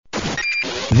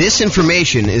This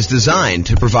information is designed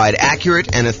to provide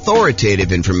accurate and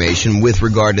authoritative information with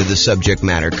regard to the subject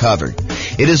matter covered.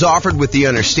 It is offered with the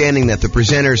understanding that the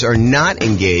presenters are not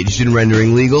engaged in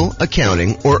rendering legal,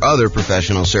 accounting, or other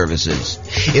professional services.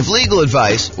 If legal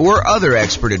advice or other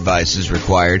expert advice is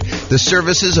required, the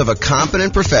services of a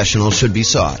competent professional should be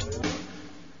sought.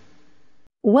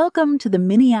 Welcome to the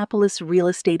Minneapolis Real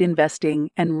Estate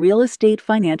Investing and Real Estate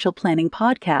Financial Planning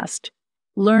Podcast.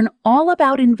 Learn all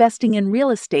about investing in real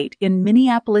estate in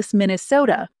Minneapolis,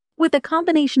 Minnesota, with a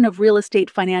combination of real estate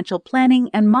financial planning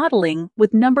and modeling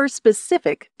with numbers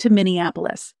specific to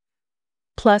Minneapolis.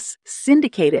 Plus,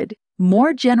 syndicated,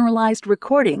 more generalized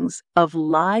recordings of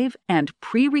live and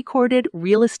pre-recorded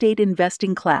real estate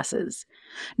investing classes,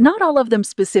 not all of them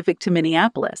specific to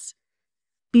Minneapolis.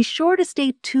 Be sure to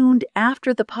stay tuned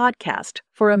after the podcast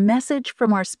for a message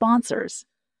from our sponsors.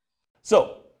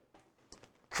 So,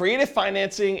 creative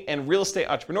financing and real estate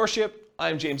entrepreneurship.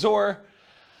 I'm James Orr.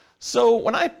 So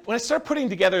when I started putting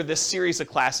together this series of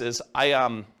classes,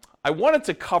 I wanted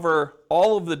to cover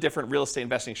all of the different real estate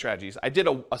investing strategies. I did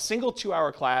a single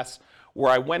 2-hour class where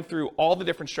I went through all the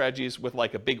different strategies with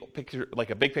like a big picture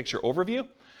overview.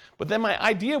 But then my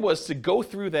idea was to go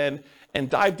through then and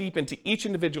dive deep into each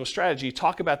individual strategy,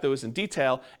 talk about those in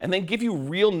detail, and then give you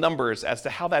real numbers as to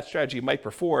how that strategy might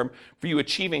perform for you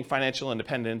achieving financial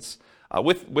independence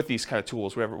with these kind of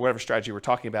tools, whatever strategy we're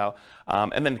talking about,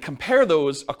 and then compare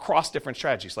those across different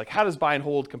strategies. Like how does buy and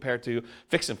hold compare to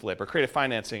fix and flip or creative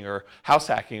financing or house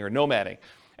hacking or nomading?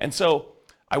 And so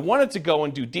I wanted to go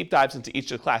and do deep dives into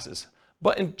each of the classes.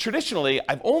 But traditionally,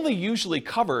 I've only usually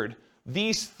covered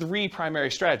these 3 primary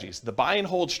strategies: the buy and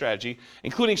hold strategy,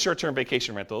 including short-term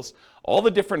vacation rentals, all the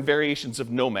different variations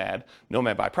of nomad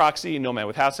by proxy, nomad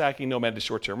with house hacking, nomad to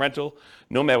short-term rental,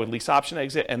 nomad with lease option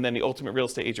exit, and then the ultimate real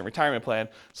estate agent retirement plan.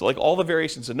 So like all the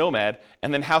variations of nomad,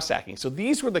 and then house hacking. So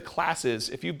these were the classes.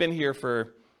 If you've been here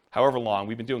for however long,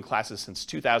 we've been doing classes since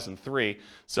 2003.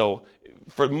 So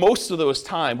for most of those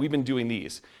time, we've been doing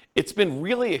these. It's been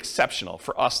really exceptional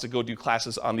for us to go do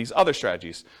classes on these other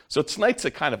strategies. So tonight's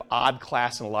a kind of odd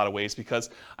class in a lot of ways because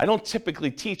I don't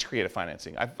typically teach creative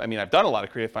financing. I've done a lot of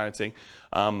creative financing,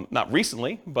 not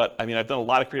recently, but I've done a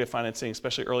lot of creative financing,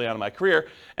 especially early on in my career.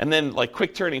 And then like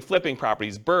quick turning, flipping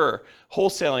properties, BRRRR,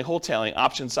 wholesaling,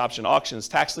 options, option auctions,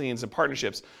 tax liens, and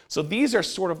partnerships. So these are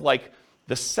sort of like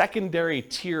the secondary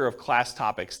tier of class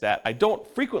topics that I don't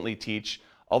frequently teach,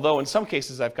 although in some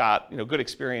cases I've got good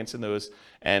experience in those,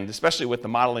 and especially with the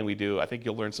modeling we do, I think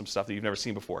you'll learn some stuff that you've never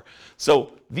seen before.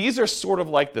 So these are sort of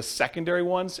like the secondary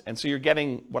ones, and so you're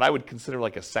getting what I would consider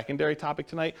like a secondary topic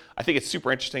tonight. I think it's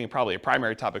super interesting and probably a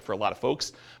primary topic for a lot of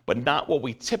folks, but not what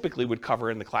we typically would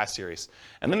cover in the class series.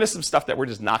 And then there's some stuff that we're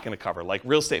just not going to cover, like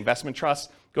real estate investment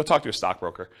trusts. Go talk to a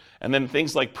stockbroker. And then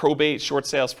things like probate, short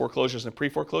sales, foreclosures, and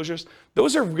pre-foreclosures,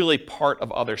 those are really part of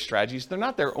other strategies. They're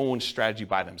not their own strategy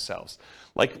by themselves.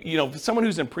 Like, someone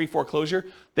who's in pre-foreclosure,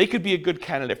 they could be a good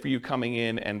candidate for you coming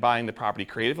in and buying the property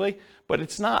creatively, but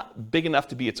it's not big enough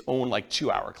to be its own like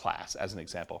 2-hour class, as an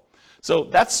example. So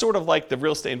that's sort of like the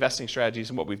real estate investing strategies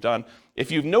and what we've done. If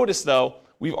you've noticed though,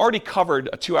 we've already covered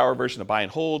a 2-hour version of buy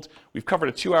and hold. We've covered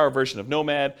a 2-hour version of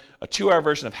nomad, a 2-hour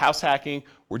version of house hacking.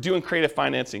 We're doing creative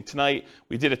financing tonight.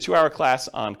 We did a 2-hour class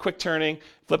on quick turning,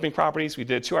 flipping properties. We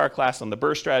did a 2-hour class on the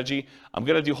BRRRR strategy. I'm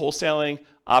going to do wholesaling,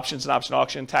 options and option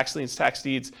auction, tax liens, tax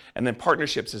deeds, and then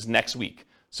partnerships is next week.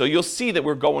 So you'll see that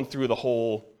we're going through the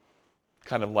whole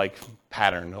kind of like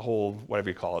pattern, the whole, whatever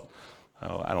you call it.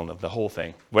 Oh, I don't know, the whole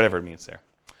thing, whatever it means there.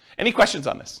 Any questions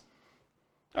on this?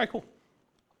 All right, cool.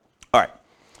 All right.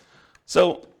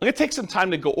 So I'm going to take some time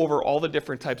to go over all the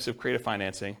different types of creative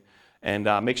financing and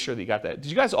make sure that you got that. Did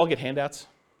you guys all get handouts?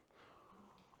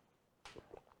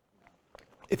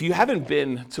 If you haven't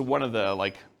been to one of the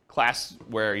like class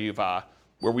where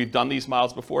we've done these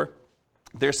models before,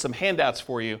 there's some handouts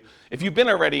for you. If you've been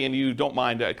already and you don't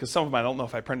mind, because some of them I don't know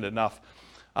if I printed enough,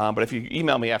 but if you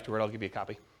email me afterward, I'll give you a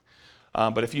copy.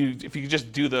 But if you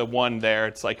just do the one there,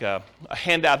 it's like a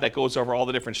handout that goes over all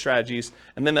the different strategies,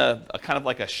 and then a kind of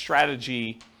like a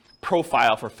strategy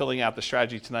profile for filling out the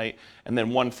strategy tonight, and then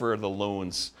one for the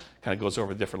loans, kind of goes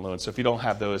over the different loans. So if you don't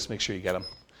have those, make sure you get them.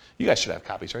 You guys should have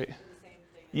copies, right?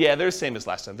 Yeah, they're the same as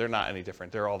last time. They're not any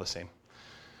different. They're all the same.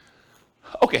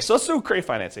 Okay, so let's do creative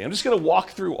financing. I'm just going to walk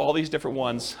through all these different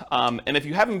ones. And if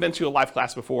you haven't been to a live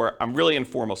class before, I'm really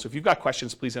informal. So if you've got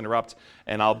questions, please interrupt,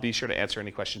 and I'll be sure to answer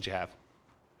any questions you have.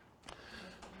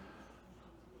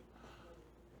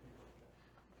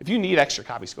 If you need extra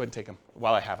copies, go ahead and take them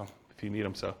while I have them, if you need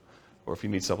them, or if you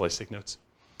need someplace to take notes.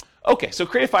 Okay, so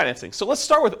creative financing. So let's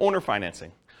start with owner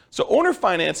financing. So owner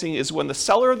financing is when the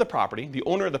seller of the property, the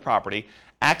owner of the property,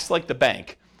 acts like the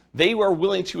bank. They are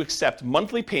willing to accept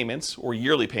monthly payments or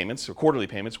yearly payments or quarterly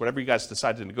payments, whatever you guys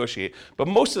decide to negotiate. But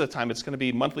most of the time, it's going to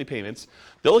be monthly payments.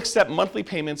 They'll accept monthly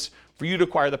payments for you to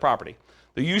acquire the property.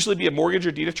 There'll usually be a mortgage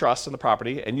or deed of trust on the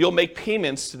property, and you'll make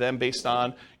payments to them based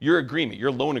on your agreement,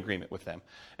 your loan agreement with them.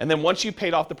 And then once you've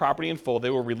paid off the property in full, they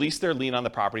will release their lien on the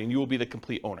property, and you will be the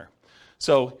complete owner.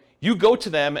 So you go to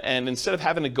them, and instead of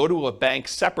having to go to a bank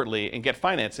separately and get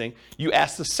financing, you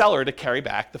ask the seller to carry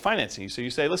back the financing. So you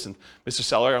say, listen, Mr.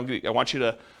 Seller, I want you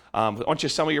to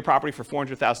sell me your property for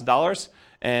 $400,000,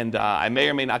 and I may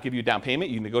or may not give you a down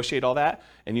payment. You negotiate all that,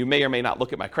 and you may or may not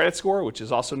look at my credit score, which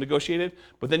is also negotiated,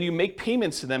 but then you make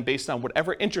payments to them based on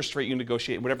whatever interest rate you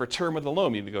negotiate, whatever term of the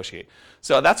loan you negotiate.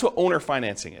 So that's what owner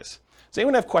financing is. Does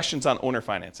anyone have questions on owner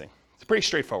financing? It's a pretty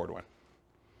straightforward one.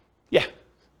 Yeah?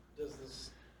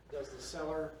 Does the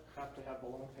seller have to have the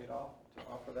loan paid off to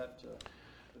offer that to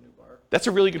the new buyer? That's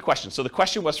a really good question. So the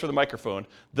question was for the microphone,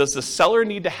 does the seller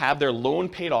need to have their loan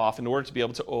paid off in order to be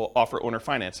able to offer owner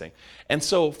financing? And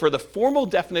so for the formal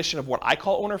definition of what I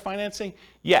call owner financing,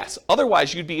 yes.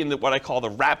 Otherwise, you'd be in what I call the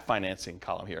wrap financing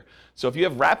column here. So if you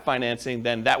have wrap financing,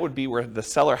 then that would be where the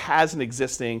seller has an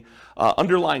existing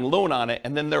underlying loan on it,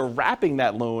 and then they're wrapping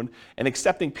that loan and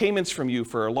accepting payments from you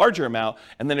for a larger amount,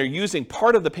 and then they're using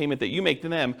part of the payment that you make to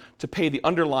them to pay the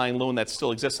underlying loan that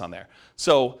still exists on there.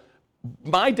 So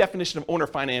my definition of owner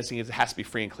financing is it has to be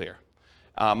free and clear.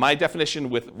 My definition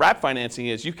with wrap financing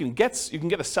is you can get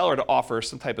a seller to offer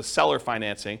some type of seller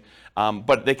financing,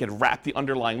 but they can wrap the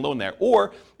underlying loan there.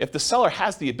 Or if the seller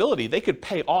has the ability, they could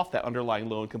pay off that underlying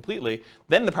loan completely.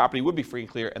 Then the property would be free and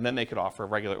clear, and then they could offer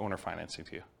regular owner financing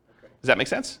to you. Okay. Does that make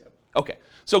sense? Yep. Okay.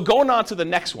 So going on to the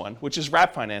next one, which is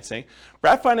wrap financing.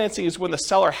 Wrap financing is when the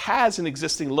seller has an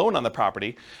existing loan on the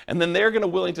property, and then they're going to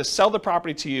willing to sell the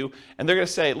property to you, and they're going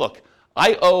to say, look,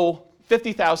 I owe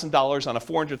 $50,000 on a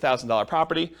 $400,000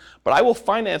 property, but I will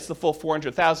finance the full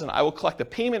 $400,000. I will collect a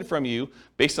payment from you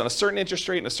based on a certain interest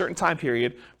rate and a certain time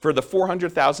period for the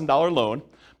 $400,000 loan.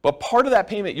 But part of that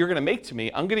payment you're going to make to me,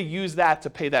 I'm going to use that to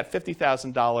pay that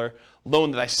 $50,000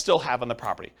 loan that I still have on the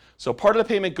property. So part of the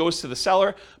payment goes to the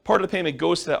seller, part of the payment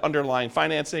goes to the underlying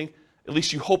financing. At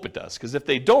least you hope it does, because if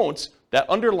they don't, that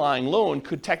underlying loan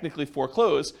could technically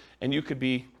foreclose and you could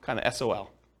be kind of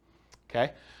SOL.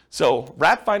 Okay? So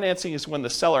wrap financing is when the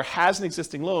seller has an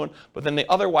existing loan, but then they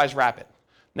otherwise wrap it.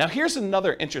 Now here's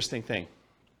another interesting thing.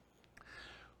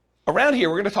 Around here,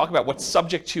 we're going to talk about what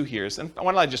subject to here is, and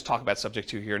why don't I just talk about subject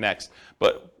to here next.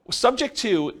 But subject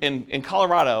to in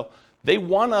Colorado, they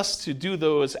want us to do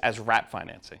those as wrap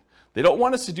financing. They don't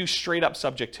want us to do straight up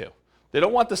subject to. They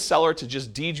don't want the seller to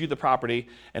just deed you the property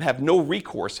and have no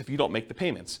recourse if you don't make the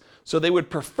payments. So they would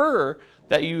prefer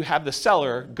that you have the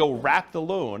seller go wrap the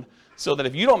loan so that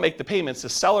if you don't make the payments, the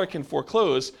seller can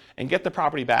foreclose and get the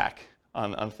property back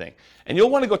on the thing. And you'll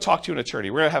want to go talk to an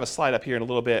attorney. We're going to have a slide up here in a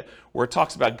little bit where it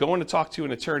talks about going to talk to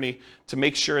an attorney to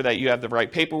make sure that you have the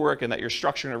right paperwork and that you're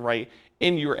structuring it right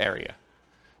in your area.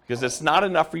 Because it's not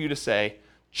enough for you to say,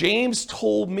 James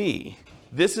told me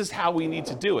this is how we need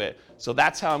to do it, so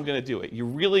that's how I'm going to do it. You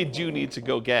really do need to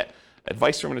go get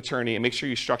advice from an attorney and make sure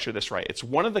you structure this right. It's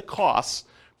one of the costs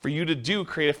for you to do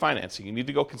creative financing. You need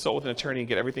to go consult with an attorney and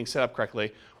get everything set up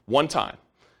correctly one time.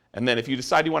 And then if you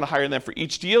decide you want to hire them for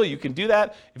each deal, you can do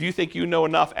that. If you think you know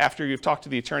enough after you've talked to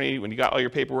the attorney, when you got all your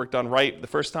paperwork done right the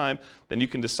first time, then you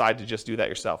can decide to just do that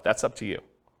yourself. That's up to you.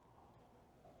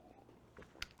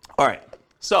 All right,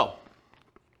 so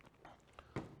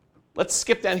let's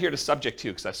skip down here to subject to,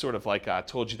 because I sort of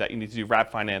told you that you need to do wrap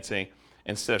financing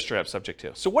instead of straight up subject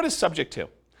to. So what is subject to?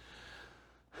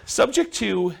 Subject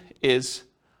to is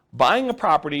buying a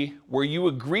property where you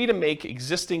agree to make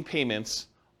existing payments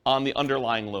on the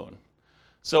underlying loan.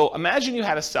 So imagine you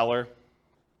had a seller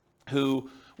who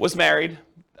was married,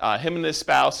 him and his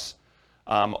spouse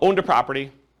owned a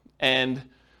property, and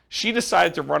she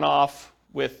decided to run off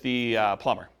with the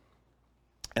plumber.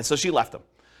 And so she left him.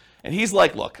 And he's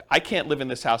like, look, I can't live in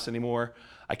this house anymore.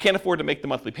 I can't afford to make the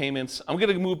monthly payments. I'm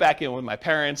going to move back in with my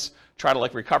parents, try to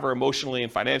recover emotionally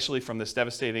and financially from this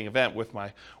devastating event with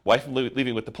my wife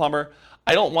leaving with the plumber.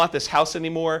 I don't want this house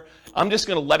anymore. I'm just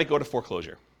going to let it go to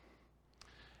foreclosure.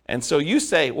 And so you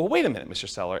say, well, wait a minute, Mr.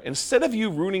 Seller. Instead of you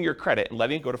ruining your credit and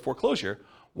letting it go to foreclosure,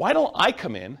 why don't I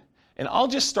come in and I'll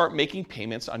just start making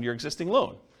payments on your existing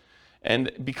loan?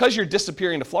 And because you're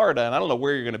disappearing to Florida, and I don't know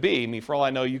where you're going to be, I mean, for all I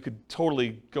know, you could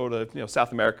totally go to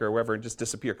South America or wherever and just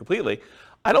disappear completely.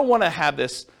 I don't want to have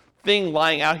this thing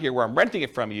lying out here where I'm renting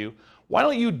it from you. Why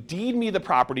don't you deed me the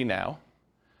property now,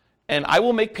 and I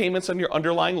will make payments on your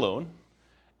underlying loan,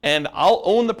 and I'll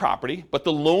own the property, but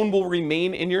the loan will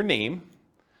remain in your name.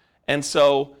 And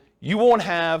so you won't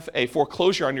have a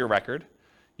foreclosure on your record.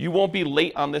 You won't be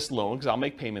late on this loan because I'll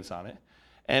make payments on it.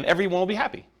 And everyone will be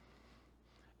happy.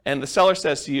 And the seller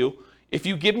says to you, if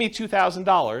you give me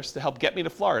 $2,000 to help get me to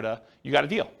Florida, you got a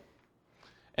deal.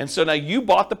 And so now you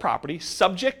bought the property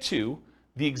subject to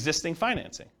the existing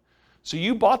financing. So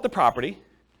you bought the property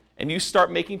and you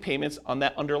start making payments on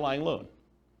that underlying loan.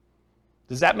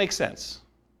 Does that make sense?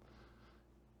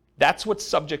 That's what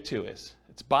subject to is.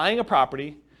 It's buying a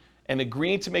property and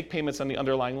agreeing to make payments on the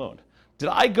underlying loan. Did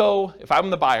I go, if I'm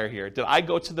the buyer here, did I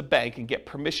go to the bank and get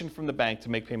permission from the bank to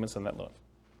make payments on that loan?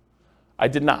 I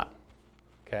did not,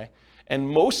 okay? And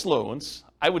most loans,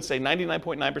 I would say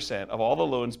 99.9% of all the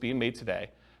loans being made today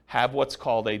have what's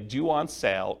called a due on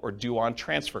sale or due on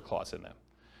transfer clause in them.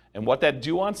 And what that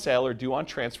due on sale or due on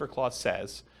transfer clause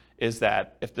says is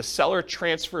that if the seller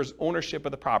transfers ownership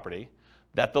of the property,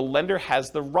 that the lender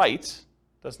has the right,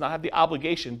 does not have the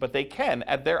obligation, but they can,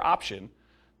 at their option,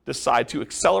 decide to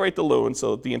accelerate the loan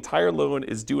so that the entire loan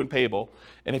is due and payable.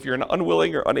 And if you're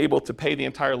unwilling or unable to pay the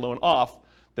entire loan off,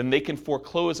 then they can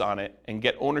foreclose on it and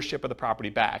get ownership of the property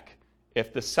back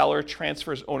if the seller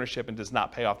transfers ownership and does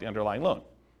not pay off the underlying loan.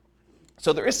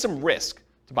 So there is some risk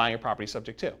to buying a property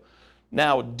subject to.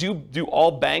 Now, do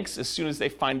all banks, as soon as they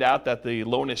find out that the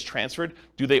loan is transferred,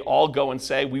 do they all go and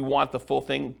say, we want the full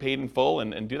thing paid in full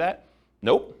and do that?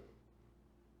 Nope.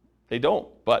 They don't.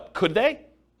 But could they?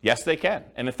 Yes, they can.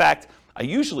 And in fact, I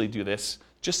usually do this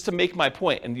just to make my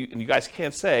point, and you guys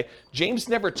can't say, James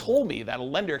never told me that a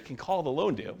lender can call the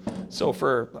loan due. So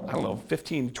for,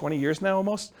 15, 20 years now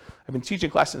almost, I've been teaching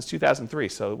class since 2003,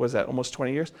 so what is that, almost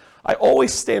 20 years? I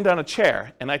always stand on a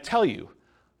chair, and I tell you,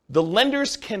 the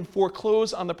lenders can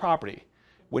foreclose on the property.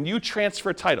 When you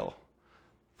transfer title,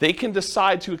 they can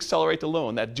decide to accelerate the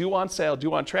loan. That due on sale,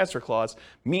 due on transfer clause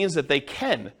means that they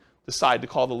can decide to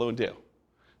call the loan due.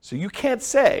 So you can't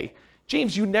say,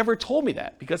 James, you never told me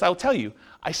that, because I'll tell you,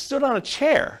 I stood on a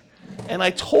chair and I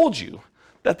told you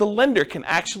that the lender can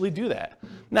actually do that.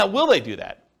 Now, will they do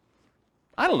that?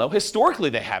 I don't know. Historically,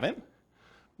 they haven't.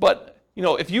 But,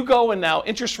 if you go and now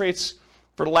interest rates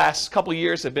for the last couple of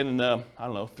years have been in the,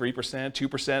 3%,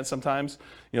 2% sometimes,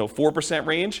 4%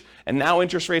 range. And now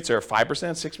interest rates are 5%,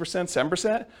 6%,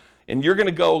 7%. And you're going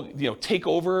to go, take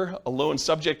over a loan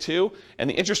subject to, and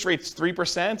the interest rate's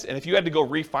 3%. And if you had to go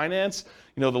refinance,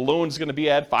 the loan's going to be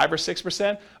at 5 or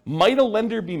 6%. Might a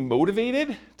lender be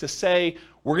motivated to say,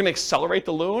 we're going to accelerate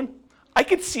the loan? I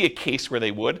could see a case where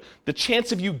they would. The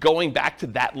chance of you going back to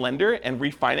that lender and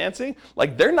refinancing,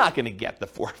 they're not going to get the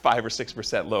 4, 5, or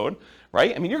 6% loan,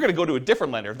 right? I mean, you're going to go to a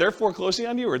different lender. If they're foreclosing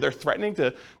on you or they're threatening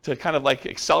to kind of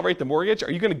accelerate the mortgage,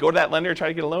 are you going to go to that lender and try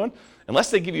to get a loan?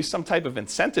 Unless they give you some type of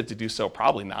incentive to do so,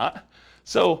 probably not.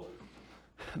 So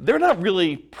they're not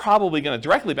really probably going to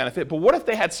directly benefit, but what if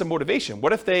they had some motivation?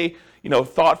 What if they,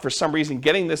 thought for some reason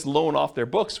getting this loan off their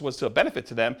books was to a benefit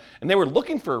to them, and they were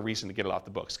looking for a reason to get it off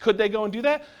the books? Could they go and do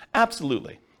that?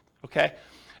 Absolutely, okay?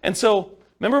 And so,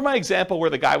 remember my example where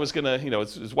the guy was going to,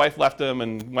 his wife left him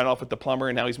and went off with the plumber,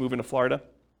 and now he's moving to Florida?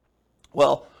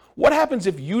 Well, what happens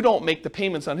if you don't make the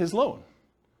payments on his loan?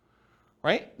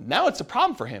 Right? Now it's a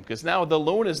problem for him, because now the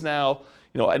loan is now,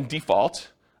 in default,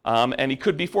 and he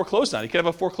could be foreclosed on. He could have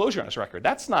a foreclosure on his record.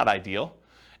 That's not ideal.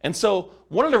 And so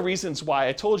one of the reasons why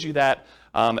I told you that,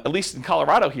 at least in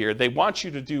Colorado here, they want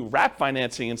you to do wrap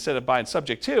financing instead of buying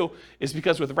subject to, is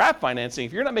because with wrap financing,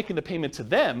 if you're not making the payment to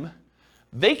them,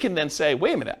 they can then say,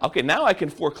 wait a minute, okay, now I can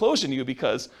foreclose on you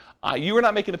because you are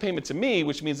not making the payment to me,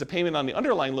 which means the payment on the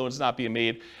underlying loan is not being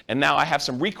made, and now I have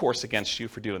some recourse against you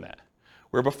for doing that.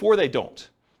 Where before they don't,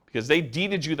 because they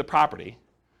deeded you the property.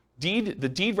 The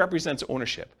deed represents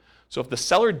ownership. So if the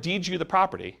seller deeds you the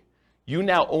property, you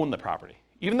now own the property,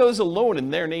 even though there's a loan in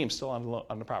their name still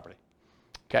on the property.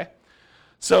 Okay?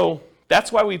 So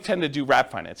that's why we tend to do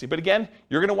wrap financing. But again,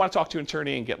 you're going to want to talk to an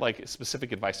attorney and get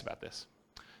specific advice about this.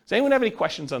 Does anyone have any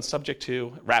questions on subject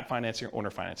to wrap financing or owner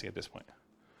financing at this point?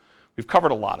 We've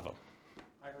covered a lot of them.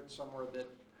 I heard somewhere that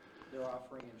they're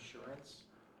offering insurance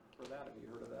for that. Have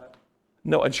you heard of that?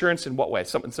 No, insurance in what way?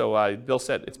 So Bill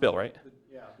said, it's Bill, right?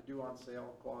 The due on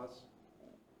sale clause.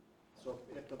 So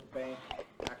if the bank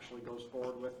actually goes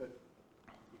forward with it,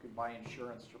 you can buy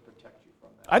insurance to protect you from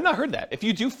that. I've not heard that. If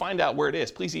you do find out where it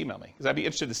is, please email me, because I'd be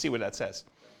interested to see what that says.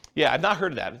 Yeah, I've not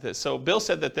heard of that. So Bill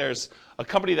said that there's a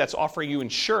company that's offering you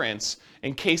insurance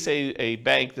in case a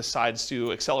bank decides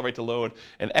to accelerate the loan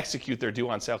and execute their due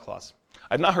on sale clause.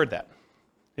 I've not heard that.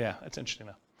 Yeah, that's interesting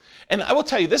enough. And I will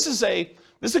tell you, this is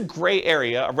a gray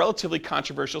area, a relatively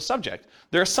controversial subject.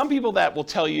 There are some people that will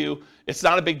tell you it's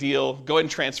not a big deal, go ahead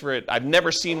and transfer it. I've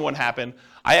never seen one happen.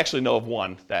 I actually know of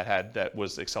one that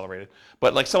was accelerated.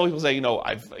 But like some people say,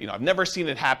 I've never seen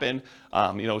it happen.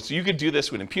 So you could do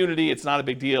this with impunity. It's not a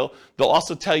big deal. They'll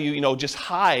also tell you, just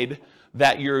hide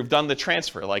that you've done the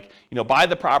transfer. Like, buy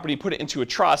the property, put it into a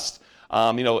trust.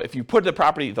 If you put the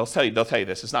property, they'll tell you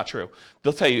this, it's not true.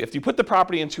 They'll tell you if you put the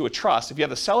property into a trust, if you have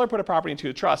the seller put a property into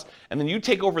a trust, and then you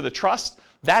take over the trust,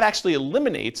 that actually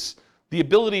eliminates the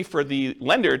ability for the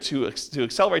lender to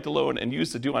accelerate the loan and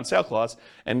use the due on sale clause,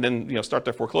 and then start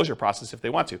their foreclosure process if they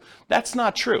want to. That's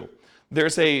not true.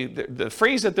 The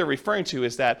phrase that they're referring to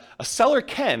is that a seller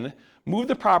can move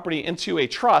the property into a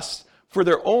trust for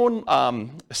their own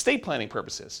estate planning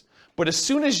purposes. But as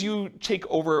soon as you take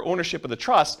over ownership of the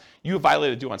trust, you have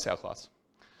violated due on sale clause.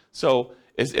 So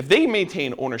if they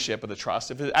maintain ownership of the trust,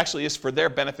 if it actually is for their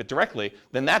benefit directly,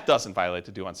 then that doesn't violate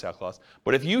the due on sale clause.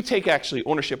 But if you take actually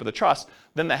ownership of the trust,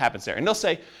 then that happens there. And they'll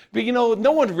say, but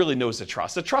no one really knows the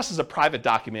trust. The trust is a private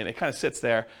document. It kind of sits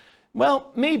there.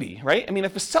 Well, maybe, right? I mean,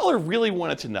 if a seller really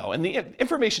wanted to know, and the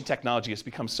information technology has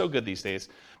become so good these days,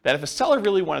 that if a seller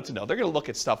really wanted to know, they're going to look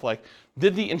at stuff like,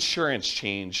 did the insurance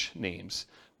change names?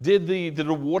 Did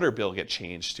the water bill get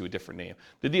changed to a different name?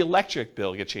 Did the electric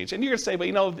bill get changed? And you're going to say,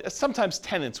 but sometimes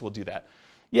tenants will do that.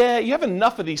 Yeah, you have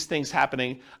enough of these things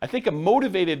happening. I think a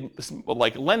motivated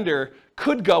lender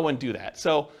could go and do that.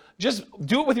 So just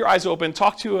do it with your eyes open,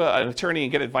 talk to an attorney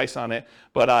and get advice on it.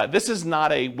 But this is not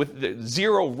with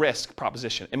zero risk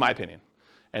proposition, in my opinion.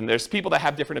 And there's people that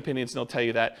have different opinions, and they'll tell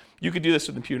you that you could do this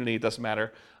with impunity, it doesn't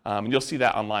matter. And you'll see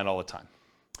that online all the time.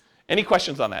 Any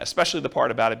questions on that, especially the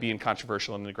part about it being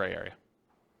controversial in the gray area?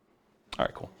 All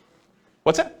right, cool.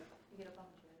 What's that? You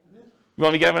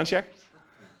want me to get up on a chair?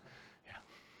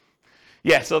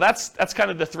 Yeah, so that's kind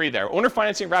of the three there. Owner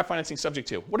financing, wrap financing, subject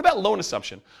to. What about loan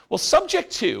assumption? Well, subject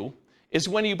to is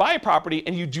when you buy a property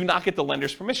and you do not get the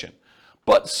lender's permission.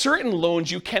 But certain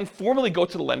loans, you can formally go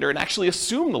to the lender and actually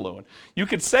assume the loan. You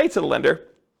could say to the lender,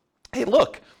 hey,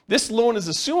 look, this loan is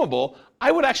assumable.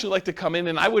 I would actually like to come in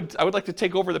and I would like to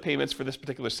take over the payments for this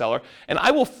particular seller, and I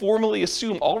will formally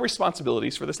assume all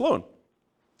responsibilities for this loan.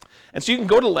 And so you can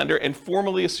go to the lender and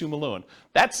formally assume a loan.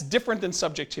 That's different than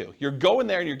subject to. You're going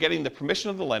there and you're getting the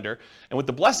permission of the lender, and with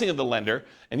the blessing of the lender,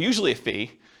 and usually a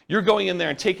fee, you're going in there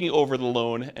and taking over the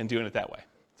loan and doing it that way.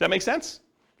 Does that make sense?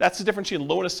 That's the difference between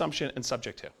loan assumption and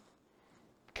subject to.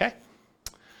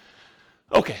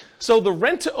 Okay, so the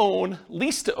rent-to-own,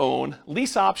 lease-to-own,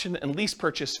 lease option, and lease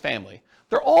purchase family,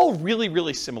 they're all really,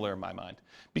 really similar in my mind,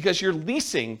 because you're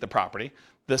leasing the property.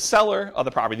 The seller of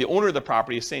the property, the owner of the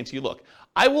property, is saying to you, look,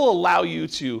 I will allow you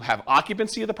to have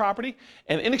occupancy of the property,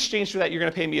 and in exchange for that, you're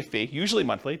going to pay me a fee, usually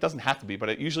monthly. It doesn't have to be, but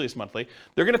it usually is monthly.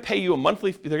 They're going to pay you a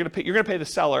monthly. You're going to pay the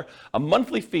seller a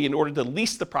monthly fee in order to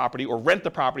lease the property or rent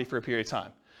the property for a period of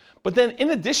time. But then, in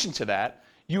addition to that,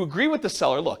 you agree with the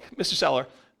seller. Look, Mr. Seller,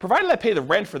 provided I pay the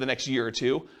rent for the next year or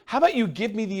two, how about you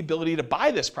give me the ability to buy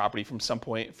this property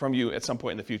from you at some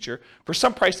point in the future for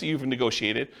some price that you've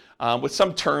negotiated, with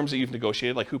some terms that you've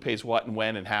negotiated, like who pays what and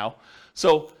when and how.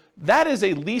 So that is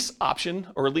a lease option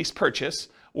or a lease purchase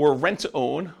or a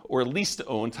rent-to-own or a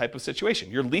lease-to-own type of situation.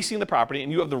 You're leasing the property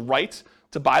and you have the right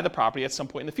to buy the property at some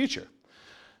point in the future.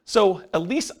 So a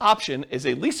lease option is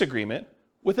a lease agreement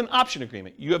with an option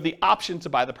agreement. You have the option to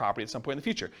buy the property at some point in the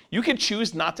future. You can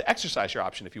choose not to exercise your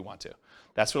option if you want to.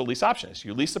 That's what a lease option is.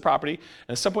 You lease the property,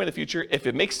 and at some point in the future, if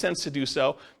it makes sense to do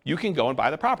so, you can go and buy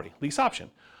the property. Lease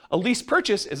option. A lease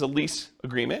purchase is a lease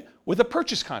agreement with a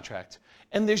purchase contract.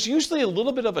 And there's usually a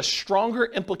little bit of a stronger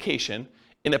implication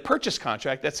in a purchase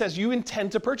contract that says you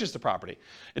intend to purchase the property.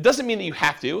 It doesn't mean that you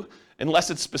have to, unless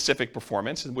it's specific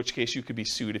performance, in which case you could be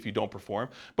sued if you don't perform.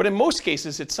 But in most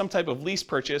cases, it's some type of lease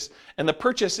purchase, and the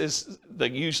purchase is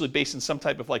usually based in some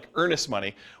type of earnest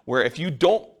money, where if you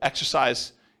don't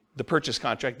exercise the purchase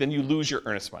contract, then you lose your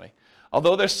earnest money.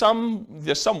 Although there's some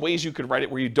ways you could write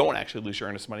it where you don't actually lose your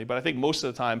earnest money, but I think most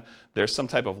of the time there's some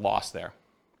type of loss there.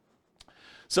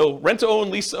 So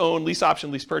rent-to-own, lease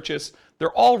option, lease purchase,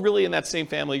 they're all really in that same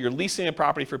family. You're leasing a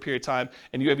property for a period of time,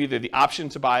 and you have either the option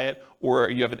to buy it or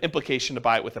you have an implication to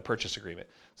buy it with a purchase agreement.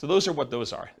 So those are what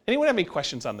those are. Anyone have any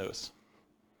questions on those?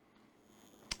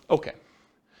 Okay.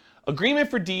 Agreement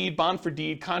for deed, bond for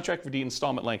deed, contract for deed,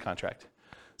 installment land contract.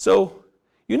 So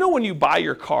when you buy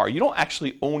your car, you don't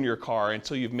actually own your car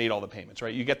until you've made all the payments,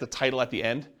 right? You get the title at the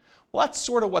end. Well, that's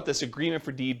sort of what this agreement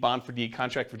for deed, bond for deed,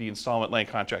 contract for deed, installment land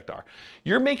contract are.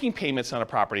 You're making payments on a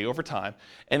property over time,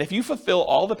 and if you fulfill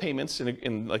all the payments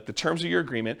in the terms of your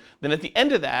agreement, then at the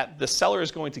end of that, the seller is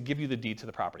going to give you the deed to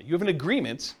the property. You have an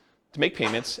agreement to make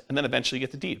payments, and then eventually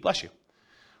get the deed. Bless you.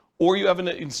 Or you have an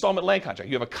installment land contract.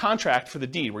 You have a contract for the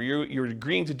deed where you're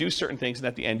agreeing to do certain things, and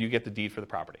at the end you get the deed for the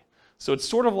property. So it's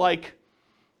sort of like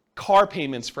car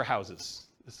payments for houses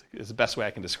is the best way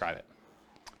I can describe it.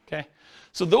 Okay?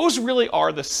 So those really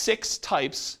are the 6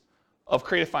 types of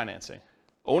creative financing.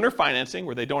 Owner financing,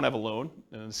 where they don't have a loan,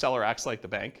 and the seller acts like the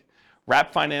bank.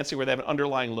 Wrap financing, where they have an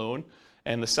underlying loan,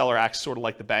 and the seller acts sort of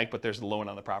like the bank, but there's a loan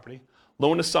on the property.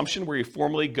 Loan assumption, where you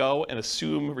formally go and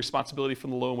assume responsibility from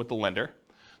the loan with the lender.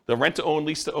 The rent-to-own,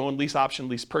 lease option,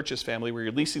 lease purchase family, where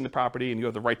you're leasing the property and you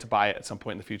have the right to buy it at some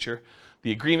point in the future.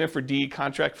 The agreement for deed,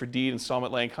 contract for deed,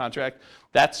 installment land contract,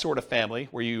 that sort of family,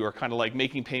 where you are kind of like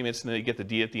making payments and then you get the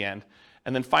deed at the end.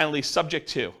 And then finally, subject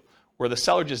to, where the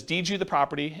seller just deeds you the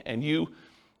property and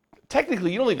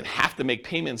technically, you don't even have to make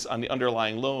payments on the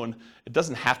underlying loan. It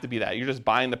doesn't have to be that. You're just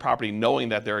buying the property knowing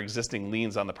that there are existing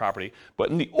liens on the property. But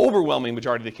in the overwhelming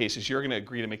majority of the cases, you're going to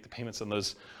agree to make the payments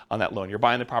on that loan. You're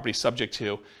buying the property subject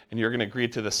to, and you're going to agree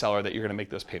to the seller that you're going to make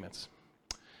those payments.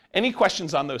 Any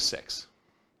questions on those 6?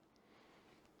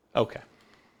 Okay.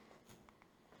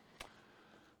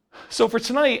 So for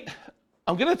tonight,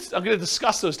 I'm gonna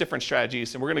discuss those different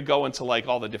strategies, and we're gonna go into like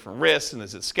all the different risks and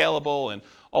is it scalable and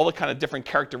all the kind of different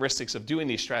characteristics of doing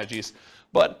these strategies.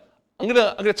 But I'm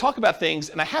gonna talk about things,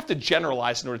 and I have to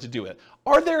generalize in order to do it.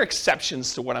 Are there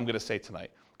exceptions to what I'm gonna say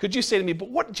tonight? Could you say to me,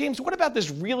 but James, what about this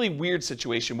really weird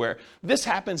situation where this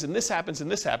happens and this happens and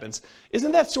this happens?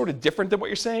 Isn't that sort of different than what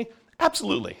you're saying?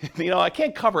 Absolutely. I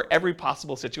can't cover every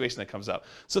possible situation that comes up.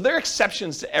 So there are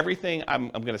exceptions to everything I'm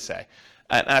gonna say.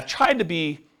 And I've tried to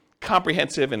be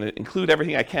comprehensive and include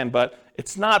everything I can, but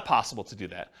it's not possible to do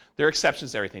that. There are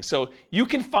exceptions to everything. So you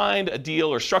can find a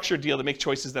deal or structure a deal to make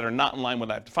choices that are not in line with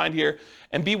what I have defined here.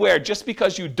 And beware, just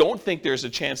because you don't think there's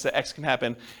a chance that X can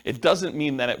happen, it doesn't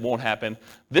mean that it won't happen.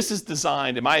 This is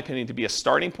designed, in my opinion, to be a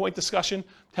starting point discussion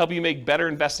to help you make better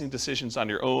investing decisions on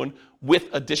your own with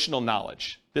additional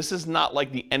knowledge. This is not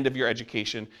like the end of your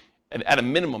education. And at a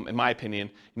minimum, in my opinion,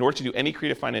 in order to do any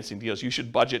creative financing deals, you should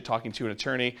budget talking to an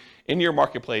attorney in your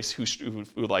marketplace who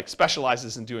like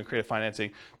specializes in doing creative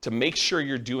financing to make sure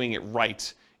you're doing it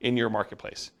right in your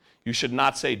marketplace. You should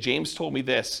not say, James told me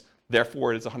this,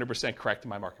 therefore it is 100% correct in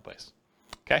my marketplace.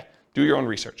 Okay? Do your own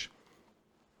research.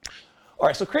 All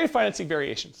right, so creative financing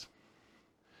variations.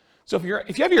 So if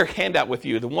you have your handout with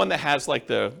you, the one that has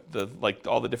like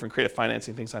all the different creative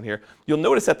financing things on here, you'll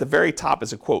notice at the very top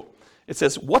is a quote. It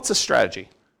says, what's a strategy?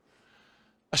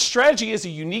 A strategy is a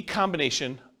unique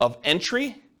combination of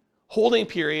entry, holding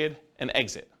period, and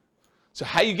exit. So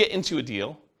how you get into a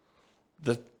deal,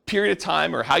 the period of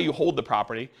time or how you hold the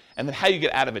property, and then how you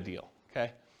get out of a deal.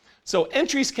 Okay? So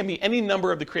entries can be any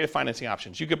number of the creative financing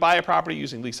options. You could buy a property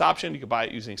using lease option, you could buy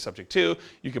it using subject to,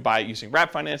 you could buy it using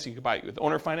wrap financing, you could buy it with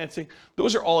owner financing.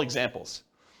 Those are all examples.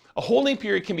 A holding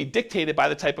period can be dictated by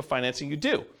the type of financing you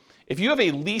do. If you have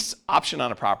a lease option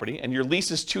on a property and your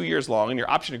lease is 2 years long and your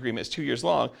option agreement is 2 years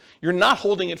long, you're not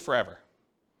holding it forever.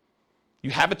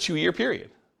 You have a 2-year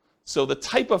period. So the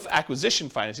type of acquisition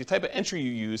financing, the type of entry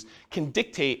you use can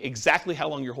dictate exactly how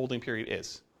long your holding period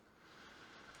is.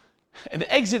 And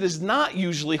the exit is not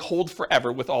usually hold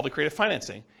forever with all the creative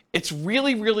financing. It's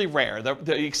really, really rare.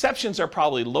 The exceptions are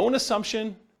probably loan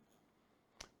assumption,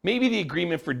 maybe the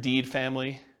agreement for deed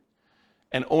family,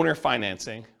 and owner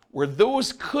financing, where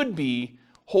those could be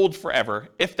hold forever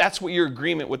if that's what your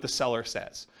agreement with the seller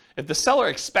says. If the seller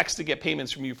expects to get payments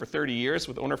from you for 30 years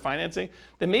with owner financing,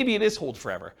 then maybe it is hold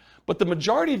forever. But the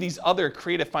majority of these other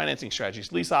creative financing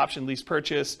strategies, lease option, lease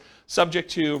purchase, subject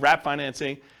to, wrap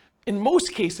financing, in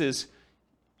most cases,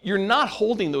 you're not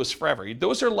holding those forever.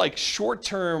 Those are like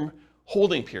short-term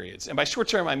holding periods. And by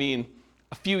short-term, I mean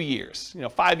a few years,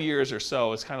 5 years or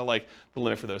so is kind of like the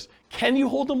limit for those. Can you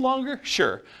hold them longer?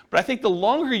 Sure. But I think the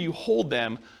longer you hold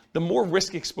them, the more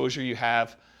risk exposure you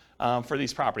have for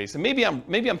these properties. And maybe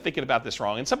I'm thinking about this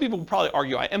wrong. And some people would probably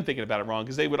argue I am thinking about it wrong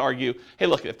because they would argue, hey,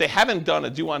 look, if they haven't done a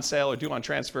due on sale or due on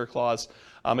transfer clause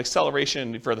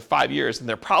acceleration for the 5 years, then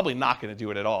they're probably not going to do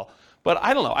it at all. But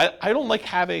I don't know. I don't like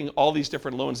having all these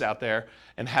different loans out there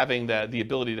and having the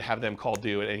ability to have them call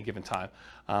due at any given time.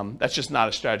 That's just not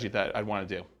a strategy that I'd want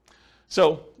to do.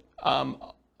 So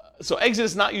exit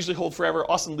is not usually hold forever.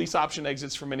 Often lease option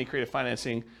exits from any creative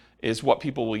financing is what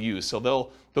people will use. So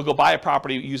they'll go buy a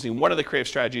property using one of the creative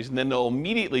strategies, and then they'll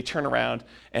immediately turn around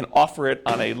and offer it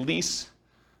on a lease,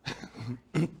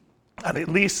 on a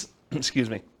lease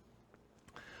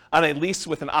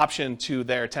with an option to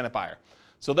their tenant buyer.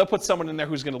 So they'll put someone in there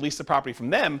who's going to lease the property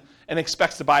from them and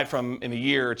expects to buy it from in a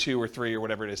year or 2 or 3 or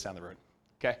whatever it is down the road.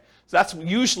 Okay, so that's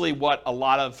usually what a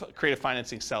lot of creative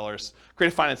financing sellers,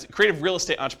 creative real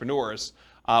estate entrepreneurs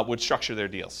would structure their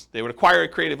deals. They would acquire it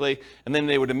creatively, and then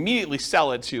they would immediately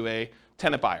sell it to a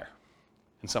tenant buyer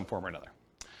in some form or another.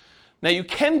 Now, you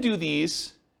can do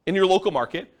these in your local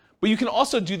market, but you can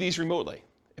also do these remotely.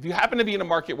 If you happen to be in a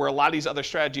market where a lot of these other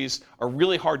strategies are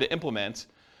really hard to implement,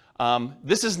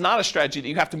 this is not a strategy that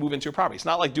you have to move into a property. It's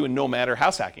not like doing nomad or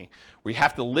house hacking, where you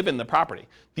have to live in the property.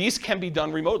 These can be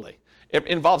done remotely. It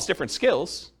involves different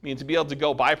skills. I mean, to be able to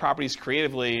go buy properties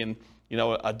creatively in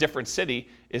a different city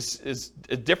is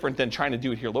different than trying to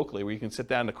do it here locally, where you can sit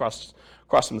down across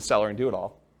from the seller and do it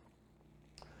all.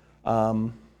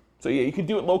 So yeah, you can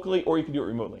do it locally or you can do it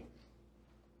remotely.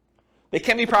 They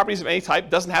can be properties of any type. It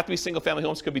doesn't have to be single family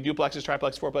homes. It could be duplexes,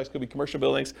 triplex, fourplex, it could be commercial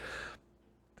buildings.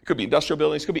 It could be industrial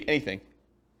buildings, it could be anything.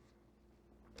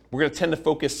 We're going to tend to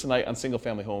focus tonight on single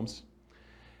family homes.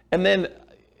 And then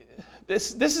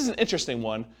this is an interesting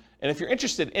one. And if you're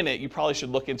interested in it, you probably should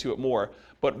look into it more.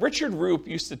 But Richard Roop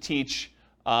used to teach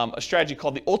a strategy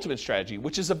called the ultimate strategy,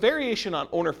 which is a variation on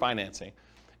owner financing.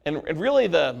 And really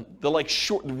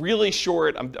really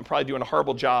short, I'm probably doing a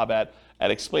horrible job at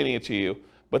explaining it to you.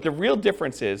 But the real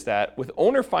difference is that with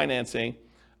owner financing,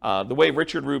 the way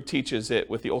Richard Roop teaches it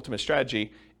with the ultimate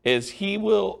strategy is he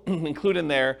will include in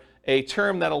there a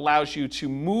term that allows you to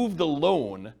move the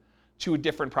loan to a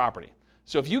different property.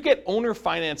 So if you get owner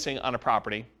financing on a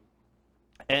property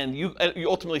and you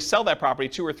ultimately sell that property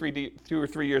 2 or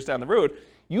 3 years down the road,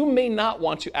 you may not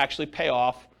want to actually pay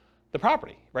off the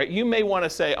property, right? You may want to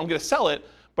say, I'm going to sell it,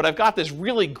 but I've got this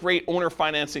really great owner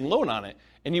financing loan on it.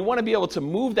 And you want to be able to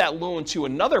move that loan to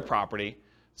another property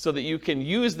so that you can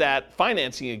use that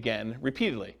financing again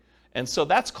repeatedly. And so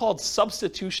that's called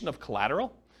substitution of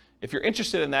collateral. If you're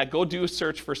interested in that, go do a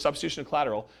search for substitution of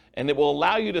collateral, and it will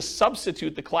allow you to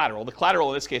substitute the collateral. The collateral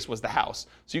in this case was the house.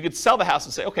 So you could sell the house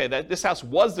and say, okay, this house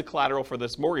was the collateral for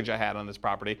this mortgage I had on this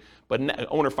property, but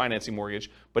owner financing mortgage.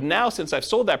 But now, since I've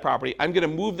sold that property, I'm going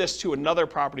to move this to another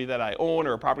property that I own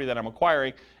or a property that I'm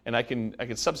acquiring, and I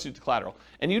can substitute the collateral.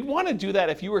 And you'd want to do that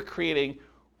if you were creating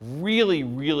really,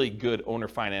 really good owner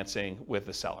financing with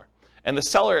the seller. And the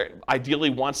seller ideally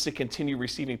wants to continue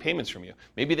receiving payments from you.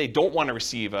 Maybe they don't want to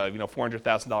receive a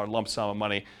 $400,000 lump sum of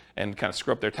money and kind of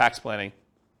screw up their tax planning.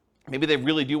 Maybe they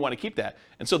really do want to keep that.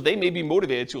 And so they may be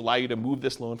motivated to allow you to move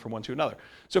this loan from one to another.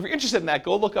 So if you're interested in that,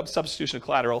 go look up substitution of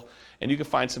collateral, and you can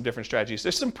find some different strategies.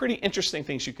 There's some pretty interesting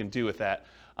things you can do with that.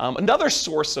 Another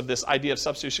source of this idea of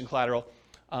substitution collateral,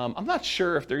 I'm not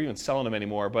sure if they're even selling them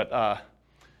anymore, but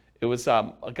it was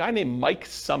a guy named Mike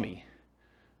Summey.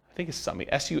 I think it's Summey,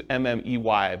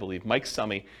 S-U-M-M-E-Y, I believe, Mike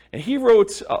Summey. And he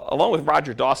wrote, along with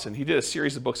Roger Dawson, he did a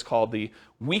series of books called The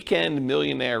Weekend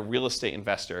Millionaire Real Estate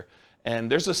Investor.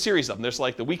 And there's a series of them. There's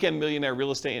like the Weekend Millionaire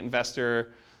Real Estate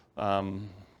Investor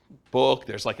book.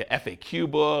 There's like an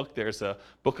FAQ book. There's a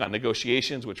book on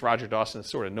negotiations, which Roger Dawson is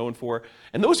sort of known for.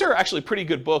 And those are actually pretty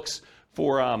good books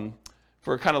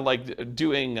for kind of like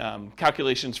doing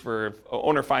calculations for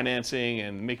owner financing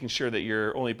and making sure that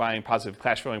you're only buying positive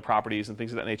cash flowing properties and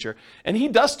things of that nature. And he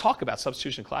does talk about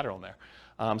substitution collateral in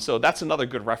there. So that's another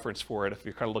good reference for it if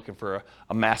you're kind of looking for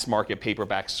a mass market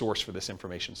paperback source for this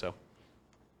information. So,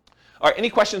 all right,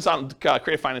 any questions on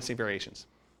creative financing variations?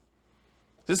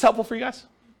 Is this helpful for you guys?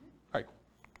 All right.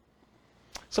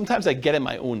 Sometimes I get in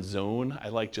my own zone. I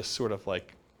like just sort of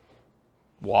like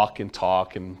walk and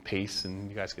talk and pace, and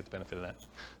you guys get the benefit of that.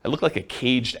 I look like a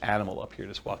caged animal up here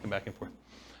just walking back and forth.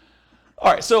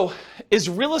 All right, so is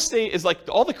real estate, is like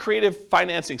all the creative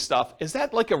financing stuff, is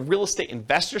that like a real estate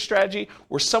investor strategy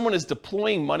where someone is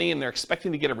deploying money and they're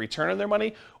expecting to get a return on their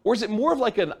money? Or is it more of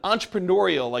like an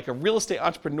entrepreneurial, like a real estate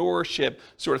entrepreneurship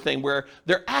sort of thing where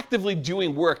they're actively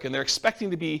doing work and they're expecting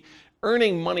to be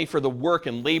earning money for the work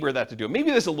and labor that to do?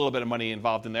 Maybe there's a little bit of money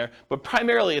involved in there, but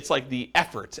primarily it's like the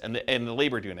effort and the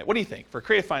labor doing it. What do you think? For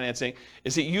creative financing,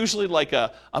 is it usually like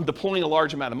I'm deploying a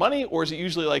large amount of money, or is it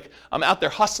usually like I'm out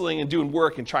there hustling and doing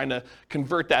work and trying to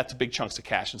convert that to big chunks of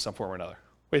cash in some form or another?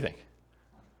 What do you think?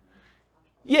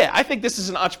 Yeah, I think this is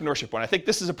an entrepreneurship one. I think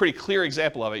this is a pretty clear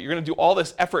example of it. You're going to do all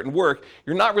this effort and work.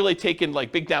 You're not really taking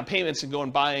like big down payments and going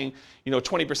buying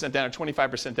 20% down or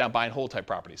 25% down buying whole type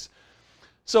properties.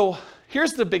 So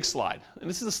here's the big slide. And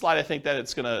this is a slide I think that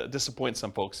it's going to disappoint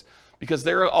some folks because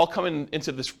they're all coming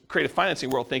into this creative financing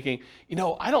world thinking,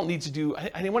 I don't need to do, I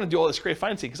didn't want to do all this creative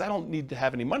financing because I don't need to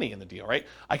have any money in the deal, right?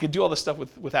 I could do all this stuff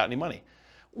without any money.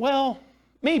 Well,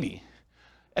 maybe.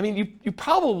 I mean, you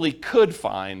probably could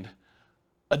find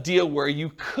a deal where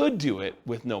you could do it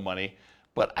with no money,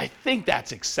 but I think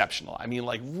that's exceptional. I mean,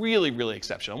 like really, really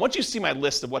exceptional. Once you see my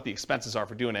list of what the expenses are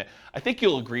for doing it, I think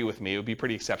you'll agree with me. It would be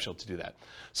pretty exceptional to do that.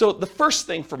 So the first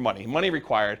thing for money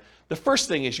required, the first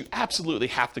thing is you absolutely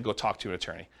have to go talk to an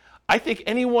attorney. I think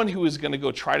anyone who is going to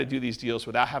go try to do these deals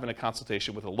without having a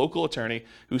consultation with a local attorney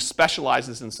who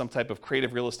specializes in some type of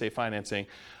creative real estate financing,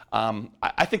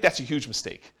 I think that's a huge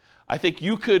mistake. I think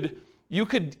you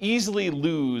could easily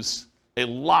lose a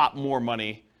lot more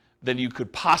money than you could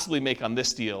possibly make on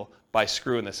this deal by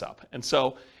screwing this up. And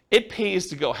so it pays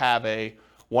to go have a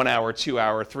 1 hour, 2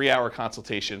 hour, 3 hour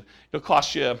consultation. It'll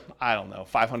cost you, I don't know,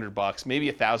 $500, maybe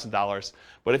 $1,000.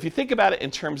 But if you think about it in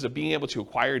terms of being able to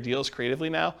acquire deals creatively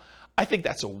now, I think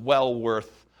that's a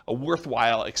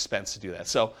worthwhile expense to do that.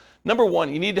 So number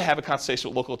one, you need to have a consultation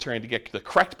with a local attorney to get the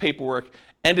correct paperwork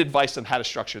and advice on how to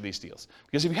structure these deals.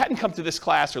 Because if you hadn't come to this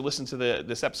class or listened to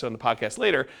this episode on the podcast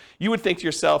later, you would think to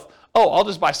yourself, oh, I'll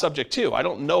just buy subject to. I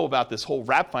don't know about this whole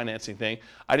wrap financing thing.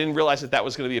 I didn't realize that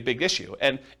was going to be a big issue.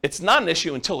 And it's not an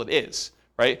issue until it is,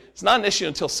 right? It's not an issue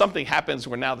until something happens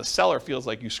where now the seller feels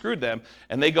like you screwed them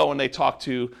and they go and they talk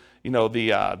to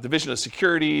the Division of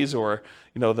Securities or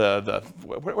what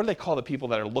do they call the people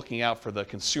that are looking out for the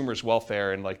consumer's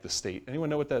welfare in like the state? Anyone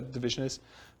know what that division is?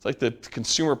 It's like the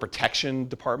Consumer Protection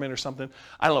Department or something.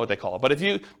 I don't know what they call it. But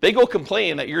if they go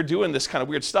complain that you're doing this kind of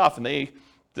weird stuff and a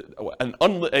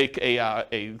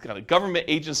kind of government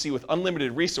agency with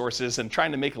unlimited resources and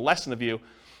trying to make a lesson of you,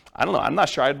 I don't know. I'm not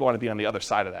sure I'd want to be on the other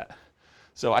side of that.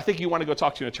 So I think you want to go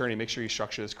talk to an attorney, make sure you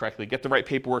structure this correctly, get the right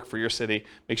paperwork for your city,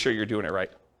 make sure you're doing it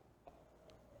right.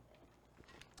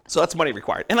 So that's money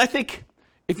required. And I think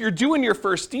if you're doing your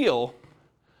first deal,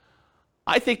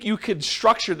 I think you could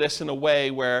structure this in a way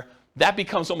where that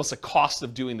becomes almost a cost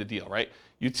of doing the deal, right?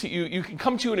 You can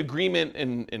come to an agreement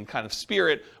in kind of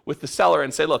spirit with the seller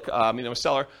and say, look,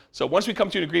 seller, so once we come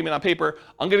to an agreement on paper,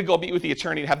 I'm going to go meet with the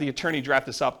attorney and have the attorney draft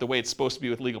this up the way it's supposed to be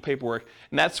with legal paperwork.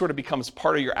 And that sort of becomes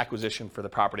part of your acquisition for the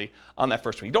property on that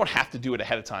first one. You don't have to do it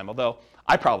ahead of time, although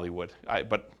I probably would.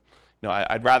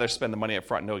 I'd rather spend the money up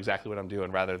front and know exactly what I'm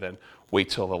doing rather than wait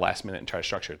till the last minute and try to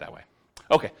structure it that way.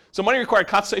 Okay, so money required,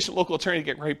 consultation with local attorney to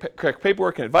get correct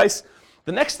paperwork and advice.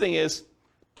 The next thing is,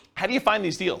 how do you find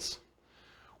these deals?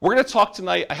 We're going to talk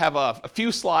tonight, I have a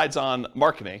few slides on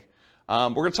marketing.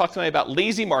 We're going to talk tonight about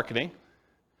lazy marketing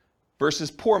versus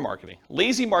poor marketing.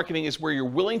 Lazy marketing is where you're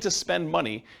willing to spend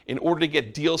money in order to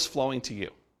get deals flowing to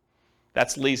you.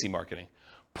 That's lazy marketing.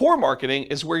 Poor marketing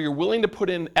is where you're willing to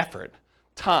put in effort,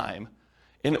 time,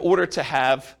 in order to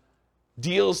have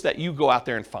deals that you go out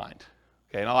there and find.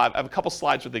 Okay, and I have a couple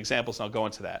slides with examples and I'll go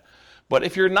into that. But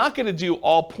if you're not going to do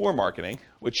all poor marketing,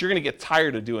 which you're going to get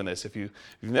tired of doing this if you've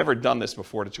never done this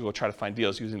before to go try to find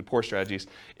deals using the poor strategies,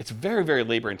 it's very, very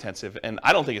labor intensive and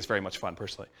I don't think it's very much fun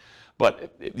personally.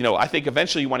 But I think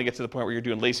eventually you want to get to the point where you're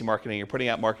doing lazy marketing, you're putting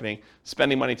out marketing,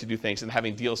 spending money to do things and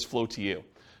having deals flow to you.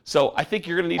 So I think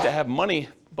you're going to need to have money,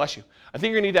 bless you, I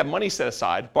think you're going to need to have money set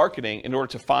aside, marketing, in order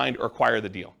to find or acquire the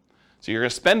deal. So you're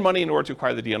going to spend money in order to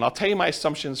acquire the deal. And I'll tell you my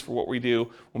assumptions for what we do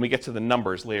when we get to the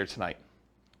numbers later tonight.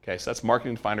 Okay, so that's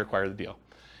marketing to find or acquire the deal.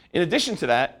 In addition to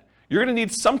that, you're going to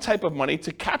need some type of money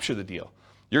to capture the deal.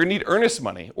 You're going to need earnest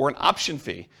money or an option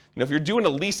fee. If you're doing a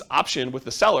lease option with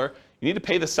the seller, you need to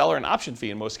pay the seller an option fee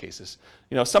in most cases.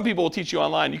 Some people will teach you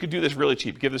online, you could do this really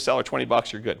cheap. Give the seller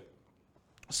 $20, you're good.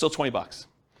 Still $20.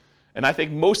 And I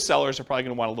think most sellers are probably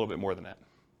going to want a little bit more than that.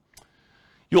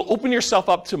 You'll open yourself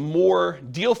up to more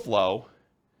deal flow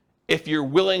if you're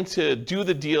willing to do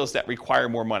the deals that require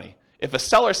more money. If a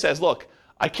seller says, look,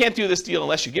 I can't do this deal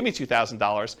unless you give me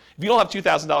 $2,000. If you don't have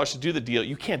 $2,000 to do the deal,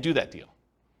 you can't do that deal,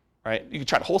 right? You can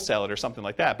try to wholesale it or something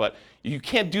like that, but you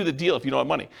can't do the deal if you don't have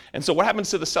money. And so what happens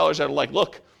to the sellers that are like,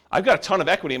 look, I've got a ton of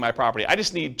equity in my property. I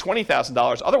just need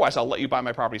 $20,000. Otherwise, I'll let you buy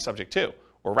my property subject to,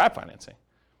 or wrap financing.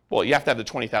 Well, you have to have the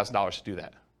 $20,000 to do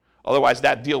that. Otherwise,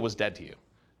 that deal was dead to you.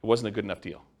 It wasn't a good enough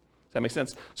deal. Does that make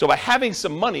sense? So by having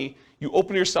some money, you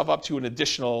open yourself up to an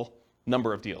additional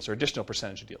number of deals or additional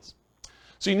percentage of deals.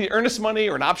 So you need earnest money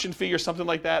or an option fee or something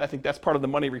like that. I think that's part of the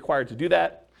money required to do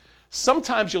that.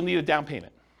 Sometimes you'll need a down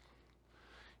payment.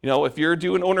 If you're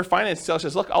doing owner finance, the seller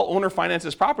says, look, I'll owner finance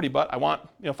this property, but I want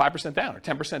 5% down or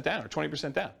 10% down or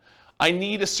 20% down. I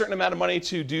need a certain amount of money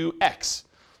to do X.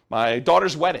 My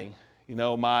daughter's wedding.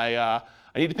 I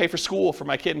need to pay for school for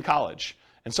my kid in college.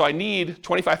 And so I need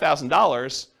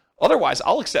 $25,000. Otherwise,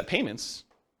 I'll accept payments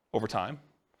over time,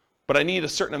 but I need a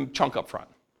certain chunk up front.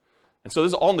 And so this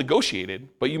is all negotiated,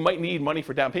 but you might need money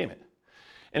for down payment.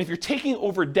 And if you're taking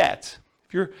over debt,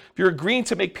 if you're agreeing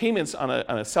to make payments on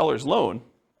a seller's loan,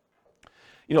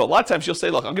 a lot of times you'll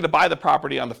say, look, I'm going to buy the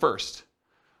property on the first.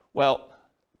 Well,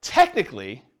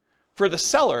 technically, for the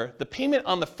seller, the payment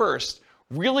on the first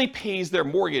really pays their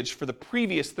mortgage for the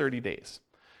previous 30 days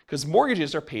because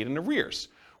mortgages are paid in arrears.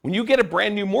 When you get a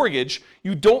brand new mortgage,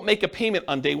 you don't make a payment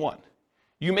on day one.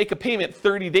 You make a payment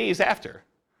 30 days after,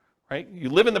 right? You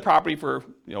live in the property for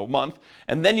a month,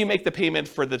 and then you make the payment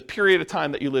for the period of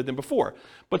time that you lived in before.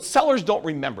 But sellers don't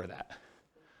remember that,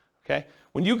 okay?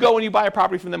 When you go and you buy a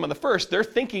property from them on the first, they're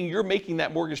thinking you're making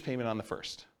that mortgage payment on the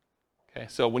first, okay?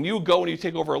 So when you go and you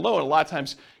take over a loan, a lot of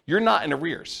times you're not in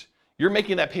arrears. You're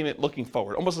making that payment looking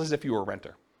forward, almost as if you were a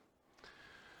renter.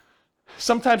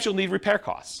 Sometimes you'll need repair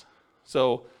costs.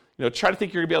 So, try to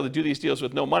think you're gonna be able to do these deals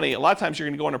with no money. A lot of times you're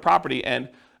gonna go on a property and,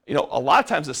 a lot of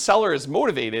times the seller is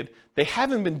motivated. They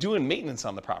haven't been doing maintenance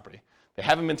on the property. They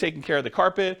haven't been taking care of the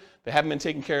carpet. They haven't been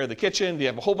taking care of the kitchen. They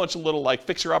have a whole bunch of little like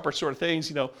fixer-upper sort of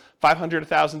things, $500,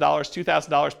 $1,000,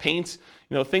 $2,000, paints,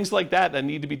 things like that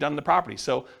need to be done in the property.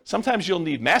 So sometimes you'll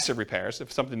need massive repairs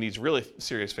if something needs really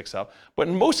serious fix-up. But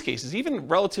in most cases, even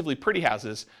relatively pretty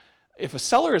houses, if a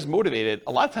seller is motivated,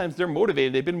 a lot of times they're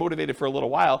motivated. They've been motivated for a little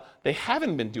while. They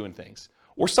haven't been doing things.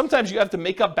 Or sometimes you have to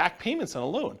make up back payments on a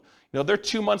loan. They're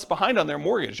 2 months behind on their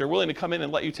mortgage. They're willing to come in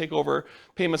and let you take over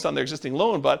payments on their existing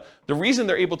loan, but the reason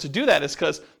they're able to do that is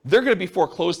because they're going to be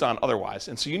foreclosed on otherwise,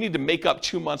 and so you need to make up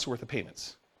 2 months worth of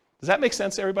payments. Does that make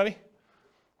sense to everybody?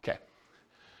 Okay.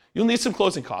 You'll need some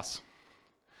closing costs.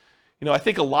 I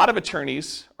think a lot of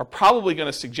attorneys are probably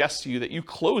going to suggest to you that you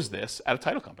close this at a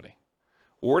title company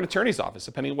or an attorney's office,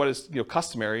 depending on what is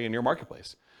customary in your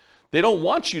marketplace. They don't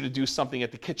want you to do something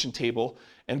at the kitchen table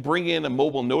and bring in a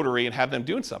mobile notary and have them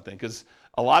doing something, because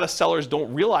a lot of sellers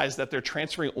don't realize that they're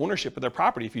transferring ownership of their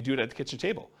property if you do it at the kitchen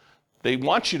table. They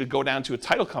want you to go down to a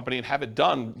title company and have it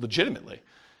done legitimately.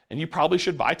 And you probably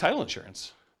should buy title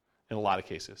insurance in a lot of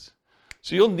cases.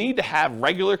 So you'll need to have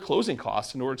regular closing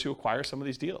costs in order to acquire some of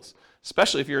these deals,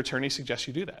 especially if your attorney suggests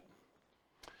you do that.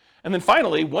 And then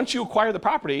finally, once you acquire the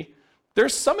property,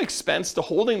 there's some expense to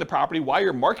holding the property while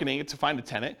you're marketing it to find a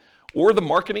tenant, or the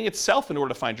marketing itself in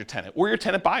order to find your tenant, or your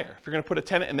tenant buyer. If you're going to put a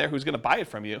tenant in there who's going to buy it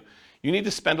from you, you need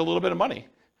to spend a little bit of money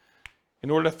in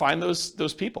order to find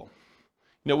those people.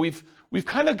 We've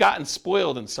kind of gotten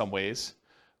spoiled in some ways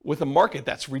with a market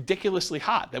that's ridiculously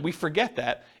hot, that we forget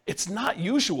that it's not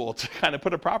usual to kind of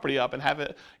put a property up and have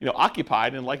it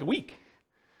occupied in like a week.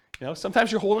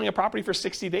 Sometimes you're holding a property for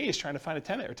 60 days trying to find a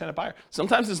tenant or tenant buyer.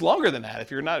 Sometimes it's longer than that if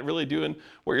you're not really doing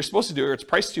what you're supposed to do, or it's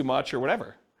priced too much or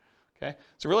whatever. Okay?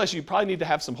 So realize you probably need to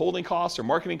have some holding costs or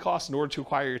marketing costs in order to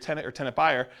acquire your tenant or tenant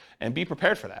buyer, and be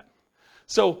prepared for that.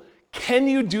 So can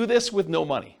you do this with no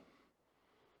money?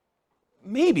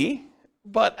 Maybe,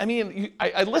 but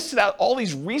I listed out all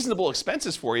these reasonable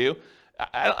expenses for you.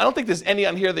 I don't think there's any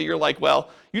on here that you're like, well,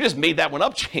 you just made that one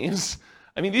up, James.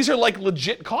 These are like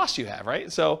legit costs you have,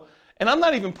 right? So, and I'm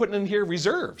not even putting in here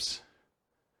reserves,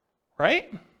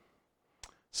 right?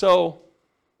 So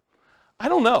I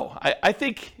don't know. I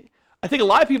think a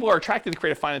lot of people are attracted to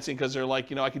creative financing because they're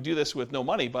like, I could do this with no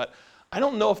money, but I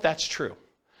don't know if that's true.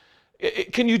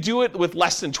 Can you do it with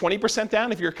less than 20%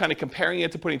 down if you're kind of comparing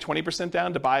it to putting 20%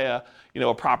 down to buy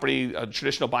a property, a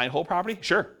traditional buy and hold property?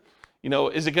 Sure.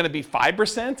 Is it going to be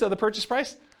 5% of the purchase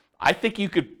price? I think you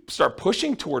could start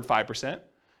pushing toward 5%,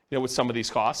 with some of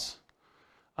these costs.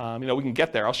 We can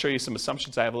get there. I'll show you some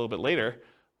assumptions I have a little bit later,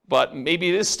 but maybe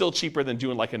it is still cheaper than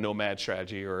doing like a nomad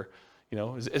strategy, or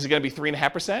is it going to be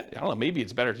 3.5%? I don't know. Maybe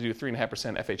it's better to do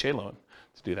 3.5% FHA loan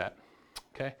to do that.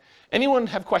 Okay. Anyone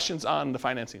have questions on the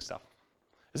financing stuff?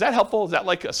 Is that helpful? Is that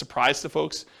like a surprise to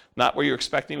folks? Not what you're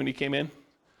expecting when you came in?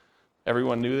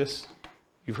 Everyone knew this?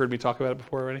 You've heard me talk about it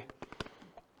before already?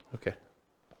 Okay.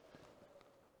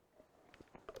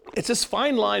 It's this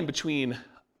fine line between,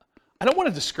 I don't want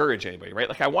to discourage anybody, right?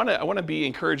 Like I want to be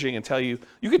encouraging and tell you,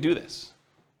 you could do this.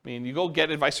 You go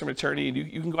get advice from an attorney, and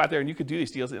you can go out there and you could do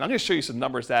these deals. And I'm going to show you some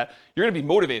numbers that you're going to be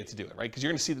motivated to do it, right? Because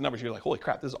you're going to see the numbers, you're like, holy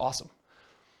crap, this is awesome.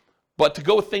 But to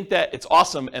go think that it's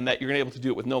awesome and that you're going to be able to do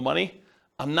it with no money,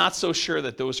 I'm not so sure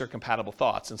that those are compatible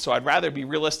thoughts. And so I'd rather be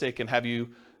realistic and have you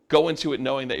go into it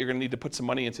knowing that you're going to need to put some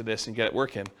money into this and get it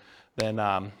working than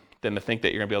to think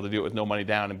that you're going to be able to do it with no money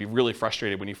down and be really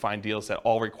frustrated when you find deals that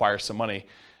all require some money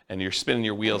and you're spinning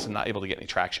your wheels and not able to get any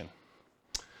traction.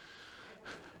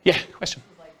 Yeah, question?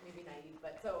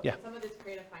 Yeah. Some of this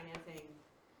creative financing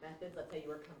methods, let's say you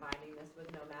were combining this with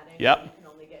nomading, yep. You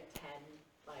can only get 10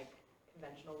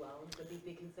 conventional loans. Would these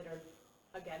be considered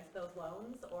against those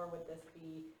loans, or would this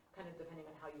be kind of depending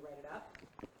on how you write it up?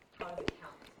 How does it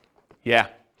count? Yeah.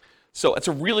 So it's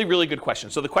a really, really good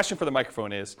question. So the question for the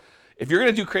microphone is, if you're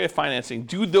going to do creative financing,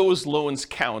 do those loans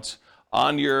count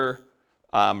on your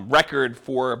record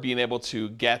for being able to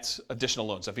get additional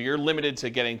loans? If you're limited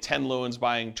to getting 10 loans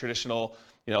buying traditional,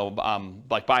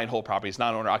 like buy and hold properties,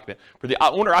 non-owner occupant. For the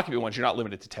owner occupant ones, you're not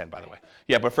limited to 10, by the way.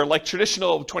 Yeah, but for like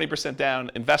traditional 20%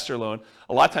 down investor loan,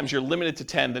 a lot of times you're limited to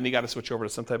 10, then you got to switch over to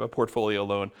some type of portfolio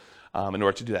loan in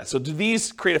order to do that. So do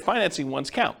these creative financing ones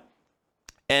count?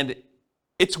 And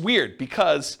it's weird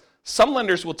because some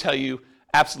lenders will tell you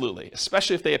absolutely,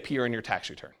 especially if they appear in your tax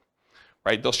return,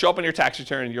 right? They'll show up in your tax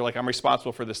return and you're like, I'm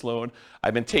responsible for this loan.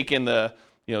 I've been taking the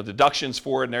deductions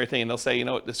for it and everything, and they'll say,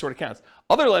 this sort of counts.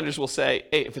 Other lenders will say,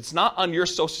 hey, if it's not on your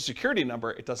social security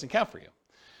number, it doesn't count for you.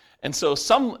 And so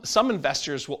some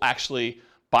investors will actually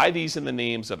buy these in the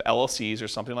names of LLCs or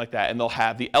something like that, and they'll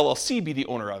have the LLC be the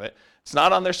owner of it. It's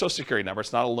not on their social security number.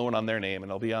 It's not a loan on their name, and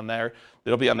it'll be on the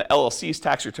LLC's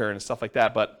tax return and stuff like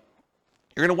that. But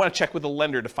you're going to want to check with the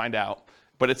lender to find out.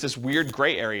 But it's this weird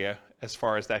gray area as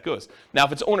far as that goes. Now,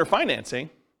 if it's owner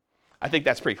financing, I think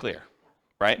that's pretty clear,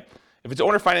 right? If it's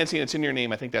owner financing and it's in your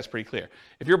name, I think that's pretty clear.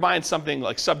 If you're buying something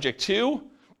like subject to,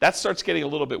 that starts getting a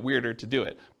little bit weirder to do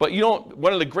it. But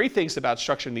one of the great things about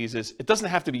structuring these is it doesn't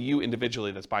have to be you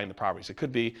individually that's buying the properties. It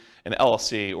could be an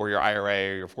LLC or your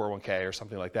IRA or your 401k or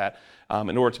something like that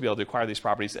in order to be able to acquire these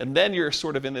properties. And then you're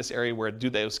sort of in this area where do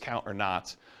those count or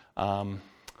not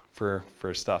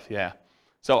for stuff, yeah.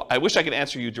 So I wish I could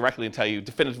answer you directly and tell you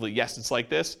definitively, yes, it's like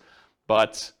this,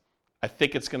 but I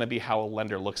think it's gonna be how a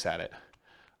lender looks at it.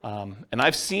 And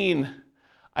I've seen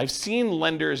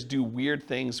lenders do weird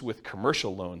things with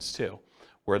commercial loans too,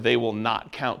 where they will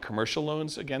not count commercial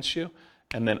loans against you,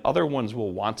 and then other ones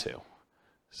will want to.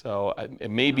 So it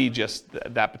may be just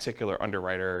that particular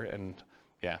underwriter, and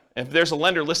yeah. If there's a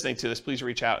lender listening to this, please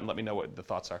reach out and let me know what the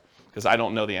thoughts are, because I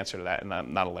don't know the answer to that, and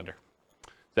I'm not a lender.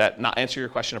 Does that not answer your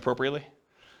question appropriately?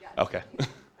 Yeah. Okay.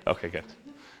 Okay, good.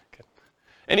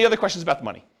 Any other questions about the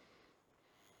money?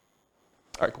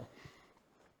 All right, cool.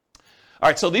 All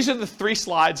right, so these are the 3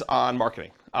 slides on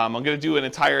marketing. I'm going to do an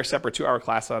entire separate 2-hour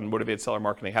class on motivated seller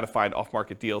marketing, how to find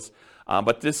off-market deals.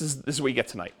 But this is what you get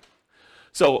tonight.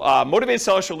 So motivated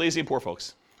sellers for lazy and poor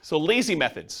folks. So lazy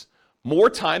methods: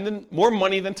 more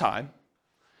money than time.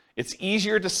 It's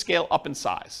easier to scale up in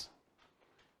size.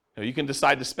 You can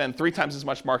decide to spend 3 times as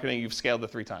much marketing. You've scaled to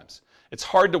 3 times. It's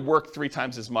hard to work 3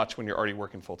 times as much when you're already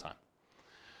working full time.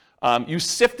 You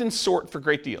sift and sort for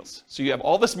great deals. So you have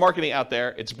all this marketing out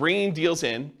there. It's bringing deals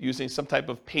in using some type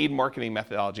of paid marketing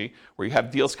methodology where you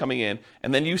have deals coming in,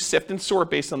 and then you sift and sort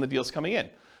based on the deals coming in.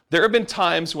 There have been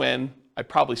times when I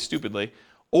probably stupidly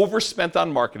overspent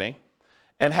on marketing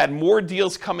and had more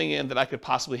deals coming in than I could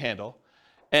possibly handle.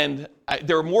 And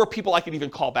there were more people I could even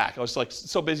call back. I was like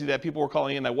so busy that people were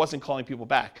calling in, I wasn't calling people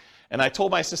back. And I told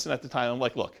my assistant at the time, I'm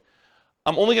like, look,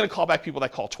 I'm only going to call back people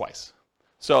that call twice.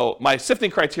 So my sifting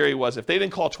criteria was if they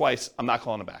didn't call twice, I'm not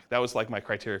calling them back. That was like my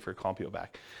criteria for calling people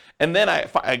back. And then I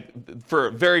for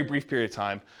a very brief period of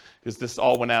time, because this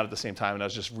all went out at the same time and I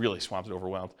was just really swamped and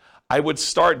overwhelmed, I would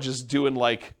start just doing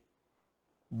like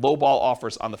lowball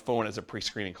offers on the phone as a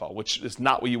pre-screening call, which is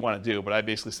not what you want to do. But I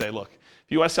basically say, look,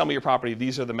 if you want to sell me your property,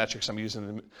 these are the metrics I'm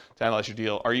using to analyze your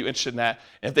deal. Are you interested in that?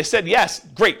 And if they said yes,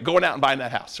 great, going out and buying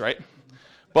that house, right?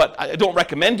 But I don't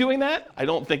recommend doing that. I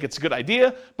don't think it's a good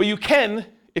idea. But you can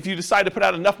if you decide to put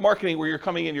out enough marketing where you're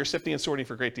coming in, you're sifting and sorting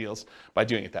for great deals by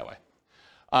doing it that way.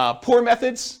 Poor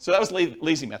methods, so that was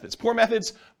lazy methods. Poor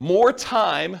methods, more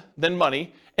time than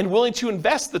money, and willing to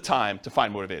invest the time to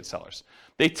find motivated sellers.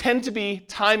 They tend to be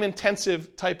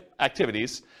time-intensive type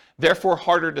activities, therefore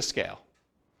harder to scale.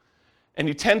 And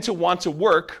you tend to want to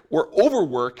work or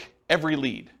overwork every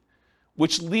lead,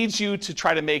 which leads you to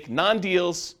try to make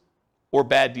non-deals or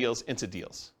bad deals into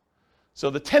deals. So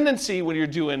the tendency when you're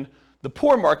doing the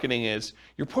poor marketing is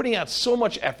you're putting out so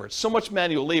much effort, so much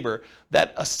manual labor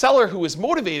that a seller who is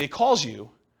motivated calls you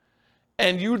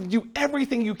and you do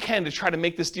everything you can to try to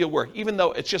make this deal work, even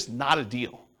though it's just not a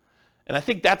deal. And I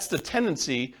think that's the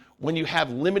tendency when you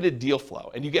have limited deal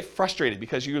flow and you get frustrated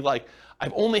because you're like,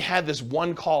 I've only had this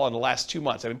one call in the last 2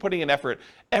 months. I've been putting in effort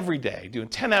every day, doing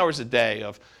 10 hours a day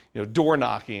of door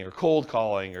knocking or cold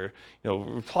calling or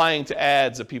replying to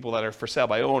ads of people that are for sale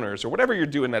by owners or whatever you're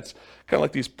doing that's kind of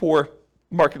like these poor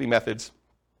marketing methods.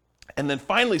 And then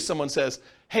finally someone says,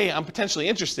 hey, I'm potentially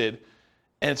interested,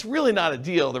 and it's really not a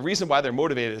deal. The reason why they're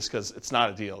motivated is because it's not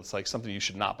a deal. It's like something you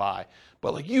should not buy.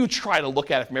 But like you try to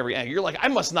look at it from every angle. You're like, I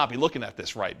must not be looking at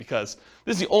this right because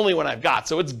this is the only one I've got,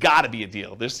 so it's got to be a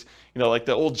deal. There's, like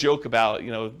the old joke about,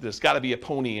 there's got to be a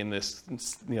pony in this,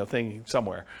 thing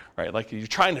somewhere, right? Like you're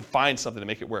trying to find something to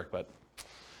make it work, but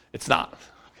it's not,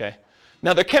 okay?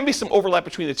 Now there can be some overlap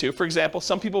between the two. For example,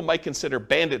 some people might consider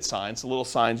bandit signs, the little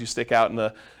signs you stick out in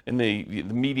the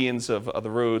medians of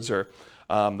the roads, or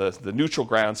the neutral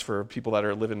grounds for people that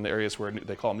are living in the areas where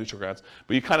they call them neutral grounds.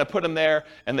 But you kind of put them there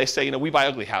and they say, we buy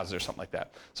ugly houses or something like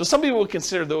that. So some people would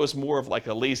consider those more of like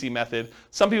a lazy method.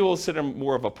 Some people will consider them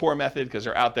more of a poor method because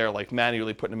they're out there like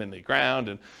manually putting them in the ground.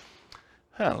 And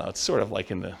I don't know, it's sort of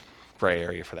like in the gray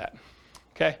area for that.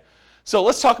 Okay, so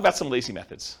let's talk about some lazy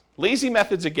methods. Lazy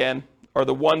methods, again, are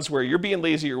the ones where you're being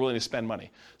lazy, you're willing to spend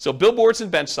money. So billboards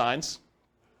and bench signs,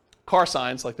 car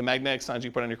signs, like the magnetic signs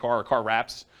you put on your car or car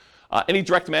wraps, any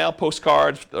direct mail,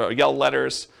 postcards, yellow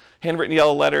letters, handwritten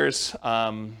yellow letters,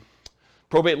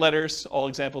 probate letters, all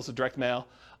examples of direct mail.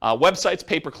 Websites,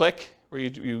 pay-per-click, where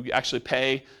you actually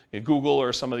pay Google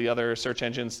or some of the other search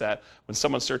engines that when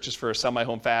someone searches for Sell My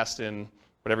Home Fast in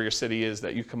whatever your city is,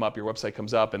 that you come up, your website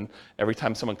comes up, and every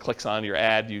time someone clicks on your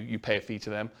ad, you pay a fee to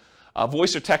them.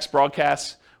 Voice or text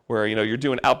broadcasts, where you're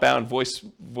doing outbound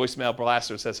voicemail blast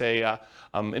that says, hey,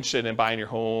 I'm interested in buying your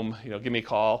home, give me a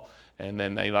call. And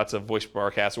then lots of voice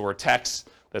broadcasts or texts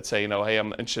that say, hey,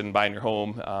 I'm interested in buying your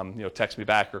home, text me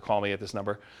back or call me at this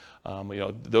number.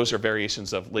 Those are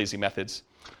variations of lazy methods.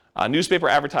 Newspaper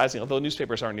advertising, although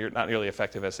newspapers are not nearly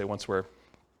effective as they once were.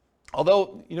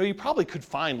 Although, you probably could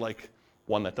find like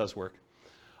one that does work.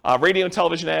 Radio and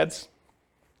television ads,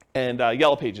 and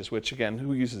Yellow Pages, which again,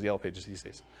 who uses Yellow Pages these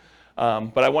days?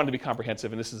 But I wanted to be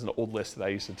comprehensive, and this is an old list that I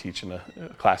used to teach in a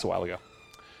class a while ago.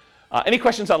 Any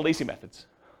questions on lazy methods?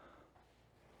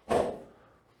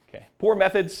 Okay, poor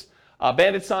methods,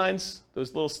 bandit signs,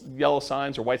 those little yellow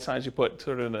signs or white signs you put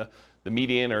sort of in the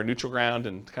median or neutral ground,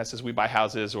 and kind of says we buy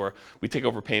houses or we take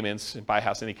over payments and buy a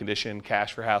house any condition,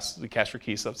 cash for house, cash for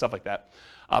keys, stuff like that.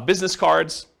 Business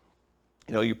cards,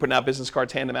 you're putting out business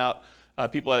cards, hand them out.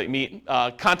 People that you meet,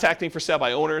 contacting for sale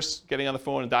by owners, getting on the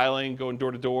phone and dialing, going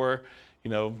door to door,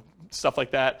 stuff like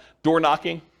that. Door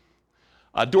knocking,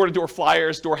 door-to-door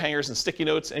flyers, door hangers, and sticky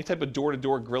notes, any type of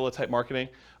door-to-door guerrilla type marketing.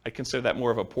 I consider that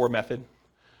more of a poor method.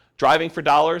 Driving for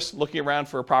dollars, looking around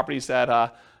for properties that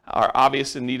are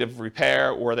obvious in need of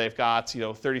repair, or they've got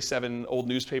 37 old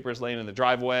newspapers laying in the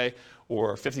driveway,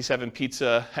 or 57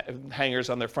 pizza hangers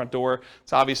on their front door.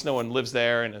 It's obvious no one lives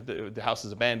there and the house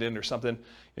is abandoned or something.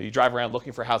 You drive around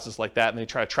looking for houses like that, and then you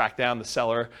try to track down the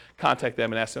seller, contact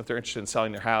them, and ask them if they're interested in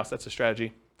selling their house. That's a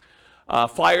strategy.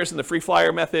 Flyers and the free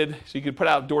flyer method. So you could put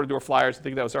out door-to-door flyers. I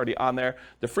think that was already on there.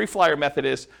 The free flyer method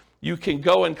is you can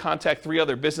go and contact 3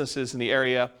 other businesses in the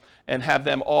area and have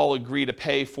them all agree to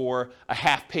pay for a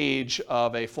half page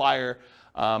of a flyer.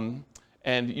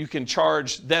 And you can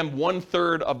charge them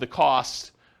 1/3 of the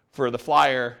cost for the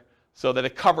flyer so that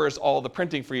it covers all the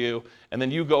printing for you. And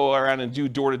then you go around and do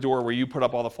door-to-door where you put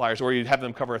up all the flyers, or you have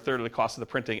them cover 1/3 of the cost of the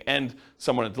printing and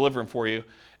someone to deliver them for you.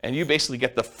 And you basically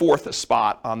get the 4th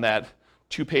spot on that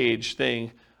 2-page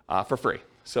thing for free.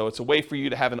 So it's a way for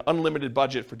you to have an unlimited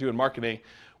budget for doing marketing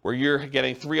where you're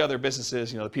getting 3 other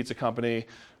businesses, the pizza company,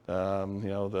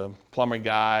 the plumbing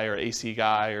guy or AC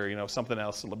guy or, something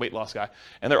else, the weight loss guy.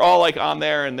 And they're all like on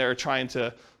there and they're trying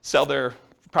to sell their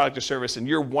product or service, and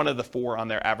you're one of the 4 on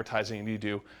their advertising, and you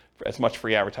do as much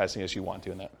free advertising as you want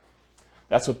doing that.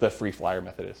 That's what the free flyer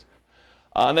method is.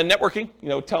 And then networking,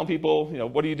 telling people,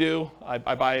 what do you do? I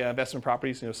buy investment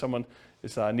properties. Someone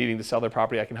is needing to sell their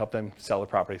property, I can help them sell their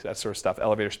properties, that sort of stuff,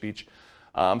 elevator speech.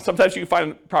 Sometimes you can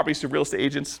find properties through real estate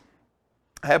agents.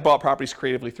 I have bought properties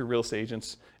creatively through real estate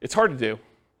agents. It's hard to do.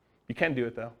 You can do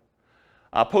it though.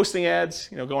 Posting ads,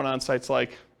 going on sites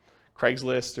like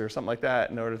Craigslist or something like that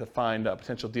in order to find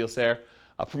potential deals there.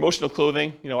 Promotional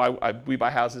clothing, we buy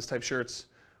houses type shirts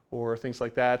or things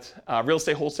like that. Real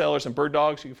estate wholesalers and bird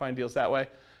dogs, you can find deals that way.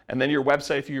 And then your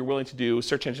website, if you're willing to do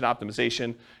search engine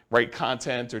optimization, write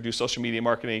content, or do social media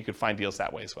marketing, you can find deals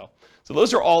that way as well. So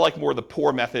those are all like more the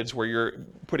poor methods where you're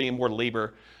putting in more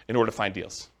labor in order to find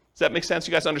deals. Does that make sense?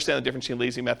 You guys understand the difference between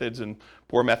lazy methods and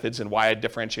poor methods and why I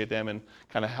differentiate them and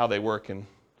kind of how they work and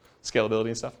scalability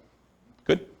and stuff?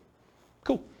 Good?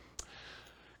 Cool.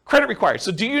 Credit required.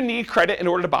 So do you need credit in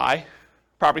order to buy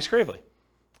properties creatively?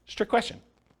 Strict question.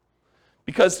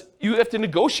 Because you have to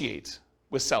negotiate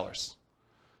with sellers.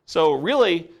 So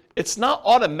really, it's not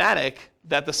automatic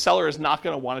that the seller is not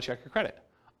going to want to check your credit.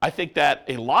 I think that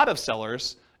a lot of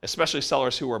sellers, especially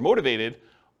sellers who are motivated,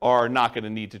 are not going to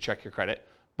need to check your credit.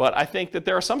 But I think that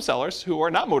there are some sellers who are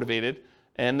not motivated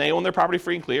and they own their property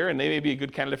free and clear, and they may be a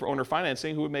good candidate for owner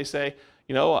financing, who may say,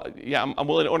 yeah, I'm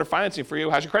willing to owner financing for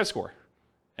you. How's your credit score?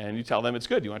 And you tell them it's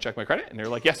good. You want to check my credit? And they're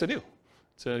like, yes, I do.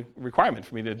 It's a requirement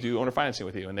for me to do owner financing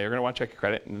with you, and they're going to want to check your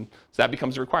credit, and so that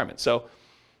becomes a requirement. So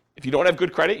if you don't have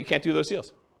good credit, you can't do those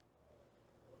deals.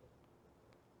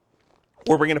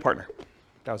 Or bring in a partner.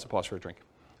 That was a pause for a drink.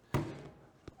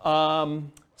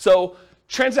 So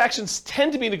transactions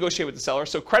tend to be negotiated with the seller,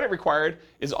 so credit required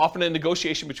is often a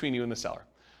negotiation between you and the seller.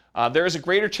 There is a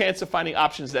greater chance of finding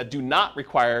options that do not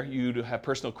require you to have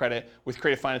personal credit with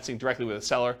creative financing directly with a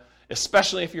seller,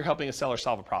 especially if you're helping a seller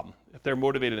solve a problem, if they're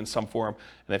motivated in some form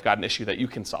and they've got an issue that you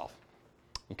can solve.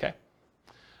 Okay?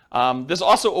 This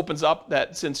also opens up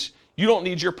that since you don't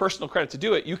need your personal credit to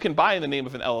do it, you can buy in the name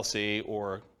of an LLC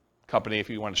or company if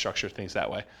you want to structure things that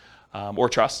way, or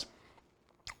trust,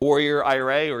 or your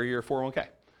IRA or your 401k,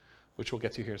 which we'll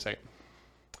get to here in a second.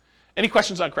 Any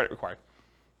questions on credit required?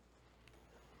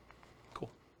 Cool.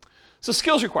 So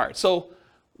skills required. So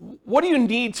what do you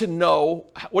need to know?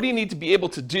 What do you need to be able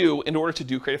to do in order to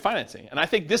do creative financing? And I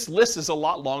think this list is a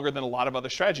lot longer than a lot of other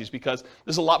strategies because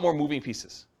there's a lot more moving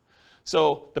pieces.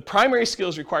 So the primary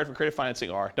skills required for creative financing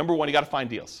are, number one, you got to find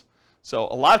deals. So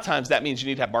a lot of times that means you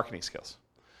need to have marketing skills.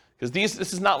 Because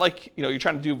this is not like, you're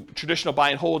trying to do traditional buy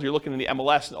and hold, you're looking in the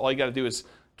MLS, and all you got to do is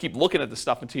keep looking at the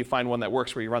stuff until you find one that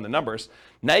works where you run the numbers.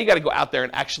 Now you got to go out there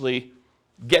and actually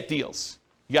get deals.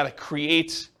 You got to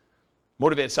create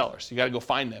motivated sellers. You got to go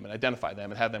find them and identify them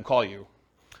and have them call you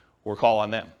or call on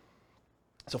them.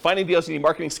 So finding deals, you need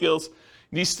marketing skills.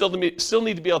 You still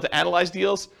need to be able to analyze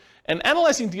deals. And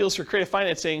analyzing deals for creative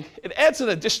financing, it adds an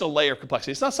additional layer of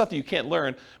complexity. It's not something you can't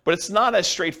learn, but it's not as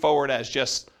straightforward as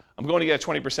just, I'm going to get a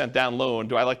 20% down loan.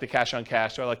 Do I like the cash on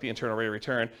cash? Do I like the internal rate of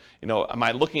return? Am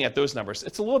I looking at those numbers?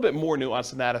 It's a little bit more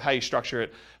nuanced than that of how you structure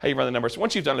it, how you run the numbers.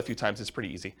 Once you've done it a few times, it's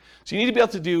pretty easy. So you need to be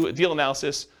able to do a deal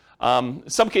analysis. In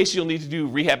some cases, you'll need to do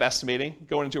rehab estimating,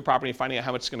 going into a property and finding out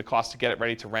how much it's going to cost to get it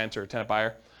ready to rent or tenant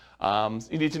buyer.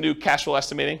 You need to do cash flow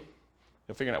estimating,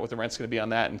 figuring out what the rent's going to be on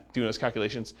that and doing those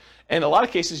calculations. And in a lot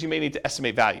of cases, you may need to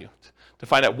estimate value to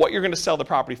find out what you're going to sell the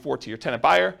property for to your tenant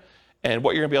buyer and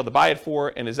what you're going to be able to buy it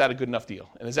for, and is that a good enough deal?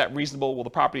 And is that reasonable? Will the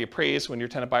property appraise when your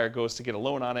tenant buyer goes to get a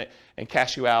loan on it and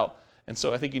cash you out? And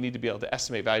so I think you need to be able to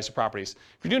estimate values of properties.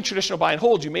 If you're doing traditional buy and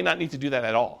hold, you may not need to do that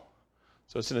at all.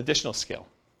 So it's an additional skill.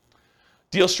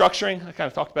 Deal structuring, I kind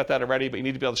of talked about that already, but you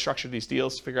need to be able to structure these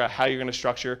deals, figure out how you're going to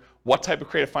structure, what type of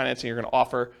creative financing you're going to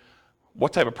offer,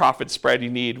 what type of profit spread you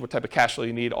need, what type of cash flow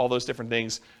you need, all those different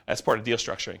things as part of deal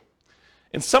structuring.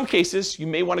 In some cases, you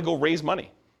may want to go raise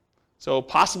money. So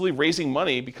possibly raising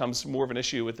money becomes more of an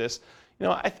issue with this.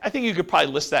 I think you could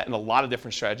probably list that in a lot of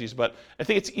different strategies, but I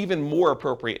think it's even more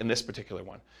appropriate in this particular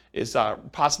one, is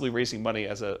possibly raising money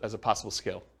as a possible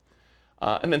skill.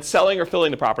 And then selling or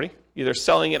filling the property, either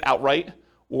selling it outright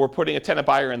or putting a tenant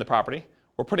buyer in the property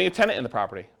or putting a tenant in the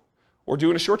property or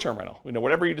doing a short-term rental.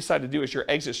 Whatever you decide to do as your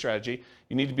exit strategy,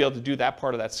 you need to be able to do that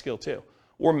part of that skill too,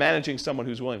 or managing someone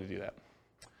who's willing to do that.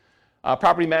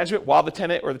 Property management, while the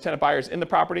tenant or the tenant buyer is in the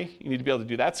property, you need to be able to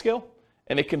do that skill.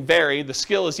 And it can vary. The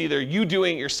skill is either you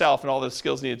doing it yourself and all the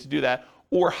skills needed to do that,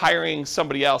 or hiring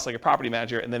somebody else like a property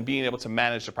manager and then being able to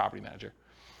manage the property manager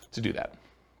to do that.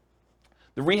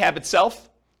 The rehab itself,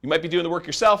 you might be doing the work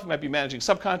yourself, you might be managing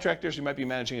subcontractors, you might be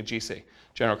managing a GC,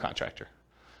 general contractor.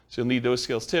 So you'll need those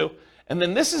skills too. And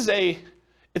then this is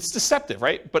it's deceptive,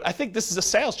 right? But I think this is a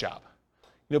sales job.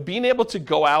 Being able to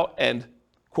go out and,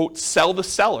 quote, sell the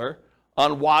seller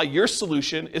on why your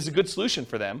solution is a good solution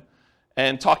for them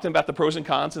and talk to them about the pros and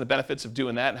cons and the benefits of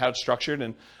doing that and how it's structured,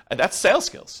 and that's sales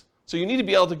skills. So you need to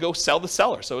be able to go sell the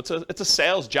seller. So it's a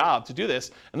sales job to do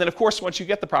this. And then, of course, once you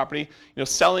get the property,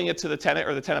 selling it to the tenant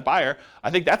or the tenant buyer,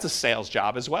 I think that's a sales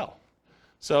job as well.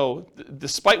 So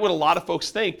despite what a lot of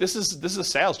folks think, this is a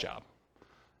sales job.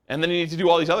 And then you need to do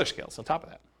all these other skills on top of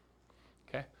that.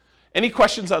 Okay? Any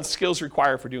questions on skills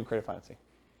required for doing creative financing?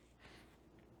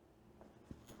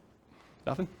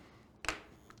 Nothing?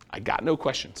 I got no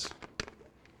questions.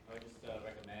 I would just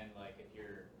recommend, if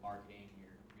you're marketing,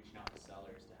 you're reaching out to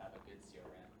sellers to have a good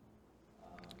CRM.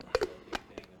 That's a big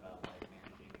thing about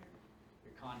managing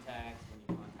your contacts, when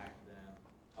you contact them,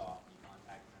 how often you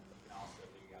contact them. You can also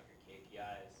figure out your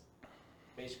KPIs.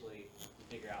 Basically, you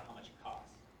figure out how much it costs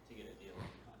to get a deal in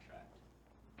the contract.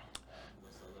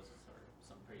 So those are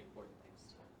some pretty important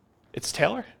things. It's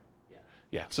Taylor?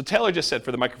 Yeah. So Taylor just said,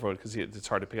 for the microphone, because it's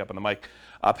hard to pick up on the mic,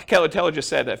 Taylor just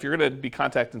said that if you're going to be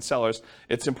contacting sellers,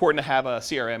 it's important to have a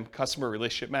CRM, customer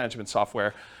relationship management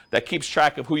software, that keeps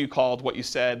track of who you called, what you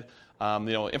said,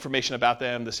 information about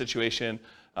them, the situation,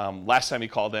 last time you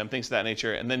called them, things of that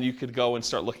nature. And then you could go and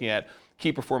start looking at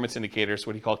key performance indicators,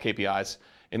 what he called KPIs,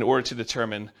 in order to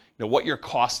determine what your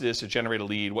cost is to generate a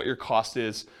lead, what your cost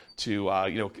is to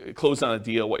close on a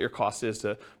deal, what your cost is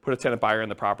to put a tenant buyer in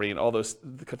the property, and all those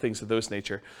things of those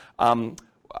nature.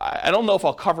 I don't know if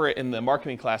I'll cover it in the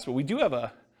marketing class, but I do have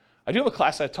a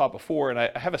class I taught before, and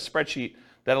I have a spreadsheet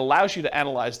that allows you to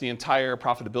analyze the entire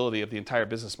profitability of the entire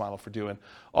business model for doing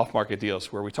off-market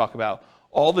deals, where we talk about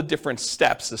all the different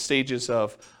steps, the stages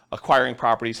of acquiring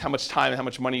properties, how much time and how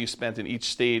much money you spent in each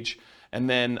stage, and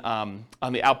then on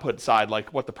the output side,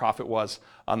 like what the profit was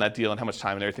on that deal and how much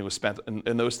time and everything was spent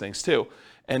in those things too.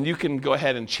 And you can go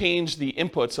ahead and change the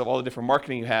inputs of all the different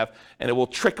marketing you have, and it will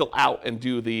trickle out and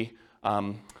do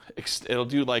it'll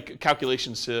do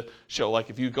calculations to show,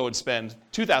 if you go and spend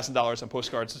 $2,000 on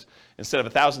postcards instead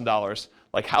of $1,000,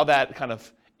 how that kind of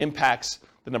impacts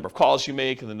the number of calls you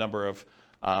make and the number of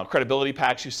credibility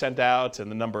packs you send out and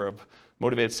the number of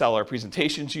motivated seller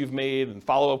presentations you've made and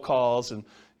follow-up calls and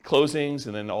closings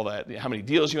and then all that, how many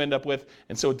deals you end up with.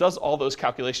 And so it does all those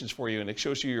calculations for you and it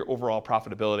shows you your overall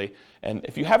profitability. And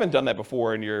if you haven't done that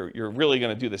before and you're really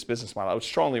going to do this business model, I would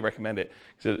strongly recommend it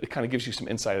because it kind of gives you some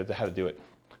insight into how to do it.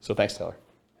 So thanks, Taylor.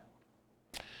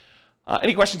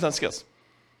 Any questions on skills?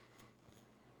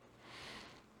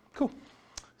 Cool.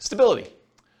 Stability.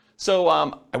 So I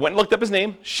went and looked up his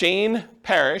name, Shane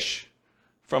Parrish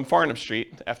from Farnham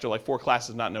Street. After like 4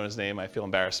 classes not knowing his name, I feel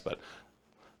embarrassed, but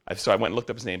so I went and looked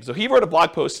up his name. So he wrote a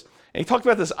blog post, and he talked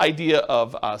about this idea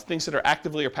of things that are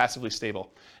actively or passively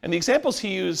stable. And the examples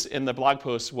he used in the blog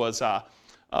post was a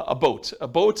boat. A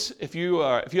boat, if you're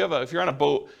on a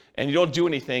boat and you don't do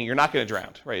anything, you're not going to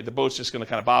drown, right? The boat's just going to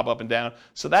kind of bob up and down.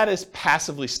 So that is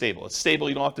passively stable. It's stable.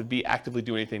 You don't have to be actively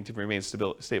doing anything to remain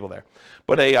stable there.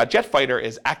 But a jet fighter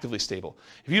is actively stable.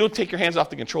 If you don't take your hands off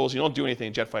the controls, you don't do anything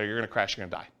in a jet fighter, you're going to crash, you're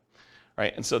going to die.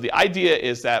 Right? And so the idea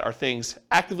is that are things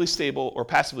actively stable or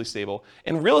passively stable?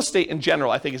 And real estate in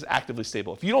general, I think, is actively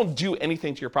stable. If you don't do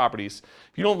anything to your properties,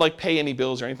 if you don't like pay any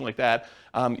bills or anything like that,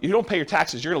 you don't pay your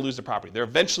taxes, you're going to lose the property. They're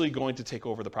eventually going to take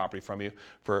over the property from you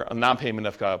for a non-payment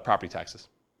of property taxes.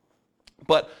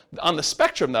 But on the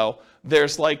spectrum, though,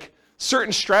 there's like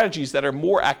certain strategies that are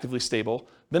more actively stable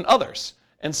than others.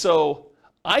 And so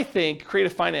I think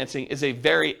creative financing is a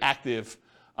very active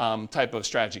type of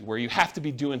strategy where you have to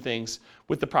be doing things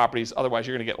with the properties, otherwise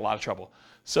you're going to get a lot of trouble.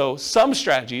 So some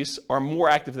strategies are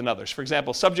more active than others. For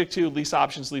example, subject to, lease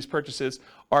options, lease purchases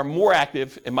are more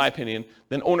active, in my opinion,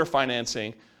 than owner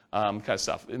financing kind of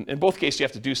stuff. In both cases, you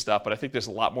have to do stuff, but I think there's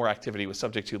a lot more activity with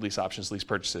subject to, lease options, lease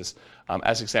purchases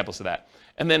as examples of that.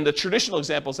 And then the traditional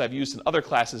examples I've used in other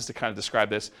classes to kind of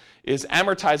describe this is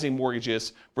amortizing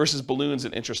mortgages versus balloons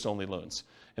and interest-only loans.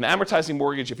 An amortizing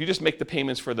mortgage, if you just make the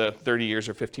payments for the 30 years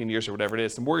or 15 years or whatever it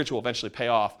is, the mortgage will eventually pay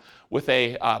off. With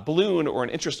a balloon or an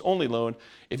interest-only loan,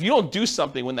 if you don't do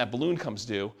something when that balloon comes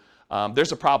due,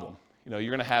 there's a problem. You're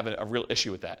going to have a real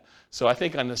issue with that. So I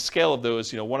think on the scale of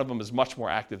those, one of them is much more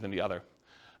active than the other.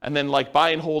 And then like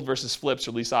buy and hold versus flips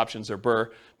or lease options or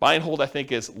BRRRR, buy and hold I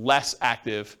think is less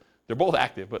active. They're both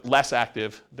active, but less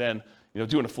active than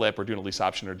doing a flip or doing a lease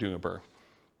option or doing a BRRRR.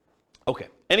 Okay,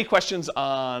 any questions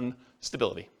on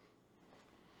stability?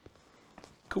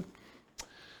 Cool.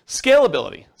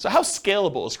 Scalability. So how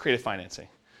scalable is creative financing?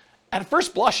 At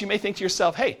first blush, you may think to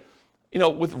yourself, hey,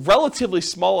 with relatively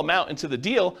small amount into the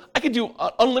deal, I could do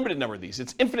an unlimited number of these.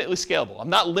 It's infinitely scalable. I'm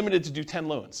not limited to do 10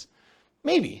 loans.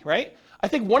 Maybe, right? I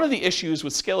think one of the issues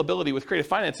with scalability with creative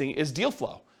financing is deal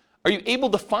flow. Are you able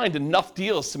to find enough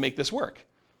deals to make this work?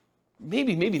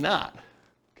 Maybe, maybe not,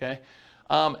 okay?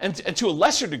 And to a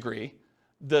lesser degree,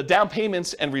 the down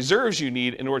payments and reserves you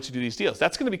need in order to do these deals.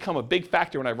 That's going to become a big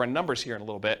factor when I run numbers here in a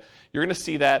little bit. You're going to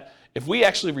see that if we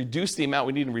actually reduce the amount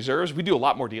we need in reserves, we do a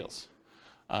lot more deals.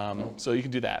 So you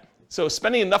can do that. So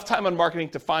spending enough time on marketing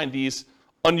to find these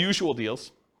unusual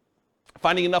deals,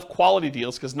 finding enough quality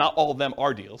deals, because not all of them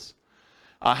are deals,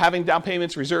 having down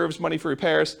payments, reserves, money for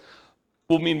repairs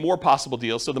will mean more possible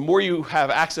deals. So the more you have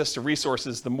access to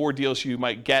resources, the more deals you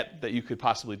might get that you could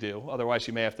possibly do. Otherwise,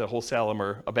 you may have to wholesale them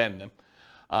or abandon them.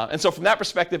 And so from that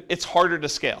perspective, it's harder to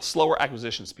scale, slower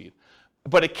acquisition speed.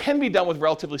 But it can be done with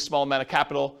relatively small amount of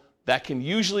capital that can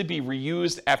usually be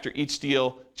reused after each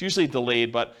deal. It's usually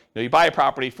delayed, but you buy a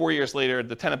property, 4 years later,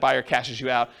 the tenant buyer cashes you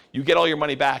out, you get all your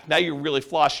money back, now you're really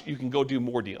flush, you can go do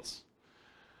more deals.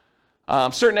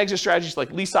 Certain exit strategies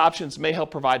like lease options may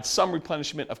help provide some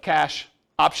replenishment of cash,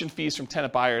 option fees from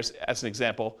tenant buyers as an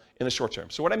example in the short term.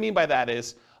 So what I mean by that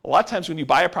is, a lot of times when you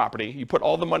buy a property, you put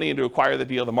all the money in to acquire the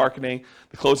deal, the marketing,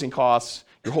 the closing costs,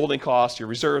 your holding costs, your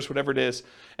reserves, whatever it is,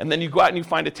 and then you go out and you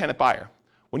find a tenant buyer.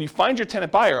 When you find your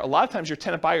tenant buyer, a lot of times your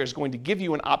tenant buyer is going to give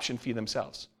you an option fee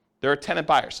themselves. They're a tenant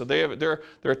buyer, so they're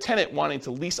a tenant wanting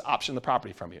to lease option the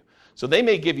property from you. So they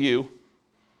may give you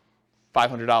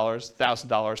 $500, $1,000,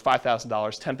 $5,000,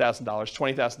 $10,000,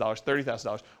 $20,000,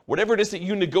 $30,000, whatever it is that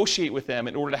you negotiate with them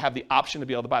in order to have the option to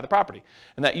be able to buy the property.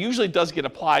 And that usually does get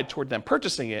applied toward them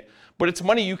purchasing it, but it's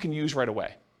money you can use right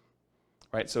away.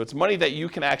 Right? So it's money that you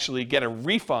can actually get a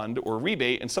refund or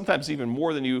rebate, and sometimes even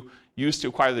more than you used to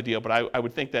acquire the deal, but I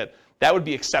would think that that would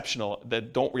be exceptional,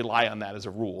 that don't rely on that as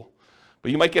a rule.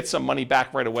 But you might get some money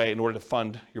back right away in order to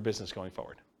fund your business going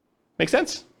forward. Make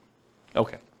sense?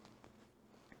 Okay.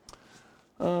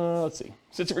 Let's see.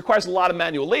 Since it requires a lot of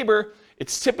manual labor,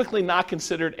 it's typically not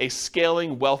considered a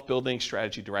scaling wealth building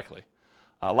strategy directly.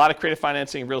 A lot of creative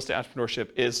financing and real estate entrepreneurship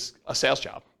is a sales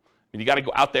job. I mean, you got to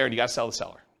go out there and you got to sell the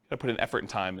seller. You got to put in effort and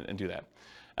time and do that.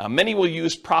 Many will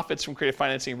use profits from creative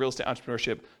financing and real estate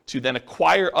entrepreneurship to then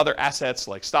acquire other assets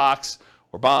like stocks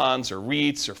or bonds or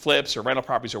REITs or flips or rental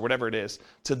properties or whatever it is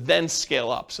to then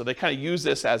scale up. So they kind of use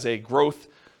this as a growth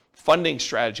funding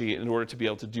strategy in order to be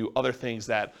able to do other things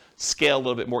that scale a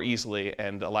little bit more easily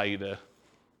and allow you to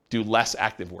do less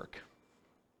active work.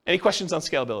 Any questions on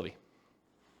scalability?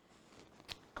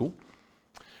 Cool.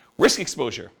 Risk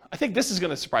exposure. I think this is going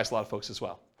to surprise a lot of folks as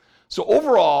well. So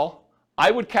overall,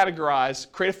 I would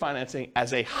categorize creative financing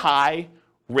as a high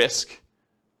risk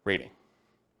rating.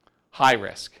 High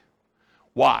risk.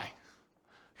 Why?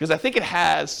 Because I think it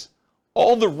has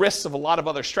all the risks of a lot of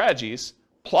other strategies,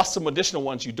 plus some additional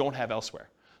ones you don't have elsewhere.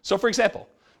 So for example,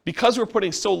 because we're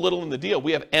putting so little in the deal,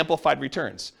 we have amplified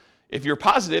returns. If you're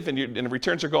positive and the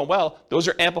returns are going well, those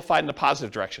are amplified in a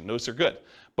positive direction. Those are good.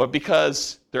 But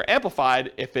because they're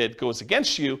amplified, if it goes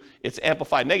against you, it's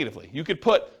amplified negatively. You could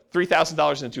put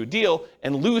 $3,000 into a deal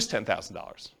and lose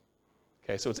 $10,000.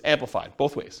 Okay, so it's amplified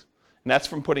both ways. And that's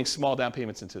from putting small down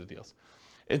payments into the deals.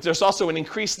 There's also an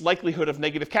increased likelihood of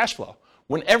negative cash flow.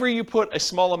 Whenever you put a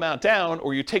small amount down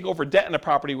or you take over debt in a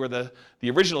property where the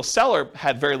original seller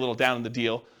had very little down in the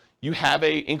deal, you have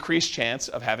an increased chance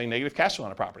of having negative cash flow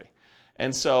on a property.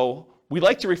 And so we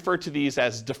like to refer to these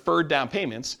as deferred down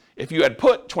payments. If you had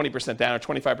put 20% down or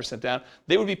 25% down,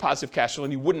 they would be positive cash flow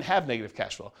and you wouldn't have negative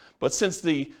cash flow. But since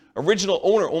the original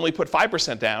owner only put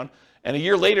 5% down and a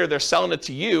year later they're selling it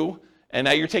to you and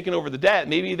now you're taking over the debt,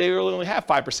 maybe they really only have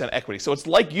 5% equity. So it's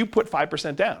like you put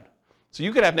 5% down. So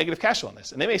you could have negative cash flow on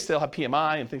this. And they may still have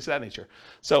PMI and things of that nature.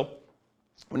 So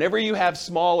whenever you have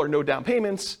small or no down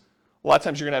payments, a lot of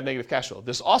times you're going to have negative cash flow.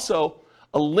 There's also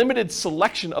a limited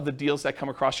selection of the deals that come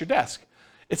across your desk.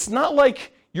 It's not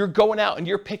like you're going out and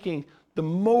you're picking the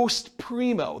most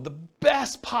primo, the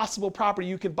best possible property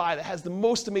you can buy that has the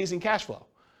most amazing cash flow.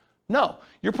 No,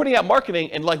 you're putting out marketing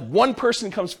and like one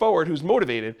person comes forward who's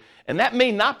motivated, and that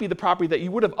may not be the property that you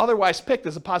would have otherwise picked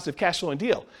as a positive cash flowing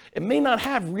deal. It may not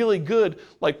have really good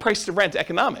like price to rent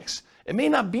economics. It may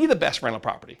not be the best rental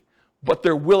property, but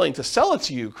they're willing to sell it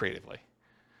to you creatively.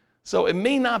 So it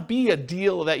may not be a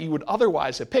deal that you would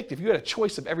otherwise have picked if you had a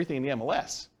choice of everything in the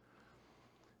MLS.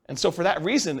 And so for that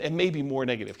reason, it may be more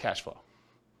negative cash flow.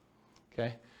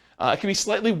 Okay? It can be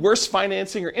slightly worse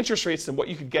financing or interest rates than what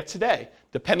you could get today,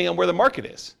 depending on where the market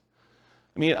is.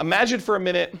 I mean, imagine for a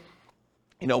minute,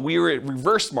 we were at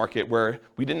reverse market where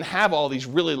we didn't have all these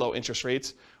really low interest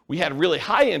rates. We had really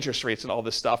high interest rates and all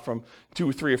this stuff from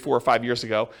 2, 3, or 4, or 5 years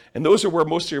ago. And those are where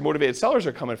most of your motivated sellers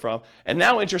are coming from. And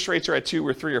now interest rates are at 2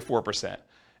 or 3 or 4%.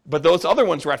 But those other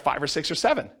ones were at 5 or 6 or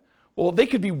 7. Well, they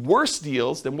could be worse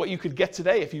deals than what you could get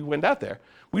today if you went out there.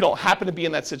 We don't happen to be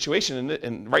in that situation.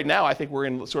 And right now, I think we're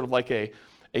in sort of like a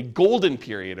golden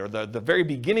period, or the very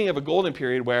beginning of a golden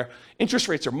period where interest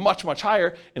rates are much, much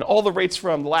higher. And all the rates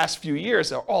from the last few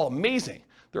years are all amazing.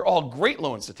 They're all great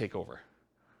loans to take over,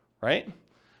 right?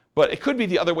 But it could be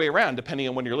the other way around, depending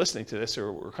on when you're listening to this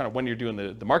or kind of when you're doing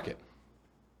the market.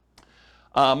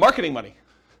 Marketing money.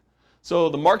 So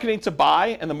the marketing to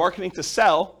buy and the marketing to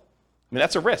sell, I mean,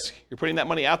 that's a risk. You're putting that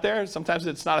money out there. Sometimes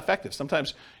it's not effective.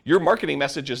 Sometimes your marketing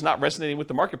message is not resonating with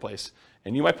the marketplace,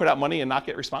 and you might put out money and not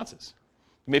get responses.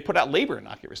 You may put out labor and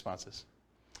not get responses.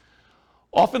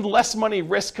 Often less money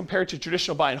risk compared to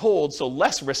traditional buy and hold, so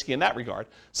less risky in that regard.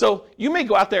 So you may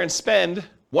go out there and spend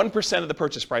 1% of the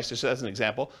purchase price, just as an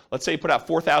example. Let's say you put out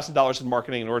 $4,000 in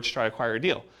marketing in order to try to acquire a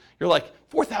deal. You're like,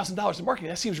 $4,000 in marketing,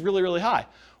 that seems really, really high.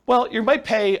 Well, you might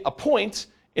pay a point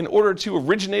in order to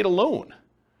originate a loan,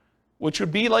 which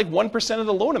would be like 1% of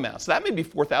the loan amount. So that may be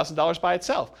 $4,000 by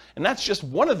itself. And that's just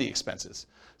one of the expenses.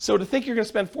 So to think you're going to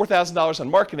spend $4,000 on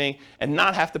marketing and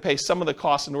not have to pay some of the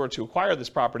costs in order to acquire this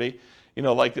property,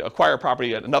 like acquire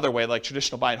property another way, like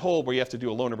traditional buy and hold, where you have to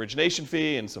do a loan origination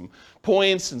fee and some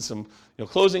points and some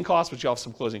closing costs, which you have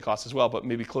some closing costs as well, but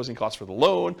maybe closing costs for the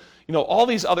loan. All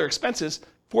these other expenses,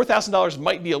 $4,000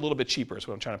 might be a little bit cheaper is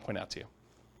what I'm trying to point out to you.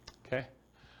 Okay?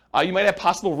 You might have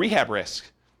possible rehab risk.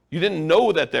 You didn't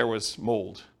know that there was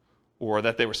mold or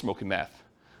that they were smoking meth.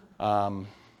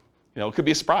 It could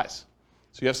be a surprise.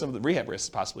 So you have some of the rehab risks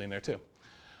possibly in there too.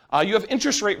 You have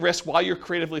interest rate risk while you're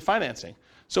creatively financing.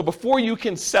 So before you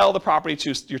can sell the property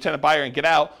to your tenant buyer and get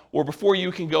out, or before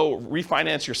you can go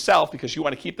refinance yourself because you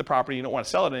want to keep the property, you don't want to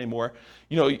sell it anymore,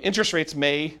 interest rates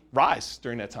may rise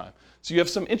during that time. So you have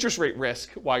some interest rate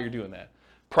risk while you're doing that.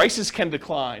 Prices can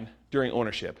decline during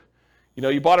ownership.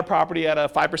 You bought a property at a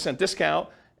 5% discount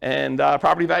and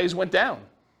property values went down,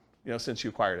 since you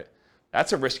acquired it.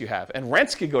 That's a risk you have. And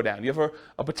rents could go down. You have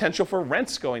a potential for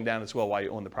rents going down as well while you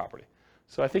own the property.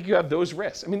 So I think you have those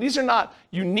risks. I mean, these are not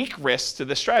unique risks to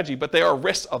this strategy, but they are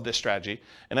risks of this strategy.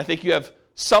 And I think you have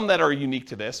some that are unique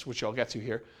to this, which I'll get to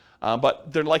here.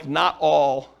 But they're like not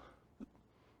all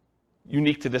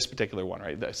unique to this particular one,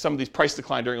 right? Some of these price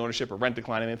decline during ownership or rent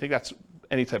decline, I mean, I think that's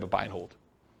any type of buy and hold.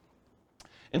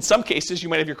 In some cases, you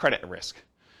might have your credit at risk.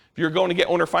 If you're going to get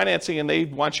owner financing and they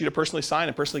want you to personally sign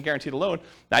and personally guarantee the loan,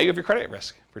 now you have your credit at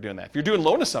risk for doing that. If you're doing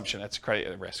loan assumption, that's credit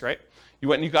at risk, right? You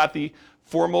went and you got the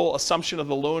formal assumption of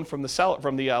the loan from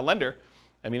the lender.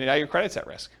 I mean, now your credit's at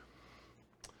risk.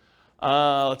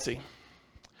 Let's see.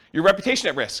 Your reputation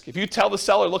at risk. If you tell the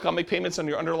seller, look, I'll make payments on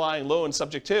your underlying loan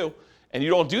subject to, and you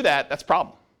don't do that, that's a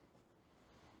problem.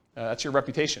 That's your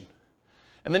reputation.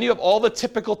 And then you have all the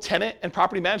typical tenant and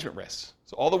property management risks.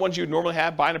 So all the ones you would normally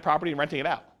have buying a property and renting it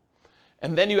out.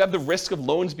 And then you have the risk of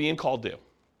loans being called due,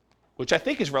 which I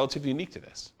think is relatively unique to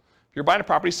this. If you're buying a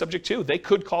property subject to, they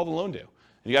could call the loan due. And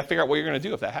you got to figure out what you're going to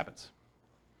do if that happens.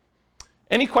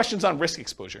 Any questions on risk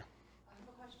exposure? I have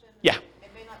a question. Yeah.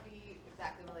 It may not be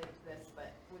exactly related to this,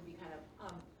 but would be kind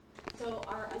of, so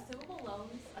are assumable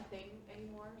loans a thing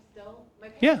anymore still? My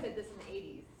parents did this in the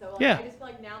 80s. So like, I just feel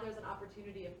like now there's an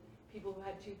opportunity of people who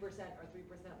had 2% or 3%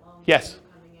 loans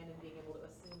coming in and being able to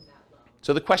assume that loan.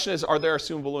 So the question is, are there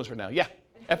assumable loans right now? Yeah.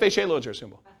 FHA loans are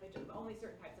assumable. FHA, but only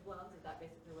certain types of loans? Is that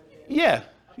basically what it is? Yeah.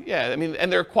 Yeah. I mean,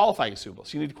 and they're qualifying assumable,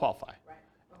 so you need to qualify. Right.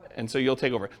 Okay. And so you'll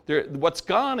take over. What's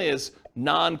gone is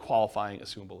non-qualifying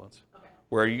assumable loans,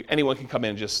 where anyone can come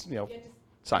in and just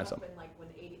sign something. Like in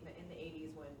the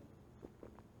 80s when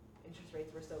interest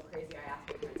rates were so crazy, I asked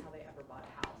my parents how they ever bought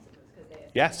a house. It was because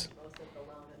they assumed most of the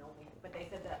loan and only, but they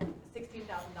said that $16,000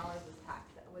 was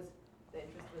taxed. The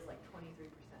interest was like 23%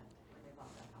 when they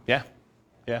bought that house. Yeah.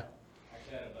 Yeah. I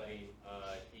actually had a buddy,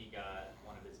 he got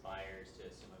one of his buyers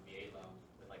to assume a VA loan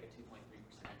with like a 2.3%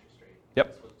 interest rate.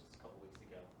 Yep. This was just a couple weeks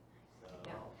ago. So,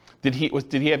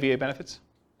 Did he have VA benefits?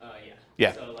 yeah.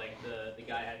 Yeah. So like the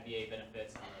guy had VA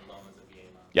benefits and the loan was a VA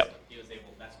loan. Yep. So he was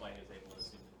able, that's why he was able to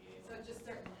assume the VA So loan. it's just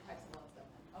certain types of loans then.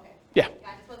 Okay. Yeah.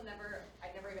 I just was never, I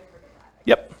never even heard of that.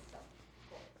 Yep. So,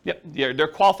 cool. Yep. They're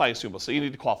qualifying assumable, so you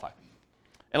need to qualify.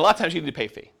 And a lot of times you need to pay a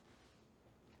fee.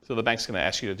 So the bank's going to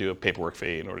ask you to do a paperwork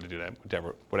fee in order to do that,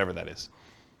 whatever that is.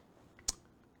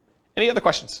 Any other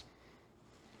questions?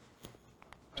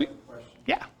 I have a question.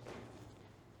 Yeah.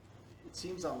 It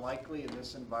seems unlikely in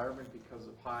this environment because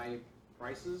of high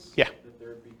prices Yeah. that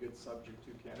there'd be good subject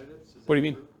to candidates. Is What do that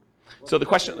you mean? true? Well, So the because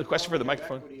question they for the have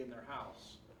microphone. Equity in their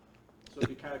house, so it'd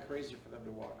be kind of crazy for them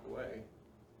to walk away.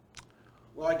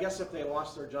 Well, I guess if they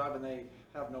lost their job and they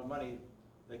have no money,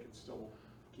 they can still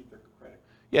keep their credit.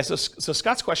 Yeah, so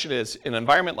Scott's question is, in an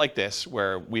environment like this,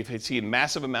 where we've seen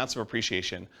massive amounts of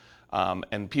appreciation,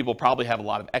 and people probably have a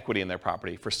lot of equity in their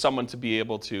property, for someone to be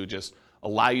able to just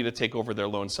allow you to take over their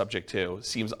loan subject to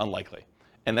seems unlikely.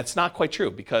 And that's not quite true,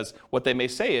 because what they may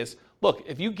say is, look,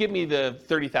 if you give me the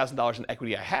 $30,000 in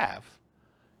equity I have,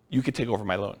 you could take over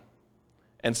my loan.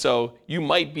 And so you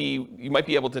might be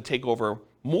able to take over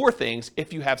more things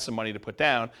if you have some money to put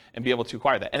down and be able to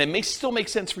acquire that. And it may still make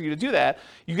sense for you to do that.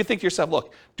 You could think to yourself,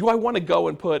 look, do I want to go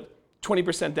and put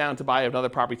 20% down to buy another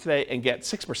property today and get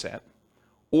 6%?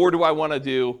 Or do I want to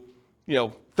do,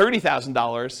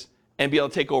 $30,000 and be able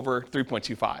to take over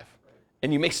 3.25?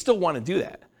 And you may still want to do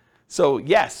that. So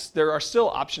yes, there are still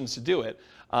options to do it.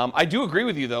 I do agree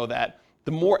with you, though, that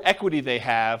the more equity they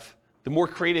have, the more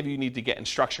creative you need to get in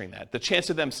structuring that. The chance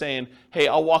of them saying, hey,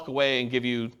 I'll walk away and give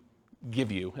you,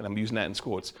 and I'm using that in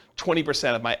quotes,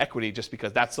 20% of my equity just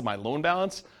because that's my loan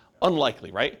balance,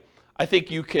 unlikely, right? I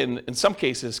think you can, in some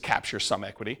cases, capture some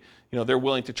equity. They're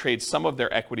willing to trade some of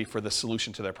their equity for the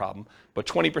solution to their problem. But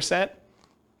 20%,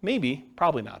 maybe,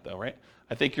 probably not, though, right?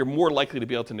 I think you're more likely to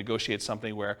be able to negotiate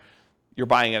something where you're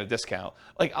buying at a discount.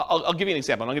 Like, I'll give you an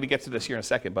example. I'm going to get to this here in a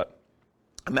second, but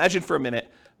imagine for a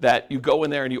minute that you go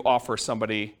in there and you offer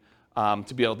somebody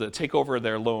to be able to take over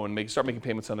their loan, start making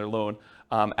payments on their loan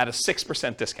at a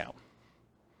 6% discount.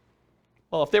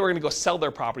 Well, if they were going to go sell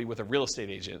their property with a real estate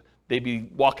agent, they'd be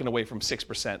walking away from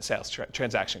 6% sales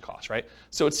transaction costs, right?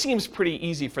 So it seems pretty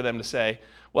easy for them to say,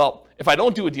 well, if I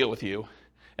don't do a deal with you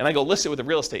and I go list it with a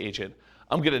real estate agent,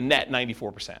 I'm going to net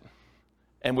 94%.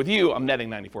 And with you, I'm netting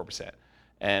 94%.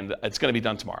 And it's going to be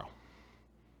done tomorrow.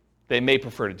 They may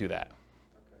prefer to do that,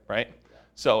 right?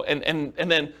 So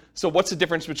so what's the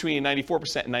difference between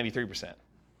 94% and 93%?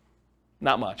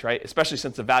 Not much, right? Especially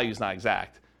since the value is not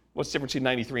exact. What's the difference between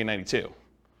 93 and 92?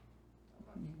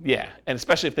 Yeah, and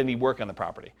especially if they need work on the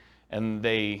property. And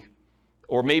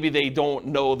or maybe they don't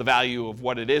know the value of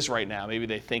what it is right now. Maybe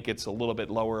they think it's a little bit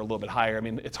lower, a little bit higher. I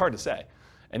mean, it's hard to say.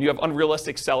 And you have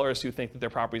unrealistic sellers who think that their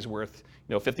property is worth,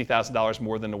 $50,000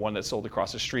 more than the one that sold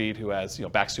across the street, who has,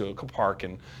 backs to a park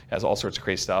and has all sorts of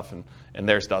crazy stuff, and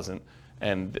theirs doesn't.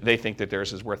 And they think that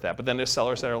theirs is worth that. But then there's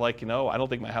sellers that are like, I don't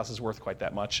think my house is worth quite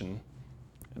that much. And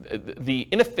the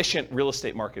inefficient real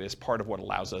estate market is part of what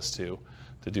allows us to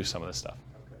do some of this stuff.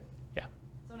 Okay. Yeah.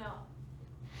 So now,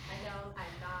 I know I'm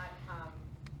not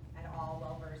at all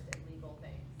well-versed in legal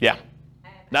things. Yeah.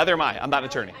 And Neither am I. I'm not an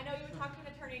attorney. I know you would talk to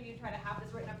an attorney and you try to have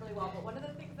this written up really well, but one of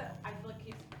the things that I feel like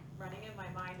keeps running in my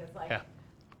mind is like,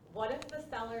 what if the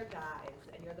seller dies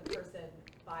and you're the person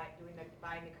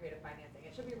buying the creative financing?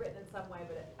 It should be written in some way,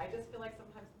 but I just feel like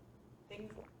sometimes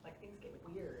things get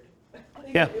weird.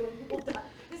 Yeah. When people die.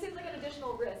 This seems like an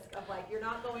additional risk of like, you're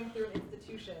not going through an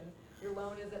institution, your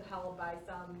loan isn't held by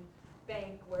some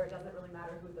bank where it doesn't really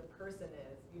matter who the person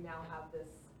is. You now have this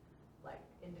like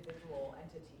individual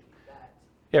entity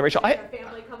that Rachel, their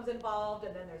family comes involved,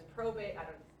 and then there's probate.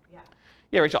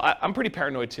 Yeah, Rachel, I'm pretty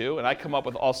paranoid too, and I come up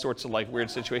with all sorts of like weird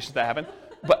situations that happen.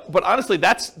 But honestly,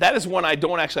 that is one I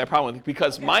don't actually have a problem with,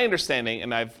 because my understanding,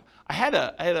 and I had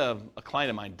a client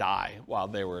of mine die while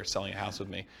they were selling a house with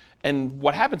me, and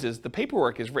what happens is the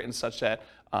paperwork is written such that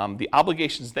the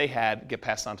obligations they had get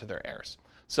passed on to their heirs.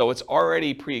 So it's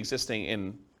already pre-existing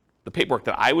in the paperwork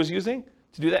that I was using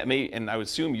to do that, and I would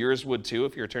assume yours would too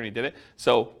if your attorney did it.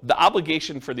 So the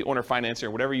obligation for the owner financier,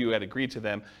 whatever you had agreed to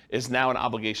them, is now an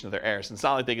obligation of their heirs. And it's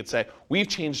not like they could say, we've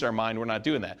changed our mind, we're not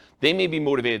doing that. They may be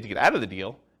motivated to get out of the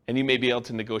deal, and you may be able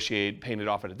to negotiate paying it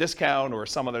off at a discount or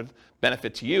some other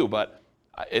benefit to you, but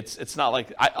it's not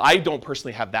like, I don't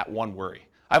personally have that one worry.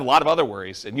 I have a lot of other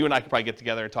worries, and you and I could probably get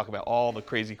together and talk about all the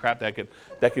crazy crap that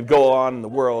could go on in the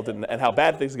world and how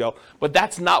bad things go, but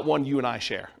that's not one you and I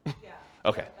share. Yeah.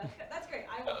 Okay. That's great.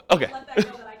 I will Okay. let that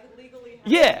go that I could legally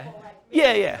have Yeah. people, like,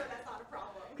 Yeah, make yeah. sure that's not a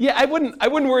problem. Yeah, I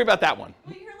wouldn't worry about that one.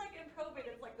 Well, you hear like in probate,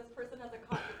 it's like this person has a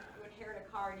car, you inherit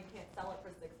a car and you can't sell it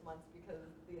for 6 months because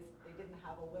they didn't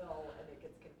have a will, and it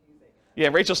gets confusing. Yeah,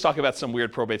 Rachel's talking about some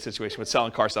weird probate situation with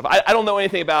selling car stuff. I don't know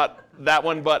anything about that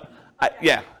one, but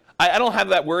I don't have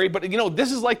that worry. But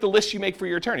this is like the list you make for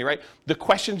your attorney, right? The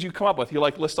questions you come up with, you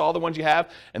like list all the ones you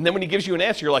have, and then when he gives you an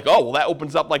answer, you're like, oh, well, that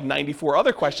opens up like 94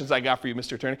 other questions I got for you,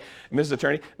 Mr. Attorney, Mrs.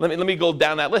 Attorney. Let me go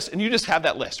down that list, and you just have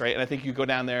that list, right? And I think you go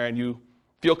down there and you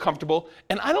feel comfortable.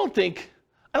 And I don't think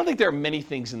there are many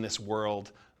things in this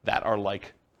world that are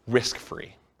like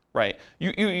risk-free, right?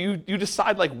 You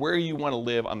decide like where you want to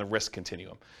live on the risk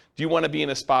continuum. Do you want to be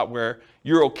in a spot where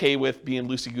you're okay with being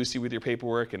loosey-goosey with your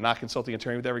paperwork and not consulting an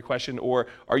attorney with every question? Or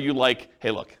are you like, hey,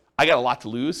 look, I got a lot to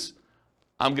lose.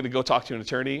 I'm going to go talk to an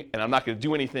attorney, and I'm not going to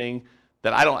do anything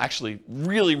that I don't actually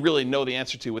really, really know the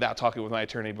answer to without talking with my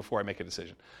attorney before I make a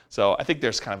decision. So I think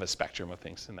there's kind of a spectrum of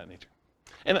things in that nature.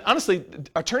 And honestly,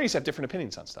 attorneys have different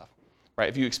opinions on stuff, right?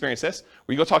 If you experience this,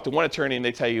 where you go talk to one attorney and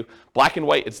they tell you, black and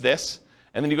white, it's this.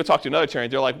 And then you go talk to another attorney,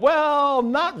 they're like, well,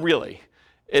 not really.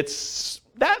 It's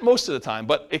that most of the time,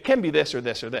 but it can be this or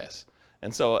this or this.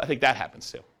 And so I think that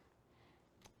happens too.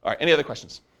 All right, any other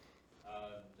questions?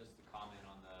 Just a comment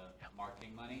on the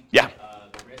marketing money. Yeah.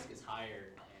 The risk is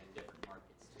higher in different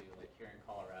markets too. Like here in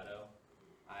Colorado,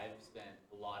 I've spent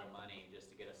a lot of money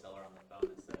just to get a seller on the phone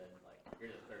and said, like, you're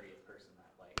the 30th person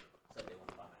that said they want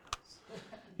to buy my house.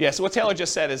 Yeah, so what Taylor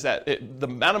just said is that the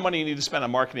amount of money you need to spend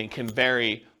on marketing can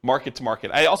vary market to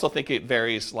market. I also think it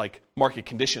varies like market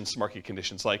conditions to market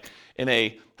conditions. Like in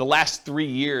the last 3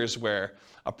 years where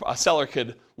a seller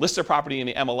could list their property in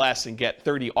the MLS and get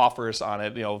 30 offers on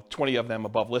it, 20 of them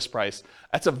above list price,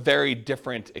 that's a very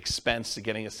different expense to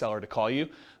getting a seller to call you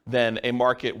than a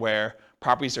market where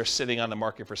properties are sitting on the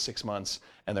market for 6 months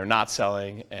and they're not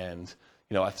selling. And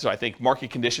so I think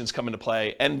market conditions come into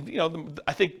play, and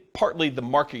I think partly the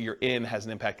market you're in has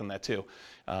an impact on that too.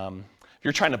 If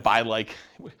you're trying to buy, like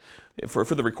for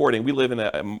the recording, we live in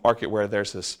a market where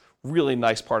there's this really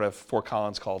nice part of Fort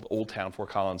Collins called Old Town Fort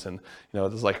Collins, and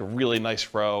there's like a really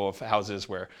nice row of houses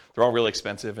where they're all really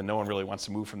expensive and no one really wants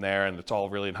to move from there, and it's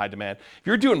all really in high demand. If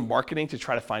you're doing marketing to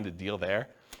try to find a deal there,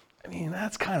 I mean,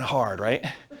 that's kind of hard, right?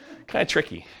 Kind of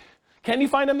tricky. Can you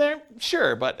find them there?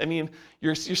 Sure, but I mean,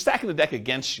 you're stacking the deck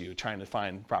against you trying to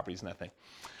find properties in that thing.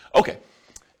 Okay,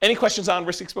 any questions on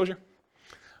risk exposure?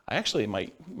 I actually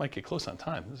might get close on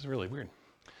time. This is really weird.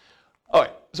 All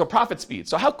right, so profit speed.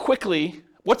 So how quickly,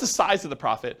 what's the size of the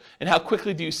profit, and how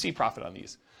quickly do you see profit on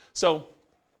these? So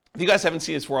If you guys haven't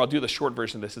seen this before, I'll do the short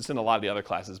version of this. It's in a lot of the other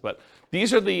classes, but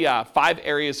these are the 5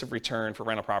 areas of return for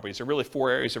rental properties. There are really 4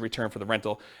 areas of return for the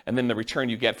rental, and then the return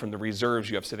you get from the reserves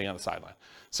you have sitting on the sideline.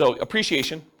 So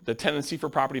appreciation, the tendency for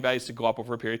property values to go up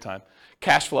over a period of time.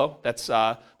 Cash flow, that's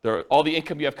all the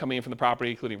income you have coming in from the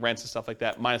property, including rents and stuff like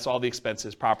that, minus all the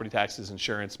expenses, property taxes,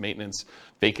 insurance, maintenance,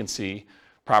 vacancy,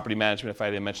 property management, if I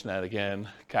didn't mention that again,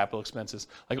 capital expenses,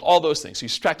 like all those things. So you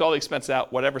subtract all the expenses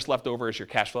out, whatever's left over is your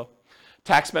cash flow.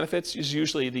 Tax benefits is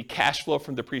usually the cash flow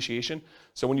from depreciation.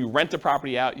 So when you rent a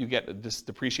property out, you get this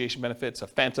depreciation benefit. It's a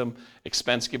phantom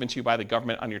expense given to you by the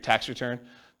government on your tax return.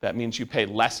 That means you pay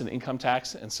less in income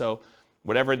tax. And so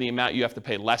whatever the amount you have to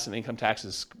pay less in income tax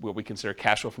is what we consider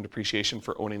cash flow from depreciation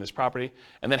for owning this property.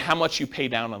 And then how much you pay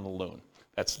down on the loan.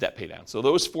 That's debt pay down. So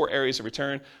those 4 areas of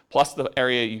return, plus the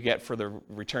area you get for the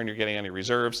return you're getting on your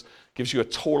reserves, gives you a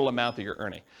total amount that you're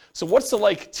earning. So what's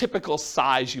the typical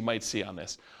size you might see on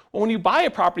this? Well, when you buy a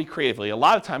property creatively, a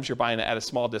lot of times you're buying it at a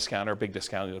small discount or a big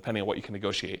discount, depending on what you can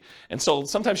negotiate. And so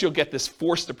sometimes you'll get this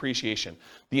forced depreciation,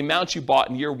 the amount you bought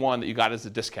in year 1 that you got as a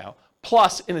discount,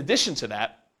 plus in addition to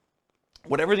that,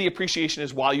 whatever the appreciation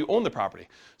is while you own the property.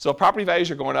 So if property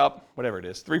values are going up, whatever it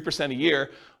is, 3% a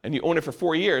year, and you own it for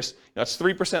 4 years, it's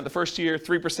 3% the first year,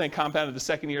 3% compounded the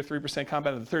second year, 3%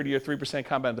 compounded the third year, 3%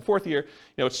 compounded the fourth year.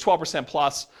 It's 12%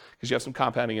 plus, because you have some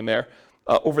compounding in there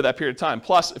over that period of time.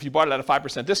 Plus, if you bought it at a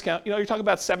 5% discount, you're talking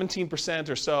about 17%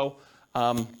 or so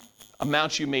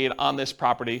amounts you made on this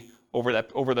property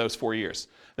over those 4 years.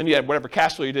 Then you had whatever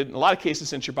cash flow you did. In a lot of cases,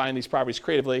 since you're buying these properties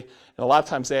creatively, and a lot of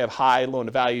times they have high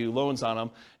loan-to-value loans on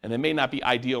them, and they may not be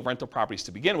ideal rental properties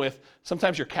to begin with,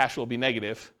 sometimes your cash flow will be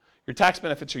negative. Your tax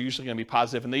benefits are usually going to be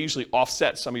positive, and they usually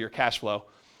offset some of your cash flow.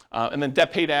 And then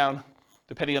debt pay down,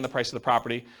 depending on the price of the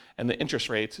property and the interest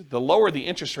rate. The lower the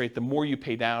interest rate, the more you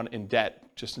pay down in debt,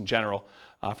 just in general,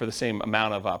 for the same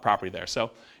amount of property there.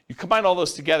 So you combine all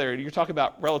those together, you're talking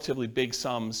about relatively big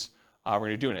sums when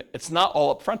you're doing it. It's not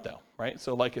all up front though, right?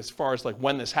 So as far as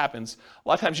when this happens, a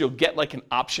lot of times you'll get an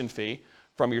option fee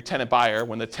from your tenant buyer.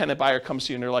 When the tenant buyer comes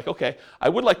to you and they're like, okay, I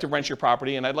would like to rent your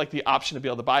property and I'd like the option to be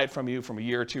able to buy it from you from a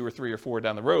year or 2 or 3 or 4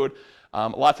 down the road. A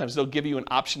lot of times they'll give you an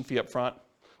option fee up front.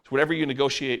 So whatever you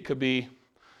negotiate could be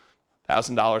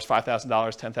 $1,000, $5,000,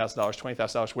 $10,000,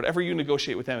 $20,000, whatever you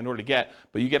negotiate with them in order to get,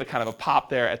 but you get a kind of a pop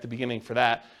there at the beginning for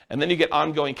that. And then you get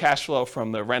ongoing cash flow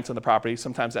from the rent on the property.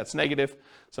 Sometimes that's negative,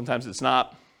 sometimes it's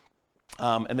not.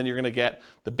 And then you're going to get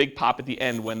the big pop at the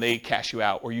end when they cash you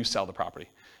out or you sell the property.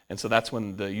 And so that's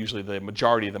when usually the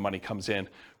majority of the money comes in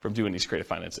from doing these creative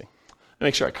financing. Let me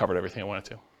make sure I covered everything I wanted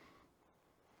to.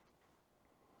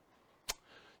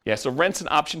 Yeah, so rents and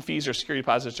option fees or security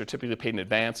deposits are typically paid in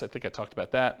advance. I think I talked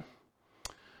about that.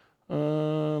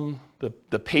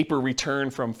 The paper return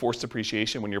from forced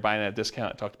depreciation when you're buying at a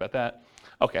discount, I talked about that.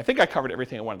 Okay, I think I covered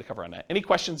everything I wanted to cover on that. Any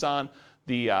questions on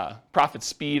the profit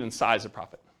speed and size of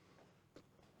profit?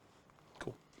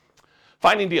 Cool.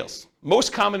 Finding deals.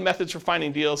 Most common methods for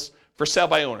finding deals for sale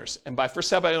by owners. And by for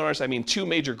sale by owners, I mean 2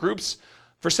 major groups.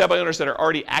 For sale by owners that are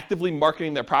already actively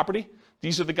marketing their property.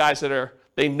 These are the guys that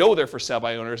they know they're for sale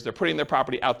by owners, they're putting their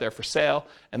property out there for sale,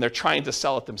 and they're trying to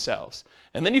sell it themselves.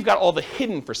 And then you've got all the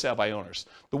hidden for sale by owners,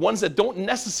 the ones that don't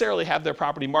necessarily have their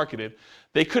property marketed.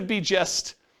 They could be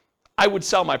just, I would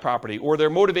sell my property, or they're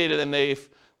motivated and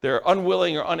they're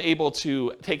unwilling or unable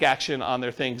to take action on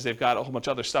their things. They've got a whole bunch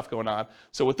of other stuff going on.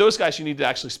 So with those guys, you need to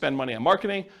actually spend money on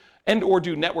marketing and or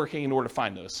do networking in order to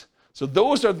find those. So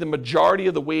those are the majority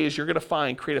of the ways you're going to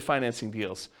find creative financing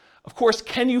deals. Of course,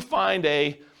 can you find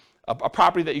a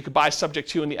property that you could buy subject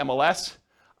to in the MLS?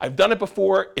 I've done it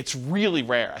before. It's really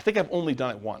rare. I think I've only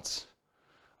done it once.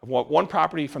 I've bought one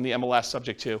property from the MLS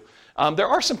subject to. There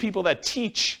are some people that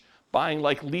teach buying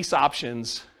lease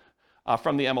options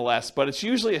from the MLS, but it's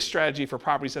usually a strategy for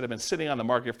properties that have been sitting on the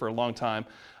market for a long time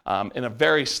in a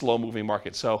very slow-moving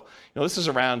market. So, this is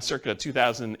around circa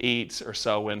 2008 or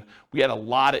so when we had a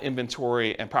lot of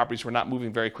inventory and properties were not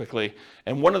moving very quickly.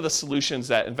 And one of the solutions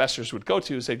that investors would go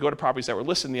to is they'd go to properties that were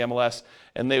listed in the MLS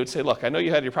and they would say, look, I know you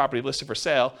had your property listed for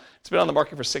sale. It's been on the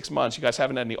market for 6 months. You guys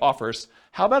haven't had any offers.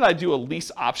 How about I do a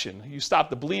lease option? You stop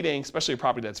the bleeding, especially a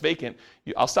property that's vacant.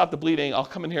 I'll stop the bleeding. I'll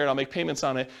come in here and I'll make payments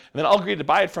on it. And then I'll agree to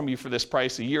buy it from you for this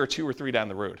price a year or 2 or 3 down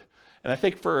the road. And I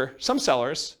think for some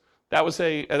sellers, that was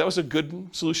a good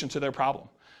solution to their problem.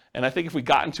 And I think if we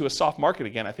got into a soft market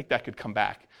again, I think that could come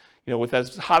back. With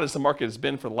as hot as the market has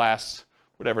been for the last,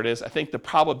 whatever it is, I think the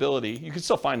probability, you can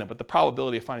still find them, but the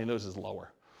probability of finding those is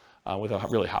lower with a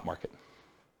really hot market.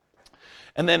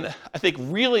 And then I think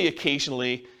really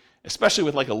occasionally, especially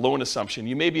with a loan assumption,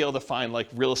 you may be able to find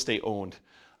real estate owned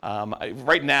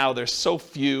Right now, there's so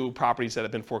few properties that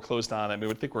have been foreclosed on. I mean,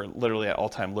 I think we're literally at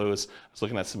all-time lows. I was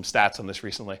looking at some stats on this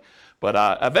recently. But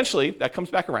eventually, that comes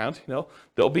back around.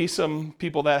 There'll be some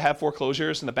people that have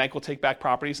foreclosures, and the bank will take back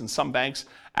properties. And some banks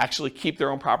actually keep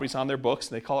their own properties on their books,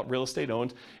 and they call it real estate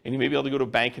owned. And you may be able to go to a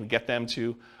bank and get them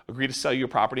to agree to sell you a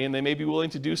property, and they may be willing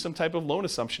to do some type of loan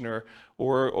assumption or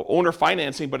owner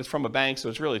financing, but it's from a bank, so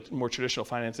it's really more traditional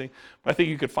financing. But I think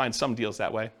you could find some deals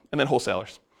that way. And then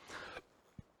wholesalers.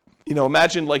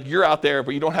 Imagine like you're out there,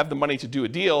 but you don't have the money to do a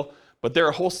deal, but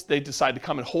they decide to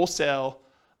come and wholesale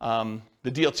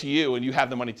the deal to you, and you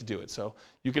have the money to do it. So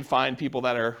you can find people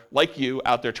that are like you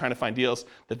out there trying to find deals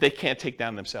that they can't take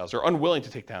down themselves or unwilling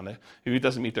to take down if it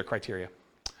doesn't meet their criteria.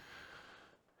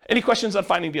 Any questions on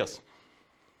finding deals?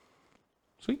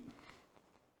 Sweet.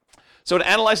 So to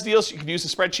analyze deals, you can use the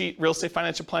spreadsheet,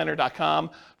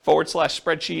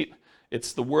 realestatefinancialplanner.com/spreadsheet.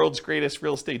 It's the world's greatest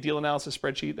real estate deal analysis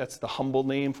spreadsheet. That's the humble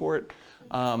name for it.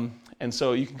 And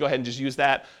so you can go ahead and just use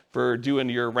that for doing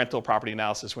your rental property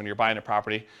analysis when you're buying a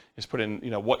property. Just put in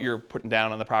what you're putting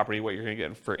down on the property, what you're going to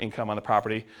get for income on the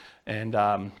property, and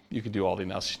you can do all the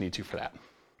analysis you need to for that.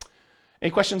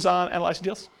 Any questions on analyzing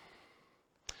deals?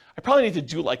 I probably need to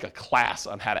do like a class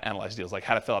on how to analyze deals, like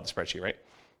how to fill out the spreadsheet, right?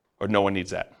 Or no one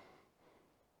needs that?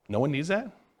 No one needs that?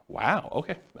 Wow,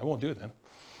 okay, I won't do it then.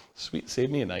 Sweet,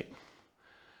 save me a night.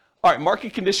 All right,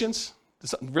 market conditions.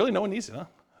 Really, no one needs it, huh?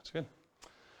 That's good.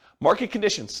 Market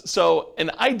conditions. So,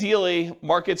 and ideally,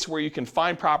 markets where you can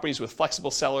find properties with flexible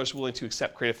sellers willing to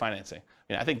accept creative financing.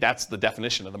 I think that's the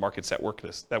definition of the markets that work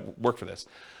for this.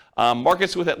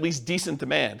 Markets with at least decent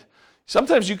demand.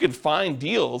 Sometimes you can find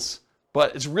deals,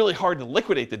 but it's really hard to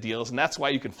liquidate the deals, and that's why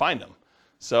you can find them.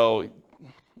 So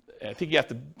I think you have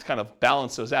to kind of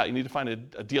balance those out. You need to find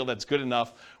a deal that's good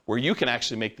enough where you can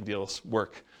actually make the deals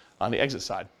work on the exit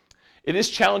side. It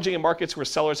is challenging in markets where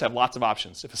sellers have lots of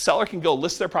options. If a seller can go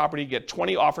list their property, get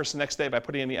 20 offers the next day by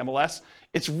putting in the MLS,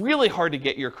 it's really hard to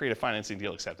get your creative financing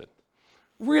deal accepted.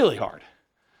 Really hard,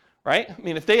 right? I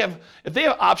mean, if they have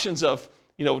options of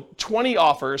 20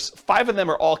 offers, 5 of them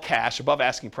are all cash, above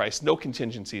asking price, no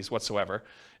contingencies whatsoever.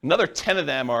 Another 10 of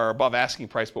them are above asking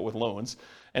price but with loans,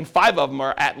 and 5 of them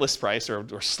are at list price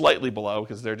or slightly below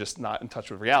because they're just not in touch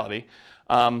with reality.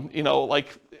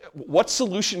 What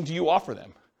solution do you offer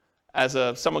them as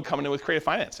someone coming in with creative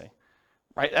financing,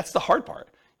 right? That's the hard part.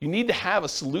 You need to have a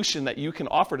solution that you can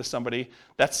offer to somebody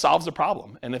that solves a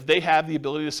problem. And if they have the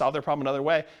ability to solve their problem another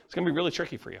way, it's going to be really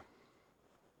tricky for you.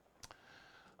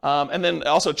 And then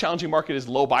also a challenging market is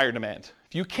low buyer demand.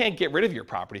 If you can't get rid of your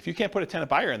property, if you can't put a tenant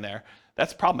buyer in there,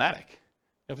 that's problematic.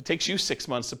 If it takes you 6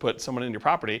 months to put someone in your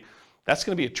property, that's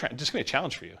going to be just going to be a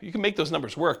challenge for you. You can make those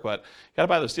numbers work, but you got to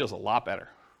buy those deals a lot better.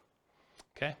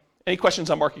 Okay? Any questions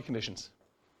on market conditions?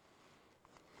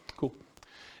 Cool.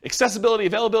 Accessibility,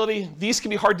 availability, these can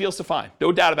be hard deals to find,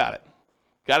 no doubt about it.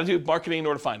 Got to do marketing in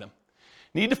order to find them.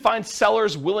 Need to find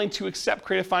sellers willing to accept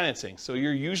creative financing, so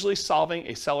you're usually solving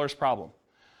a seller's problem.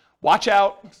 Watch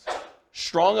out,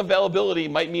 strong availability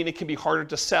might mean it can be harder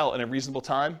to sell in a reasonable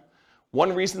time.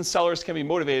 One reason sellers can be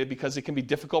motivated because it can be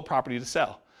difficult property to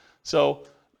sell. So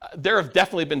there have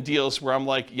definitely been deals where I'm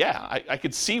like, yeah, I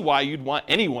could see why you'd want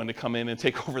anyone to come in and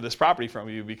take over this property from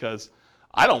you because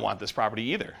I don't want this property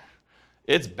either.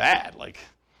 It's bad. Like,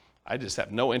 I just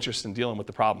have no interest in dealing with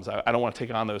the problems. I don't want to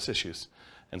take on those issues.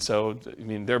 And so, I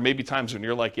mean, there may be times when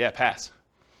you're like, yeah, pass.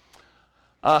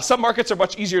 Some markets are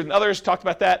much easier than others. Talked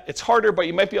about that. It's harder, but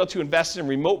you might be able to invest in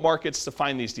remote markets to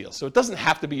find these deals. So it doesn't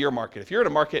have to be your market. If you're in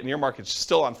a market and your market's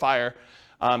still on fire,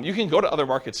 you can go to other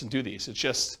markets and do these. It's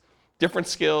just different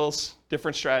skills,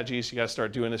 different strategies. You got to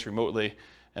start doing this remotely,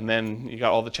 and then you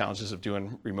got all the challenges of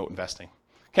doing remote investing.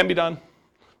 Can be done,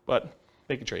 but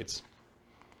making trades.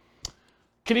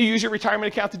 Can you use your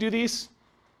retirement account to do these?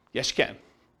 Yes, you can.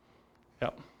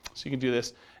 Yep. So you can do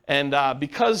this. And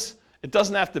because it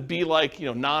doesn't have to be like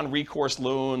non-recourse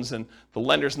loans, and the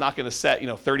lender's not going to set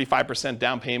 35%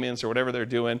 down payments or whatever they're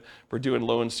doing for doing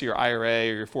loans to your IRA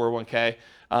or your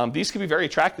 401k. These can be very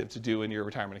attractive to do in your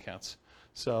retirement accounts.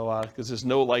 So because there's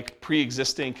no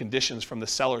pre-existing conditions from the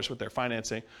sellers with their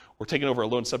financing. We're taking over a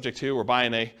loan subject to,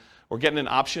 we're getting an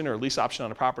option or a lease option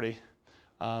on a property.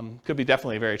 Could be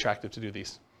definitely very attractive to do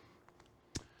these.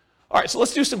 All right, so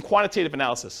let's do some quantitative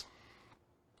analysis.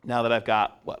 Now that I've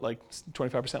got,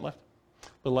 25% left? A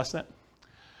little less than that.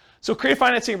 So creative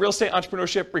financing and real estate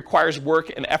entrepreneurship requires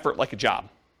work and effort like a job.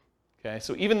 Okay,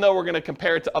 so even though we're going to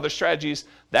compare it to other strategies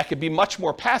that could be much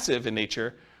more passive in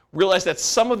nature, realize that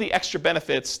some of the extra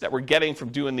benefits that we're getting from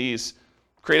doing these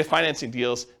creative financing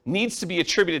deals needs to be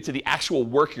attributed to the actual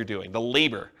work you're doing, the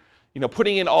labor.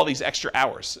 putting in all these extra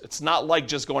hours. It's not like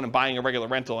just going and buying a regular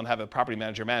rental and have a property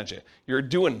manager manage it. You're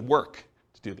doing work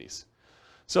to do these.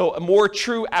 So a more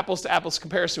true apples to apples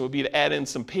comparison would be to add in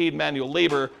some paid manual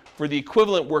labor for the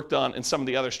equivalent work done in some of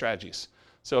the other strategies.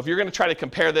 So if you're going to try to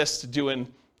compare this to doing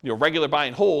regular buy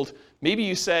and hold, maybe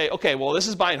you say, okay, well, this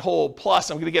is buy and hold, plus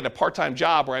I'm going to get a part-time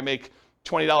job where I make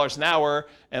 $20 an hour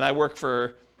and I work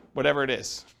for whatever it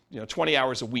is, 20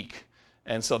 hours a week.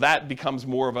 And so that becomes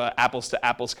more of an apples to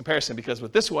apples comparison, because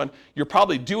with this one, you're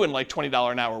probably doing like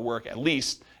 $20 an hour work at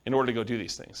least in order to go do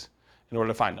these things, in order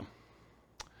to find them.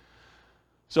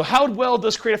 So how well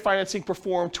does creative financing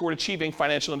perform toward achieving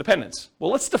financial independence?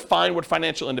 Well, let's define what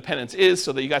financial independence is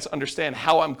so that you guys understand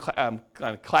how I'm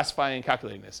classifying and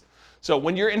calculating this. So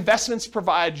when your investments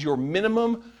provide your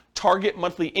minimum target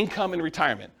monthly income in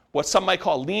retirement, what some might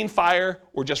call lean FIRE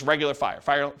or just regular FIRE.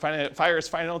 FIRE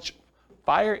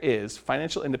is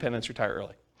financial independence, retire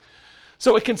early.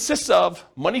 So it consists of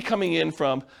money coming in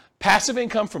from passive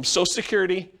income from Social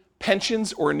Security,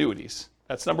 pensions, or annuities.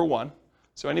 That's number one.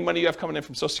 So any money you have coming in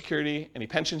from Social Security, any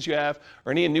pensions you have,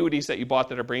 or any annuities that you bought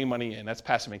that are bringing money in, that's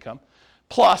passive income.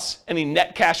 Plus any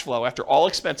net cash flow after all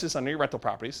expenses under your rental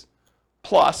properties.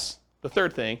 Plus, the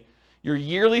third thing, your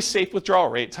yearly safe withdrawal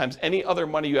rate times any other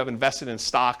money you have invested in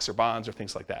stocks or bonds or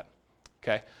things like that.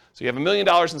 Okay? So you have $1 million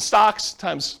in stocks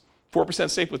times 4%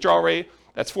 safe withdrawal rate.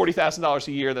 That's $40,000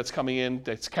 a year that's coming in,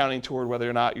 that's counting toward whether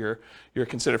or not you're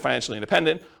considered financially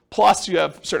independent. Plus you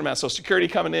have a certain amount of Social Security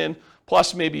coming in.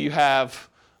 Plus maybe you have,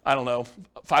 I don't know,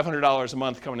 $500 a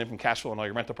month coming in from cash flow on all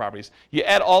your rental properties. You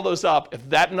add all those up. If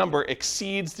that number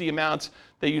exceeds the amount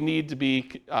that you need to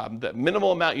be, the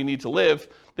minimal amount you need to live,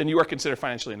 then you are considered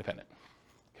financially independent.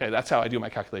 Okay, that's how I do my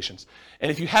calculations.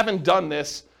 And if you haven't done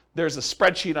this, there's a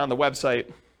spreadsheet on the website.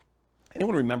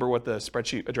 Anyone remember what the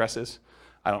spreadsheet address is?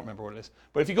 I don't remember what it is.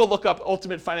 But if you go look up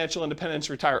Ultimate Financial Independence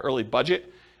Retire Early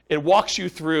Budget, it walks you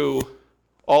through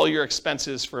all your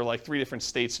expenses for like 3 different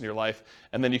states in your life,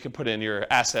 and then you can put in your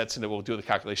assets and it will do the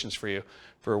calculations for you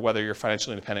for whether you're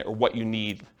financially independent or what you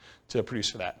need to produce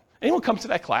for that. Anyone come to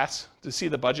that class to see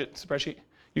the budget spreadsheet?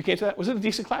 You came to that? Was it a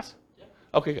decent class? Yeah.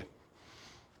 Okay, good.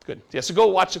 Good. Yeah, so go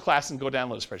watch the class and go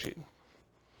download the spreadsheet.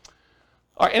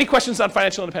 All right, any questions on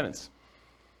financial independence?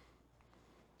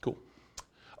 Cool.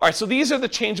 All right, so these are the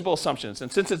changeable assumptions,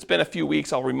 and since it's been a few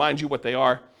weeks, I'll remind you what they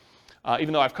are.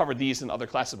 Even though I've covered these in other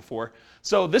classes before.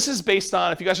 So this is based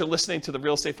on, if you guys are listening to the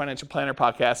Real Estate Financial Planner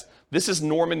podcast, this is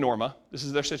Norm and Norma. This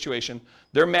is their situation.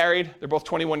 They're married. They're both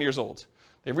 21 years old.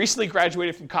 They recently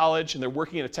graduated from college, and they're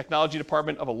working in a technology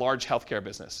department of a large healthcare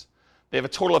business. They have a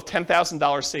total of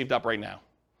 $10,000 saved up right now,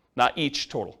 not each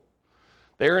total.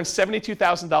 They earn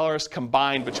 $72,000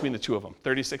 combined between the two of them,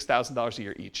 $36,000 a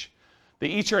year each. They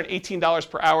each earn $18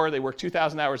 per hour. They work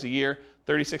 2,000 hours a year,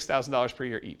 $36,000 per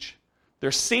year each.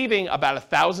 They're saving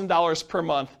about $1,000 per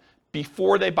month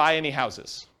before they buy any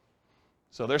houses.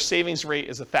 So their savings rate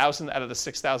is $1,000 out of the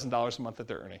 $6,000 a month that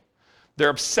they're earning. They're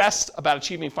obsessed about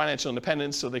achieving financial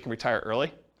independence so they can retire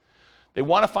early. They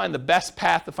want to find the best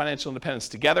path to financial independence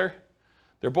together.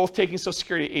 They're both taking Social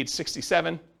Security at age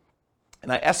 67.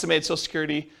 And I estimated Social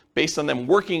Security based on them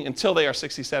working until they are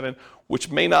 67,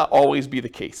 which may not always be the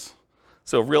case.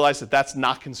 So realize that that's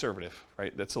not conservative,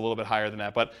 right? That's a little bit higher than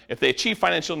that. But if they achieve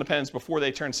financial independence before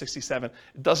they turn 67,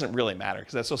 it doesn't really matter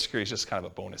because that Social Security is just kind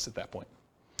of a bonus at that point.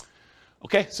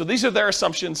 Okay, so these are their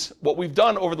assumptions. What we've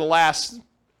done over the last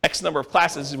X number of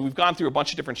classes is we've gone through a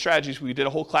bunch of different strategies. We did a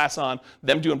whole class on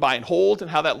them doing buy and hold and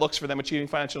how that looks for them achieving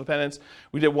financial independence.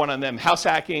 We did one on them house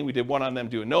hacking. We did one on them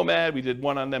doing nomad. We did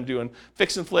one on them doing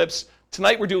fix and flips.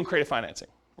 Tonight we're doing creative financing.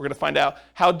 We're going to find out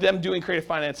how them doing creative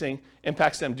financing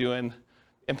impacts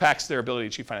their ability to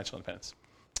achieve financial independence.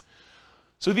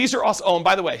 So these are also, oh, and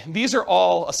by the way, these are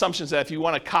all assumptions that if you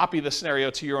want to copy the scenario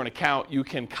to your own account, you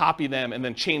can copy them and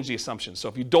then change the assumptions. So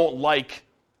if you don't like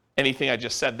anything I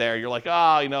just said there, you're like,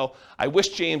 I wish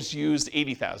James used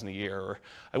 $80,000 a year, or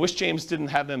I wish James didn't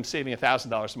have them saving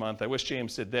 $1,000 a month. I wish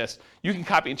James did this. You can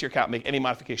copy into your account, make any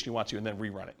modification you want to, and then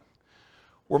rerun it.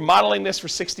 We're modeling this for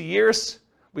 60 years.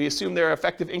 We assume their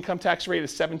effective income tax rate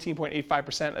is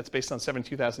 17.85%. That's based on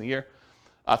 $72,000 a year.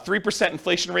 3%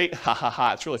 inflation rate,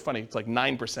 it's really funny. It's like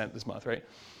 9% this month, right?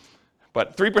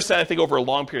 But 3%, I think, over a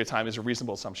long period of time is a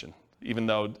reasonable assumption, even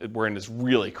though we're in this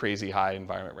really crazy high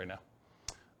environment right now.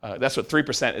 That's what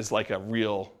 3% is, like a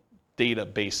real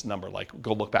data-based number. Like,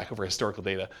 go look back over historical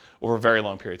data. Over a very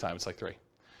long period of time, it's like 3.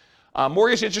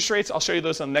 Mortgage interest rates, I'll show you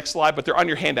those on the next slide, but they're on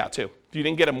your handout too. If you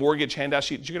didn't get a mortgage handout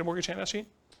sheet, did you get a mortgage handout sheet?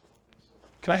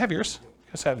 Can I have yours?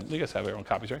 You guys have your own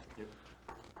copies, right? Yep.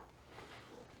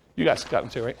 You guys got them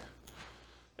too, right?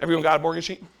 Everyone got a mortgage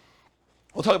sheet?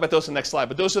 We'll talk about those in the next slide,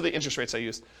 but those are the interest rates I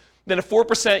used. Then a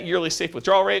 4% yearly safe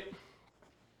withdrawal rate.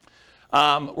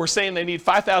 We're saying they need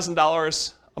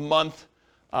 $5,000 a month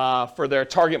for their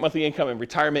target monthly income in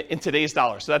retirement in today's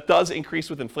dollars. So that does increase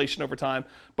with inflation over time,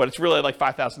 but it's really like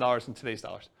 $5,000 in today's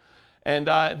dollars. And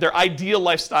their ideal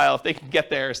lifestyle, if they can get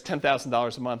there, is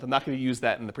 $10,000 a month. I'm not going to use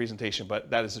that in the presentation, but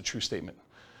that is a true statement.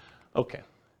 Okay.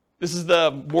 This is the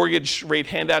mortgage rate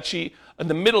handout sheet. In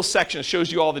the middle section, it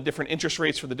shows you all the different interest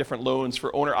rates for the different loans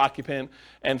for owner-occupant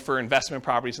and for investment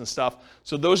properties and stuff.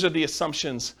 So those are the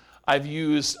assumptions I've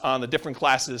used on the different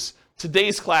classes.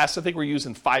 Today's class, I think we're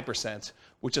using 5%,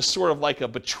 which is sort of like a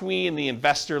between the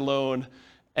investor loan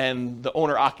and the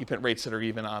owner-occupant rates that are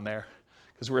even on there.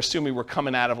 Because we're assuming we're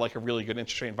coming out of like a really good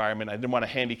interest rate environment. I didn't want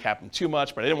to handicap them too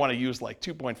much, but I didn't want to use like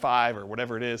 2.5 or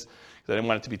whatever it is, because I didn't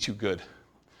want it to be too good.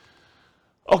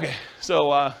 Okay,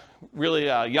 so really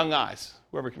young eyes,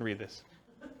 whoever can read this.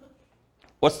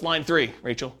 What's line 3,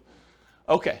 Rachel?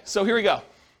 Okay, so here we go.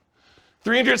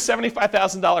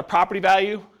 $375,000 property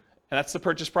value, and that's the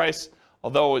purchase price,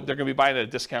 although they're going to be buying at a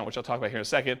discount, which I'll talk about here in a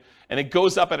second, and it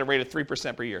goes up at a rate of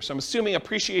 3% per year. So I'm assuming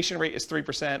appreciation rate is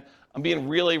 3%. I'm being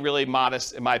really, really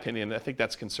modest in my opinion. I think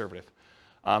that's conservative.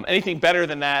 Anything better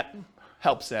than that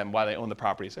helps them while they own the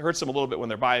properties. It hurts them a little bit when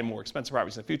they're buying more expensive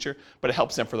properties in the future, but it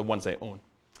helps them for the ones they own.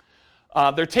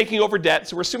 They're taking over debt,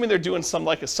 so we're assuming they're doing some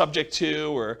like a subject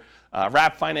to or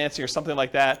wrap financing or something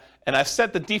like that. And I've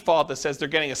set the default that says they're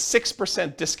getting a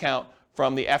 6% discount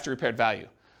from the after repaired value.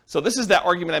 So this is that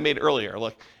argument I made earlier.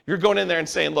 Look, you're going in there and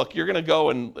saying, look, you're going to go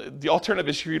and the alternative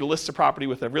is for you to list a property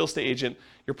with a real estate agent.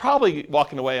 You're probably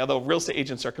walking away, although real estate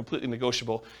agents are completely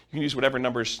negotiable. You can use whatever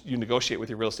numbers you negotiate with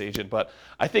your real estate agent. But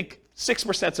I think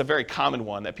 6% is a very common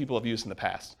one that people have used in the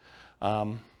past.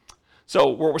 So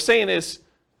what we're saying is,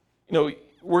 we're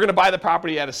going to buy the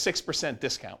property at a 6%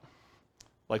 discount.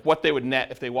 Like what they would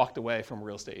net if they walked away from a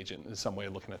real estate agent is some way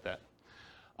of looking at that.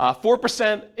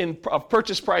 4% of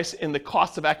purchase price in the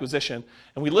cost of acquisition,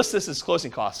 and we list this as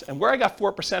closing costs. And where I got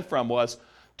 4% from was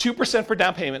 2% for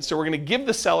down payment. So we're going to give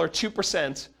the seller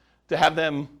 2% to have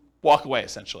them walk away,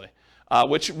 essentially,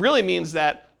 which really means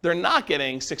that they're not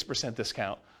getting 6%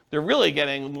 discount. They're really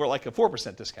getting more like a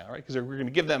 4% discount, right? Because we're going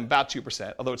to give them about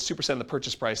 2%, although it's 2% of the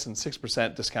purchase price and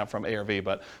 6% discount from ARV,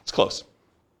 but it's close.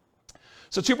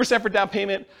 So 2% for down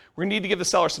payment. We're going to need to give the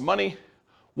seller some money.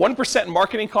 1% in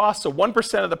marketing costs, so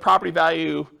 1% of the property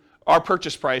value, our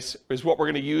purchase price, is what we're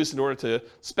going to use in order to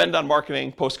spend on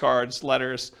marketing, postcards,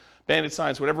 letters, bandit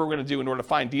signs, whatever we're going to do in order to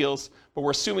find deals. But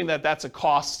we're assuming that that's a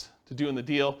cost to doing the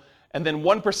deal. And then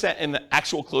 1% in the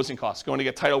actual closing costs, going to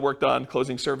get title work done,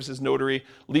 closing services, notary,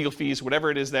 legal fees,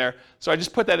 whatever it is there. So I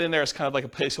just put that in there as kind of like a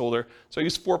placeholder. So I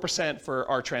use 4% for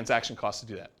our transaction costs to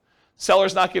do that.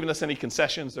 Seller's not giving us any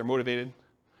concessions. They're motivated.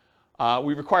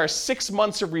 We require 6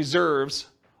 months of reserves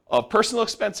of personal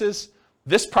expenses,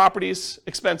 this property's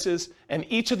expenses, and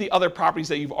each of the other properties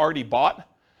that you've already bought.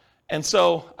 And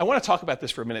so I want to talk about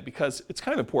this for a minute because it's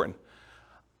kind of important.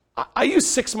 I use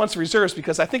 6 months reserves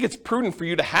because I think it's prudent for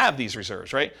you to have these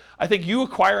reserves, right? I think you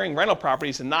acquiring rental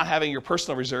properties and not having your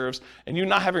personal reserves and you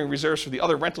not having reserves for the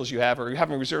other rentals you have or you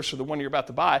having reserves for the one you're about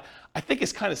to buy, I think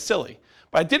is kind of silly.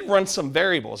 But I did run some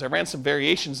variables. I ran some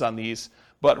variations on these.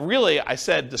 But really, I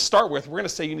said to start with, we're going to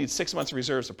say you need 6 months of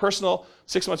reserves of personal,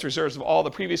 6 months of reserves of all the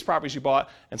previous properties you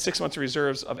bought, and 6 months of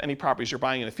reserves of any properties you're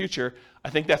buying in the future. I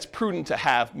think that's prudent to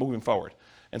have moving forward.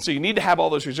 And so you need to have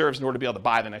all those reserves in order to be able to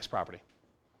buy the next property.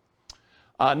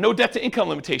 No debt to income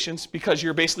limitations because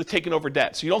you're basically taking over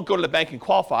debt. So you don't go to the bank and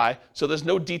qualify, so there's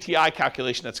no DTI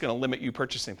calculation that's going to limit you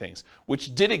purchasing things,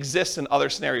 which did exist in other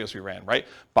scenarios we ran, right?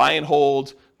 Buy and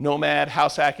hold, nomad,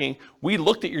 house hacking. We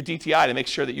looked at your DTI to make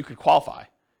sure that you could qualify.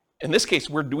 In this case,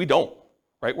 we don't,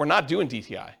 right? We're not doing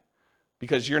DTI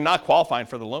because you're not qualifying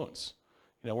for the loans.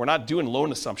 We're not doing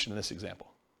loan assumption in this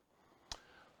example.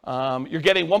 You're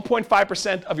getting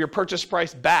 1.5% of your purchase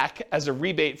price back as a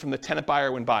rebate from the tenant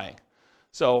buyer when buying.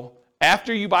 So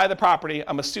after you buy the property,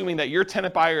 I'm assuming that your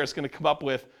tenant buyer is going to come up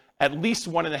with at least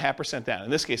 1.5% down. In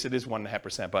this case, it is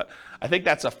 1.5%, but I think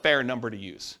that's a fair number to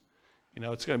use.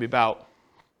 It's going to be about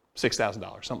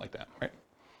 $6,000, something like that, right?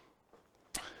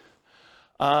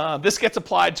 This gets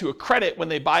applied to a credit when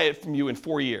they buy it from you in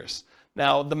 4 years.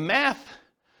 Now,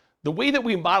 the way that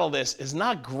we model this is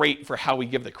not great for how we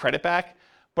give the credit back,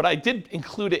 but I did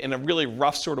include it in a really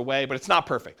rough sort of way, but it's not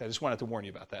perfect. I just wanted to warn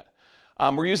you about that.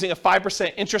 We're using a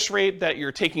 5% interest rate that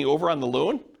you're taking over on the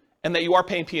loan and that you are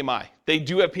paying PMI. They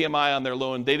do have PMI on their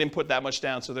loan. They didn't put that much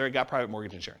down, so they got private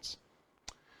mortgage insurance.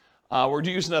 We're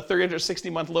using a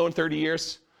 360-month loan, 30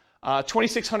 years.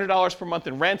 $2,600 per month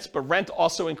in rent, but rent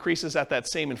also increases at that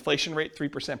same inflation rate,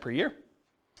 3% per year.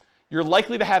 You're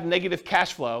likely to have negative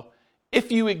cash flow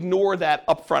if you ignore that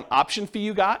upfront option fee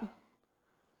you got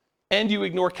and you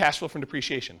ignore cash flow from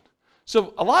depreciation.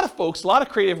 So a lot of folks, a lot of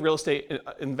creative real estate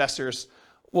investors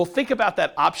will think about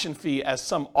that option fee as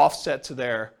some offset to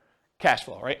their cash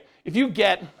flow, right? If you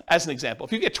get, as an example,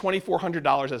 if you get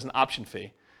 $2,400 as an option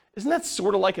fee, isn't that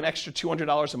sort of like an extra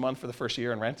 $200 a month for the first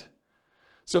year in rent?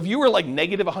 So if you were like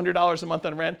negative $100 a month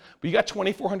on rent, but you got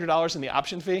 $2,400 in the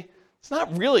option fee, it's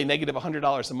not really negative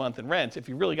 $100 a month in rent if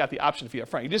you really got the option fee up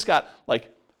front. You just got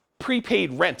like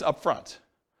prepaid rent up front.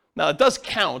 Now it does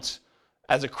count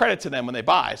as a credit to them when they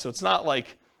buy, so it's not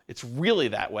like it's really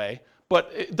that way,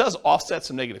 but it does offset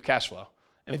some negative cash flow.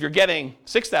 And if you're getting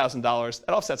 $6,000,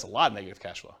 that offsets a lot of negative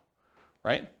cash flow,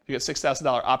 right? If you get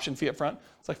 $6,000 option fee up front,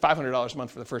 it's like $500 a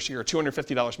month for the first year, or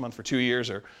 $250 a month for 2 years,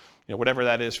 or whatever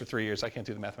that is for 3 years. I can't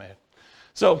do the math in my head.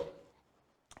 So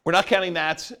we're not counting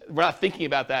that. We're not thinking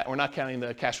about that. We're not counting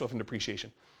the cash flow from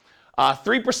depreciation.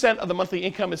 3% of the monthly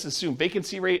income is the assumed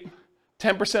vacancy rate.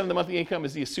 10% of the monthly income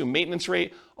is the assumed maintenance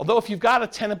rate. Although if you've got a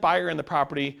tenant buyer in the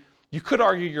property, you could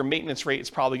argue your maintenance rate is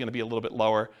probably going to be a little bit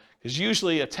lower, because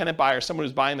usually a tenant buyer, someone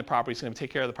who's buying the property, is going to take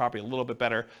care of the property a little bit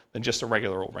better than just a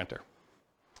regular old renter.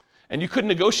 And you could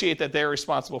negotiate that they're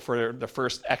responsible for the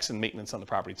first X in maintenance on the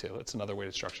property too. That's another way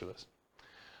to structure this.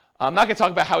 I'm not going to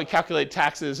talk about how we calculate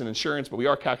taxes and insurance, but we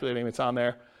are calculating, it's on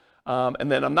there.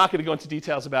 And then I'm not going to go into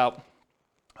details about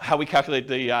how we calculate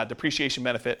the depreciation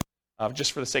benefit,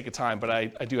 just for the sake of time, but I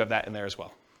do have that in there as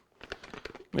well.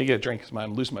 Let me get a drink because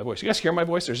I'm losing my voice. You guys hear my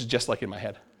voice, or is it just like in my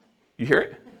head? You hear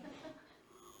it?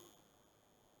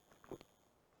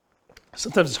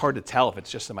 Sometimes it's hard to tell if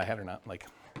it's just in my head or not.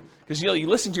 Because you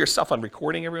listen to yourself on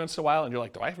recording every once in a while, and you're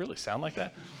like, do I really sound like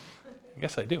that? I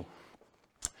guess I do.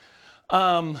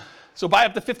 So buy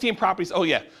up to 15 properties. Oh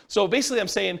yeah. So basically I'm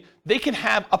saying they can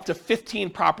have up to 15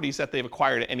 properties that they've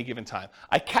acquired at any given time.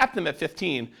 I cap them at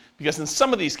 15 because in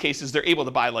some of these cases they're able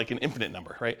to buy like an infinite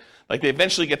number, right? Like they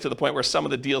eventually get to the point where some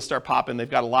of the deals start popping, they've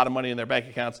got a lot of money in their bank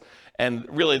accounts, and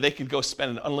really they could go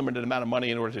spend an unlimited amount of money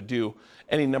in order to do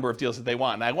any number of deals that they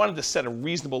want. And I wanted to set a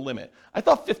reasonable limit. I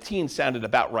thought 15 sounded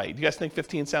about right. Do you guys think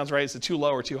 15 sounds right? Is it too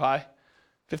low or too high?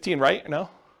 15 right or no?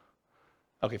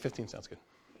 Okay, 15 sounds good.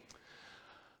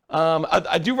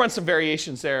 I do run some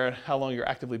variations there, how long you're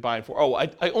actively buying for. Oh, I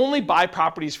only buy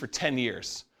properties for 10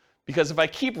 years. Because if I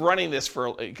keep running this for,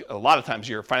 a lot of times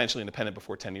you're financially independent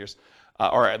before 10 years,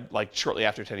 or like shortly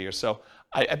after 10 years. So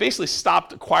I basically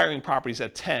stopped acquiring properties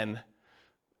at 10,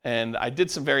 and I did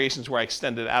some variations where I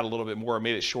extended it out a little bit more,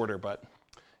 made it shorter, but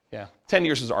yeah, 10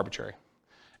 years is arbitrary.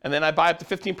 And then I buy up to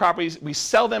 15 properties. We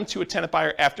sell them to a tenant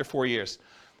buyer after 4 years.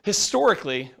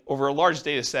 Historically, over a large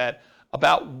data set,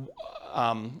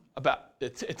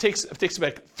 it takes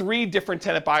about 3 different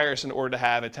tenant buyers in order to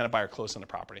have a tenant buyer close on the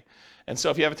property. And so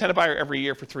if you have a tenant buyer every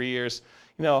year for 3 years,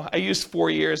 I used 4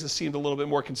 years. This seemed a little bit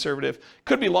more conservative.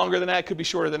 Could be longer than that, could be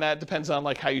shorter than that. Depends on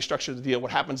like how you structure the deal,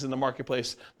 what happens in the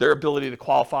marketplace, their ability to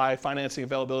qualify, financing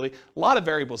availability, a lot of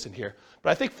variables in here. But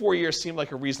I think 4 years seemed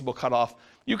like a reasonable cutoff.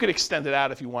 You could extend it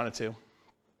out if you wanted to.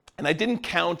 And I didn't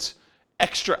count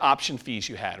extra option fees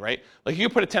you had, right? Like you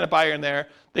put a tenant buyer in there,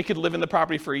 they could live in the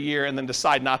property for a year and then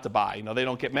decide not to buy. They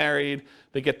don't get married,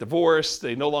 they get divorced,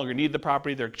 they no longer need the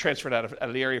property, they're transferred out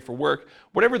of the area for work,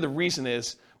 whatever the reason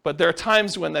is. But there are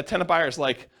times when that tenant buyer is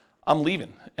like, I'm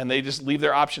leaving, and they just leave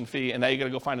their option fee, and now you got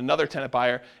to go find another tenant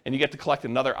buyer, and you get to collect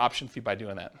another option fee by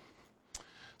doing that.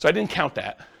 So I didn't count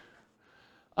that.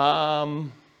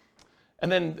 And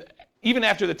then even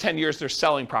after the 10 years, they're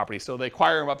selling property. So they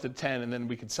acquire them up to 10, and then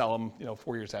we could sell them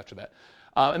 4 years after that.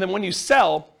 And then when you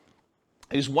sell,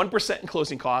 use 1% in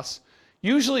closing costs.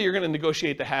 Usually you're going to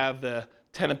negotiate to have the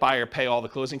tenant buyer pay all the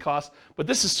closing costs, but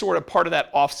this is sort of part of that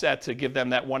offset to give them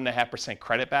that 1.5%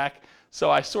 credit back.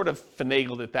 So I sort of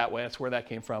finagled it that way. That's where that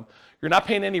came from. You're not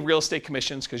paying any real estate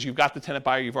commissions because you've got the tenant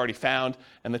buyer you've already found,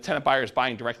 and the tenant buyer is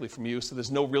buying directly from you, so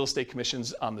there's no real estate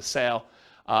commissions on the sale.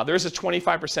 There's a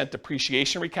 25%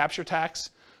 depreciation recapture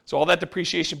tax. So all that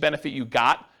depreciation benefit you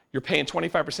got, you're paying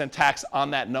 25% tax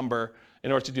on that number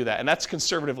in order to do that. And that's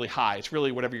conservatively high. It's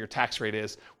really whatever your tax rate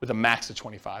is with a max of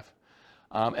 25.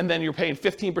 And then you're paying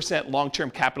 15%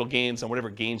 long-term capital gains on whatever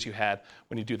gains you had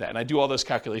when you do that. And I do all those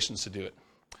calculations to do it.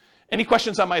 Any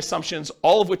questions on my assumptions,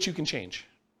 all of which you can change?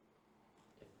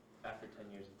 After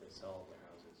 10 years, if they sell their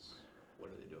houses, what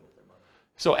do they do with their money?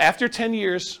 So after 10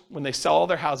 years, when they sell all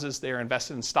their houses, they are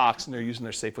invested in stocks and they're using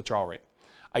their safe withdrawal rate.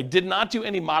 I did not do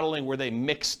any modeling where they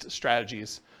mixed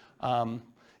strategies.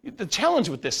 The challenge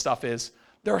with this stuff is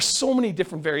there are so many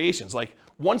different variations. Like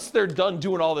once they're done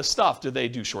doing all this stuff, do they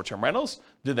do short-term rentals?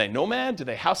 Do they nomad? Do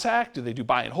they house hack? Do they do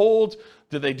buy and hold?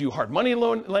 Do they do hard money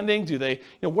loan lending? Do they,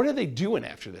 what are they doing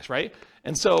after this, right?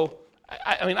 And so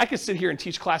I mean, I could sit here and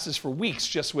teach classes for weeks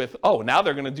just with, oh, now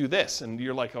they're going to do this. And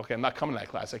you're like, okay, I'm not coming to that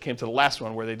class. I came to the last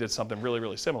one where they did something really,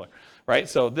 really similar, right?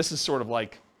 So this is sort of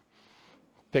like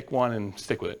pick one and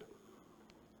stick with it.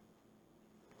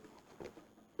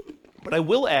 But I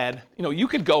will add, you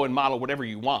could go and model whatever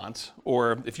you want,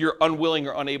 or if you're unwilling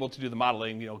or unable to do the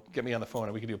modeling, get me on the phone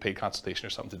and we can do a paid consultation or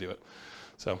something to do it.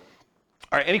 So, all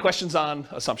right, any questions on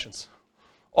assumptions?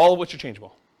 All of which are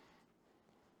changeable.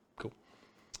 Cool.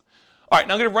 All right,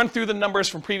 now I'm going to run through the numbers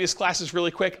from previous classes really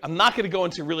quick. I'm not going to go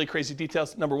into really crazy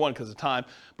details, number one, because of time,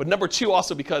 but number two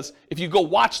also because if you go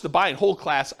watch the buy and hold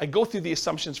class, I go through the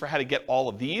assumptions for how to get all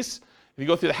of these. If you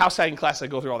go through the house hacking class, I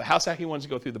go through all the house hacking ones. You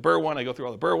go through the Burr one, I go through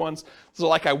all the Burr ones. So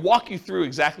like I walk you through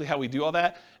exactly how we do all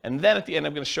that, and then at the end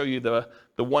I'm going to show you the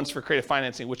ones for creative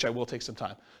financing, which I will take some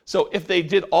time. So if they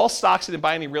did all stocks and didn't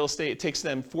buy any real estate, it takes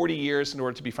them 40 years in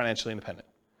order to be financially independent.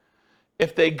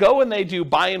 If they go and they do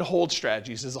buy and hold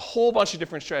strategies, there's a whole bunch of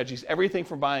different strategies, everything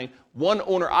from buying one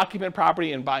owner-occupant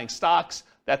property and buying stocks,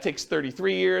 that takes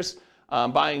 33 years.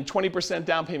 Buying 20%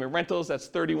 down payment rentals, that's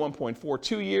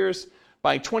 31.42 years.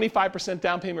 Buying 25%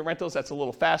 down payment rentals, that's a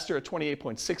little faster at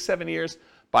 28.67 years.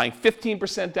 Buying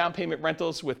 15% down payment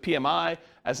rentals with PMI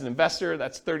as an investor,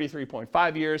 that's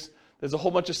 33.5 years. There's a whole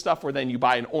bunch of stuff where then you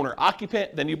buy an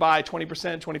owner-occupant, then you buy 20%,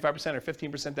 25%, or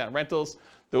 15% down rentals.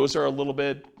 Those are a little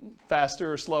bit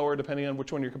faster or slower depending on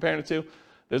which one you're comparing it to.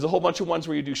 There's a whole bunch of ones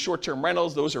where you do short-term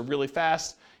rentals. Those are really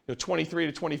fast, 23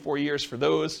 to 24 years for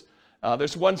those.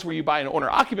 There's ones where you buy an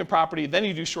owner-occupant property, then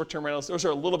you do short-term rentals. Those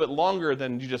are a little bit longer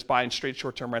than you just buying straight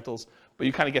short-term rentals, but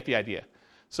you kind of get the idea.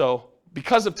 So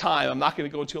because of time, I'm not going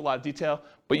to go into a lot of detail,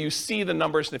 but you see the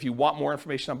numbers, and if you want more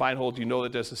information on buy and hold, you know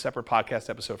that there's a separate podcast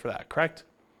episode for that, correct?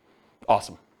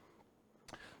 Awesome.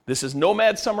 This is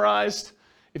Nomad summarized.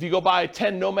 If you go buy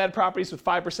 10 Nomad properties with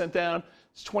 5% down,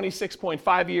 it's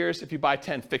 26.5 years. If you buy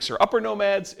 10 fixer-upper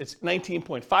Nomads, it's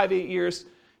 19.58 years.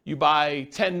 You buy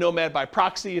 10 Nomad by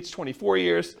proxy, it's 24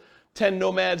 years. 10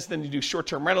 Nomads, then you do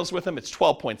short-term rentals with them, it's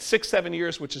 12.67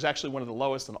 years, which is actually one of the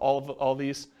lowest in all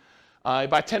these. You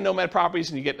buy 10 Nomad properties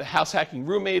and you get the house hacking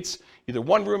roommates, either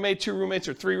one roommate, two roommates,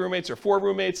 or three roommates, or four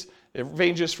roommates. It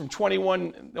ranges from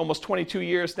 21, almost 22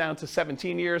 years down to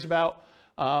 17 years about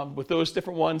with those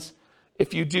different ones.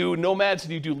 If you do Nomads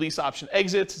and you do lease option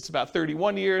exits, it's about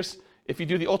 31 years. If you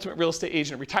do the Ultimate Real Estate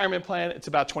Agent Retirement Plan, it's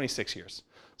about 26 years.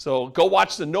 So go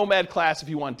watch the Nomad class if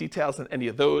you want details on any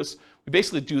of those. We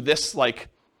basically do this like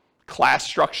class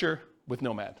structure with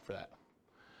Nomad for that.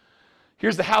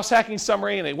 Here's the house hacking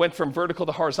summary, and it went from vertical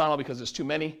to horizontal because there's too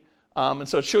many. And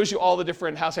so it shows you all the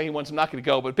different house hacking ones. I'm not going to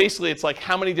go, but basically it's like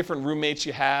how many different roommates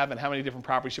you have and how many different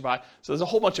properties you buy. So there's a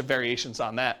whole bunch of variations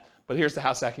on that, but here's the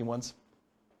house hacking ones.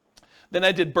 Then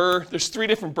I did Burr. There's 3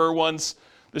 different Burr ones.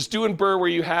 There's doing Burr where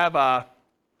you have,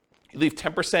 you leave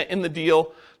 10% in the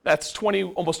deal. That's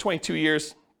almost 22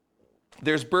 years.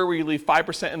 There's Burr where you leave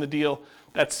 5% in the deal.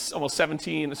 That's almost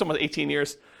 17, it's almost 18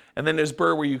 years. And then there's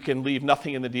Burr where you can leave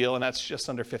nothing in the deal, and that's just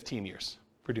under 15 years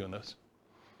for doing those.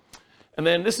 And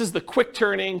then this is the quick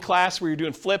turning class where you're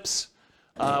doing flips,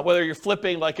 whether you're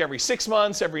flipping like every 6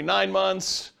 months, every 9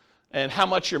 months, and how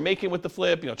much you're making with the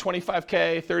flip,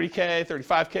 25K, 30K,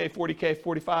 35K, 40K,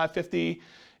 45, 50.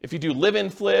 If you do live-in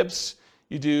flips,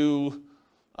 you do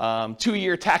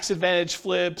 2-year tax advantage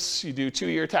flips, you do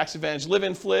 2-year tax advantage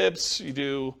live-in flips, you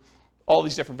do all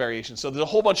these different variations. So there's a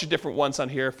whole bunch of different ones on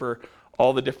here for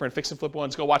all the different fix and flip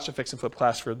ones. Go watch the fix and flip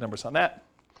class for the numbers on that.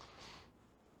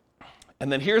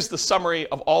 And then here's the summary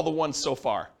of all the ones so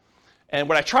far. And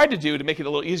what I tried to do to make it a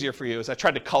little easier for you is I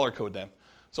tried to color code them.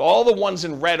 So all the ones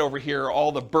in red over here are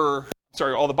all the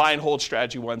all the buy and hold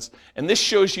strategy ones. And this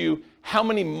shows you how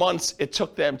many months it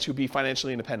took them to be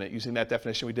financially independent using that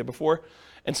definition we did before.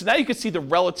 And so now you can see the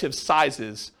relative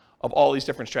sizes of all these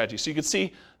different strategies. So you can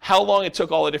see how long it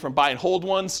took all the different buy and hold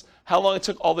ones, how long it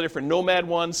took all the different Nomad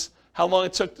ones, how long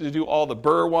it took to do all the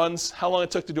Burr ones, how long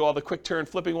it took to do all the quick turn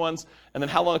flipping ones, and then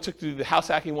how long it took to do the house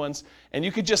hacking ones. And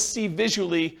you could just see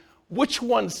visually which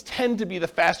ones tend to be the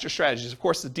faster strategies. Of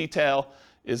course, the detail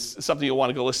is something you'll want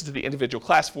to go listen to the individual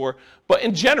class for. But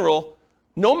in general,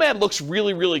 Nomad looks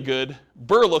really, really good.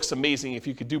 Burr looks amazing if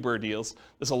you could do Burr deals.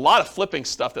 There's a lot of flipping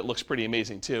stuff that looks pretty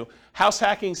amazing too. House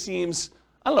hacking seems,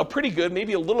 I don't know, pretty good,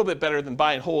 maybe a little bit better than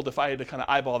buy and hold if I had to kind of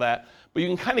eyeball that. But you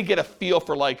can kind of get a feel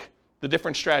for like the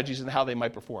different strategies and how they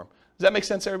might perform. Does that make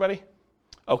sense, everybody?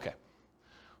 Okay.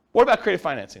 What about creative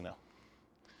financing though?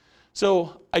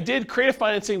 So I did creative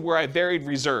financing where I varied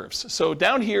reserves. So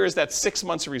down here is that 6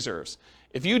 months of reserves.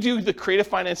 If you do the creative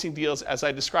financing deals as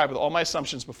I described with all my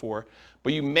assumptions before,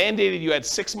 but you mandated you had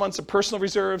 6 months of personal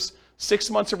reserves, 6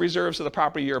 months of reserves of the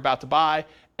property you're about to buy,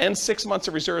 and 6 months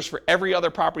of reserves for every other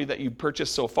property that you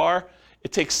purchased so far,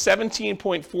 it takes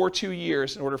 17.42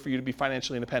 years in order for you to be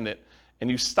financially independent, and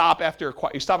you stop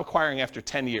acquiring after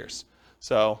 10 years.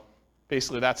 So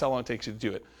basically that's how long it takes you to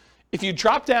do it. If you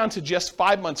drop down to just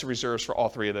 5 months of reserves for all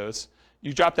three of those,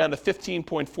 you drop down to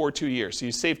 15.42 years. So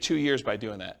you save 2 years by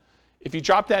doing that. If you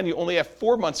drop down, you only have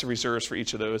 4 months of reserves for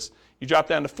each of those. You drop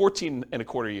down to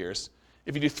 14.25 years.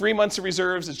 If you do 3 months of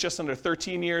reserves, it's just under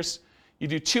 13 years. You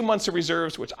do 2 months of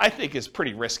reserves, which I think is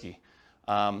pretty risky,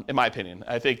 in my opinion.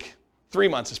 I think 3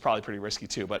 months is probably pretty risky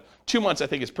too, but 2 months I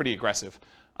think is pretty aggressive.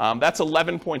 That's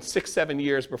 11.67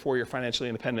 years before you're financially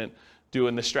independent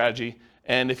doing this strategy.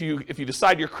 And if you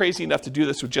decide you're crazy enough to do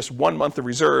this with just 1 month of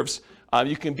reserves,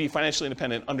 you can be financially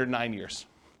independent under 9 years.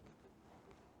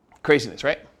 Craziness,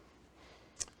 right?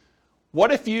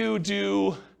 What if you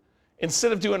do,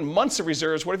 instead of doing months of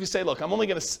reserves, what if you say, look, I'm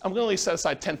only set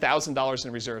aside $10,000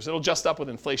 in reserves. It'll adjust up with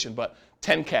inflation, but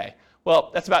 10K.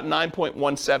 Well, that's about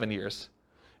 9.17 years.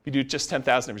 If you do just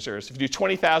 10,000 in reserves. If you do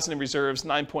 20,000 in reserves,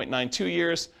 9.92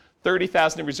 years.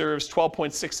 30,000 in reserves,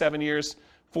 12.67 years.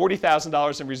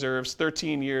 $40,000 in reserves,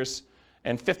 13 years.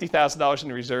 And $50,000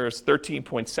 in reserves,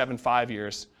 13.75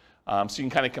 years. So you can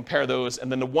kind of compare those, and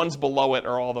then the ones below it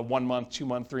are all the 1 month, 2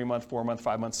 month, 3 month, 4 month,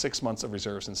 5 months, 6 months of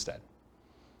reserves instead.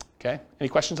 Okay, any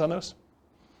questions on those?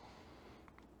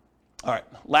 All right,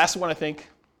 last one I think.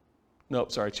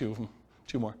 Nope, sorry, 2 of them,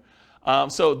 2 more.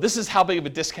 So this is how big of a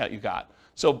discount you got.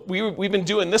 So we've been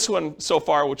doing this one so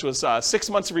far, which was 6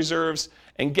 months of reserves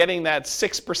and getting that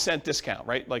 6% discount,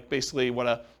 right? Like basically what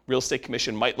a real estate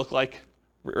commission might look like.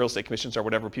 Real estate commissions are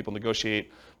whatever people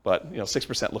negotiate, but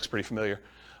 6% looks pretty familiar.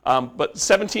 But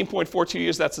 17.42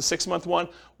 years, that's the 6 month one.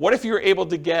 What if you were able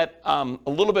to get a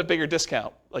little bit bigger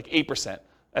discount, like 8%?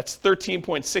 That's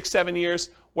 13.67 years.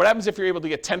 What happens if you're able to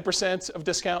get 10% of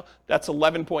discount? That's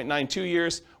 11.92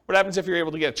 years. What happens if you're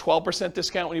able to get a 12%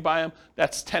 discount when you buy them?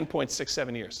 That's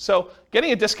 10.67 years. So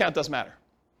getting a discount does matter,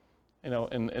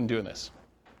 in doing this.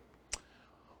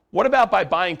 What about by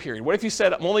buying period? What if you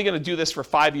said, I'm only going to do this for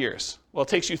 5 years? Well, it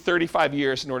takes you 35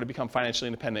 years in order to become financially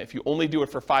independent. If you only do it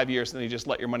for 5 years, then you just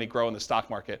let your money grow in the stock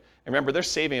market. And remember, they're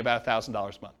saving about $1,000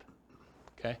 a month.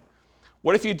 Okay?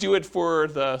 What if you do it for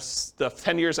the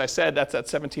 10 years I said? That's at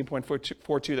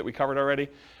 17.42 that we covered already.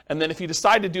 And then if you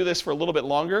decide to do this for a little bit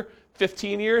longer,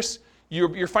 15 years,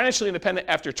 you're financially independent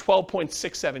after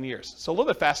 12.67 years. So a little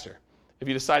bit faster if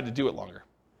you decide to do it longer.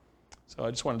 So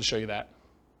I just wanted to show you that.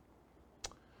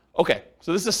 Okay,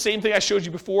 so this is the same thing I showed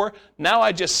you before. Now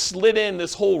I just slid in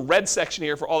this whole red section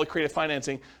here for all the creative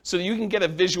financing so that you can get a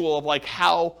visual of like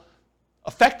how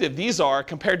effective these are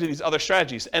compared to these other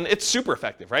strategies. And it's super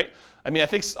effective, right? I mean, I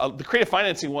think the creative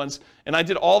financing ones, and I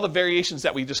did all the variations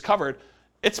that we just covered,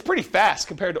 it's pretty fast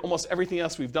compared to almost everything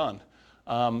else we've done.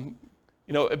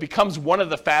 It becomes one of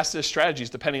the fastest strategies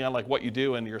depending on like what you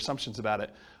do and your assumptions about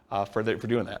it for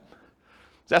doing that.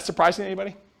 Is that surprising to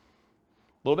anybody?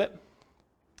 A little bit?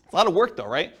 A lot of work though,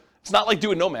 right? It's not like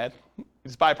doing Nomad. You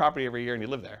just buy a property every year and you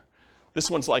live there. This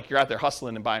one's like you're out there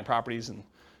hustling and buying properties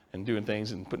and doing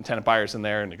things and putting tenant buyers in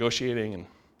there and negotiating and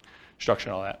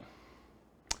structuring all that.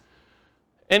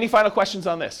 Any final questions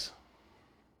on this?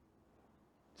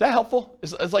 Is that helpful?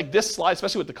 It's like this slide,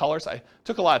 especially with the colors. I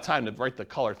took a lot of time to write the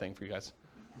color thing for you guys.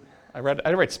 I had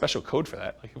to write special code for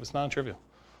that. Like it was non-trivial.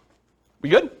 We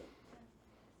good?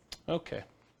 Okay.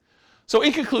 So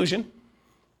in conclusion,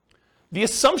 the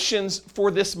assumptions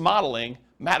for this modeling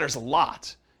matters a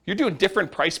lot. You're doing different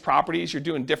price properties, you're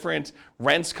doing different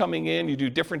rents coming in, you do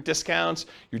different discounts,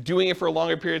 you're doing it for a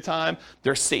longer period of time,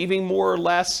 they're saving more or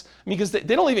less, because they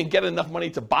don't even get enough money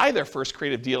to buy their first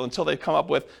creative deal until they come up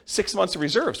with 6 months of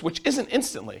reserves, which isn't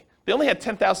instantly. They only had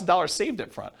 $10,000 saved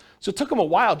up front. So it took them a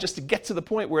while just to get to the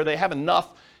point where they have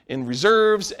enough in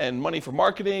reserves and money for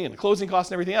marketing and closing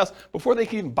costs and everything else before they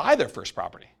can even buy their first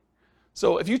property.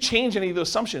 So if you change any of those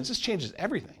assumptions, this changes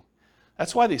everything.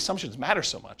 That's why the assumptions matter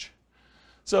so much.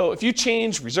 So if you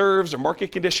change reserves or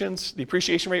market conditions, the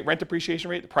appreciation rate, rent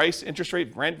appreciation rate, the price, interest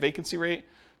rate, rent, vacancy rate,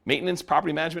 maintenance,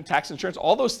 property management, tax insurance,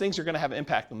 all those things are going to have an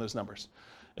impact on those numbers.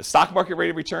 The stock market rate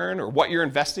of return or what you're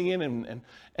investing in, and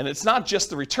it's not just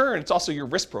the return, it's also your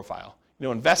risk profile.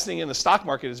 Investing in the stock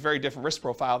market is a very different risk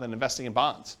profile than investing in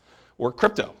bonds or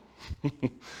crypto,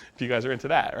 if you guys are into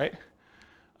that, right?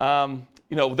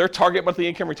 Their target monthly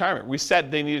income retirement. We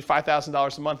said they needed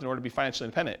 $5,000 a month in order to be financially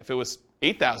independent. If it was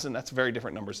 $8,000, that's very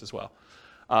different numbers as well.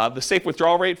 The safe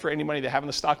withdrawal rate for any money they have in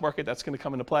the stock market, that's going to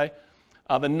come into play.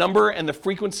 The number and the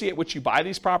frequency at which you buy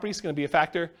these properties is going to be a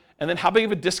factor. And then how big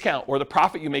of a discount or the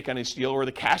profit you make on each deal or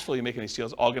the cash flow you make on each deal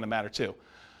is all going to matter too.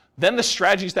 Then the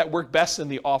strategies that work best in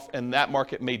that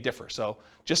market may differ. So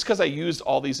just because I used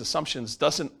all these assumptions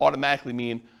doesn't automatically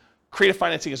mean creative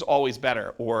financing is always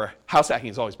better, or house hacking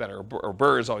is always better, or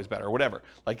BRRRR is always better, or whatever.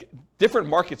 Like, different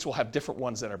markets will have different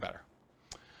ones that are better.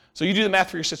 So you do the math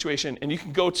for your situation, and you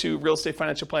can go to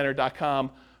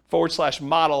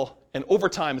realestatefinancialplanner.com/model, and over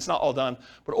time, it's not all done,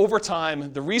 but over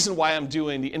time, the reason why I'm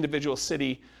doing the individual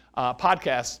city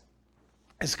podcast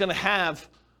is going to have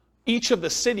each of the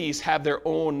cities have their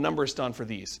own numbers done for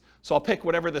these. So I'll pick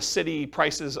whatever the city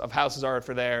prices of houses are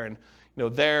for there, and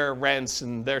their rents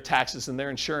and their taxes and their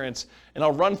insurance, and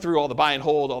I'll run through all the buy and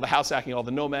hold, all the house hacking, all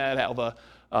the nomad, all the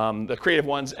creative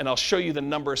ones, and I'll show you the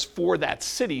numbers for that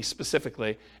city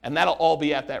specifically, and that'll all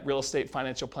be at that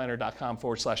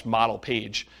realestatefinancialplanner.com/model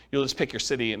page. You'll just pick your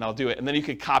city, and I'll do it, and then you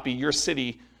can copy your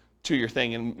city to your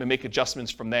thing and make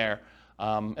adjustments from there,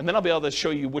 and then I'll be able to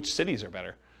show you which cities are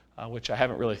better, which I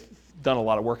haven't really done a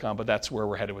lot of work on, but that's where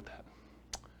we're headed with that.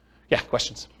 Yeah,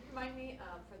 questions? Can you remind me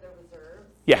for the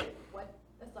reserves? Yeah.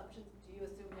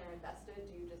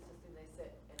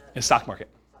 In the stock market.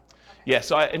 Yeah,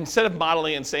 so instead of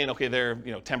modeling and saying, okay, they're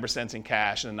 10% in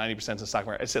cash and 90% in the stock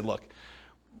market, I said, look,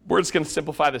 we're just going to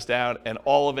simplify this down, and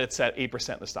all of it's at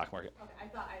 8% in the stock market. Okay, I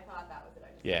thought that was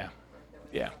it. Yeah. There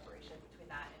was Yeah. a separation between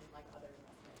that and like other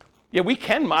investments. Yeah, we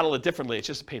can model it differently. It's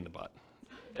just a pain in the butt.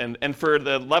 And for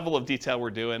the level of detail we're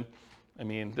doing, I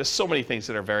mean, there's so many things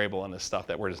that are variable in this stuff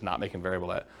that we're just not making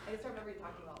variable at. I just remember you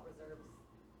talking about reserves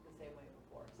the same way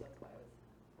before, so that's why I was.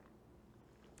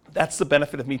 That's the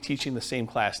benefit of me teaching the same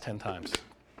class 10 times,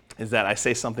 is that I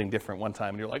say something different one time,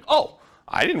 and you're like, oh,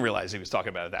 I didn't realize he was talking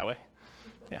about it that way.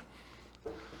 Yeah.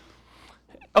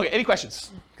 Okay, any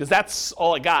questions? Because that's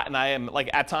all I got, and I am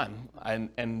at time,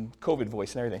 and COVID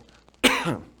voice and everything.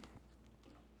 Is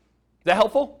that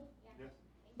helpful? Yeah.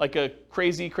 Like a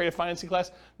crazy creative financing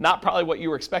class? Not probably what you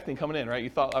were expecting coming in, right? You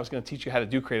thought I was going to teach you how to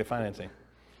do creative financing.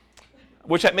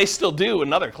 Which I may still do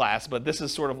another class, but this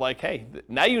is sort of like, hey,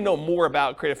 now you know more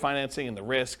about creative financing and the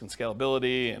risk and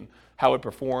scalability and how it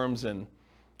performs, and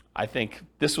I think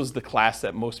this was the class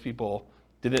that most people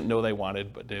didn't know they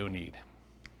wanted but do need.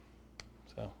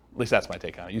 So at least that's my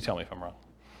take on it. You tell me if I'm wrong.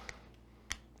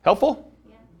 Helpful?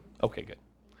 Yeah. Okay, good.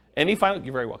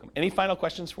 You're very welcome. Any final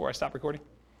questions before I stop recording?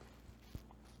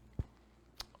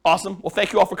 Awesome. Well,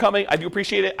 thank you all for coming. I do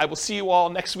appreciate it. I will see you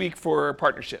all next week for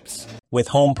partnerships. With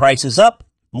home prices up,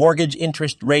 mortgage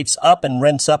interest rates up, and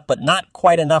rents up, but not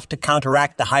quite enough to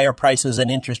counteract the higher prices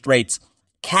and interest rates,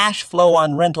 cash flow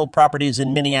on rental properties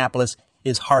in Minneapolis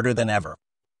is harder than ever.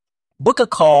 Book a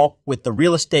call with the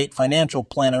Real Estate Financial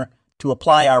Planner to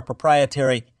apply our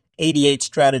proprietary 88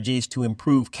 strategies to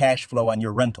improve cash flow on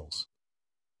your rentals.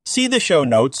 See the show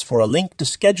notes for a link to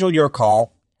schedule your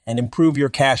call and improve your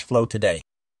cash flow today.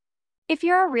 If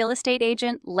you're a real estate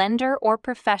agent, lender, or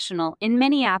professional in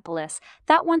Minneapolis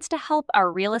that wants to help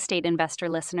our real estate investor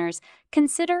listeners,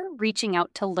 consider reaching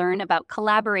out to learn about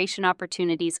collaboration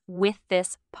opportunities with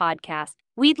this podcast.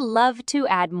 We'd love to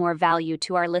add more value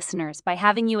to our listeners by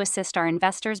having you assist our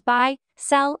investors buy,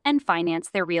 sell, and finance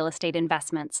their real estate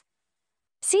investments.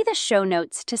 See the show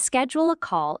notes to schedule a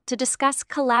call to discuss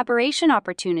collaboration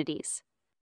opportunities.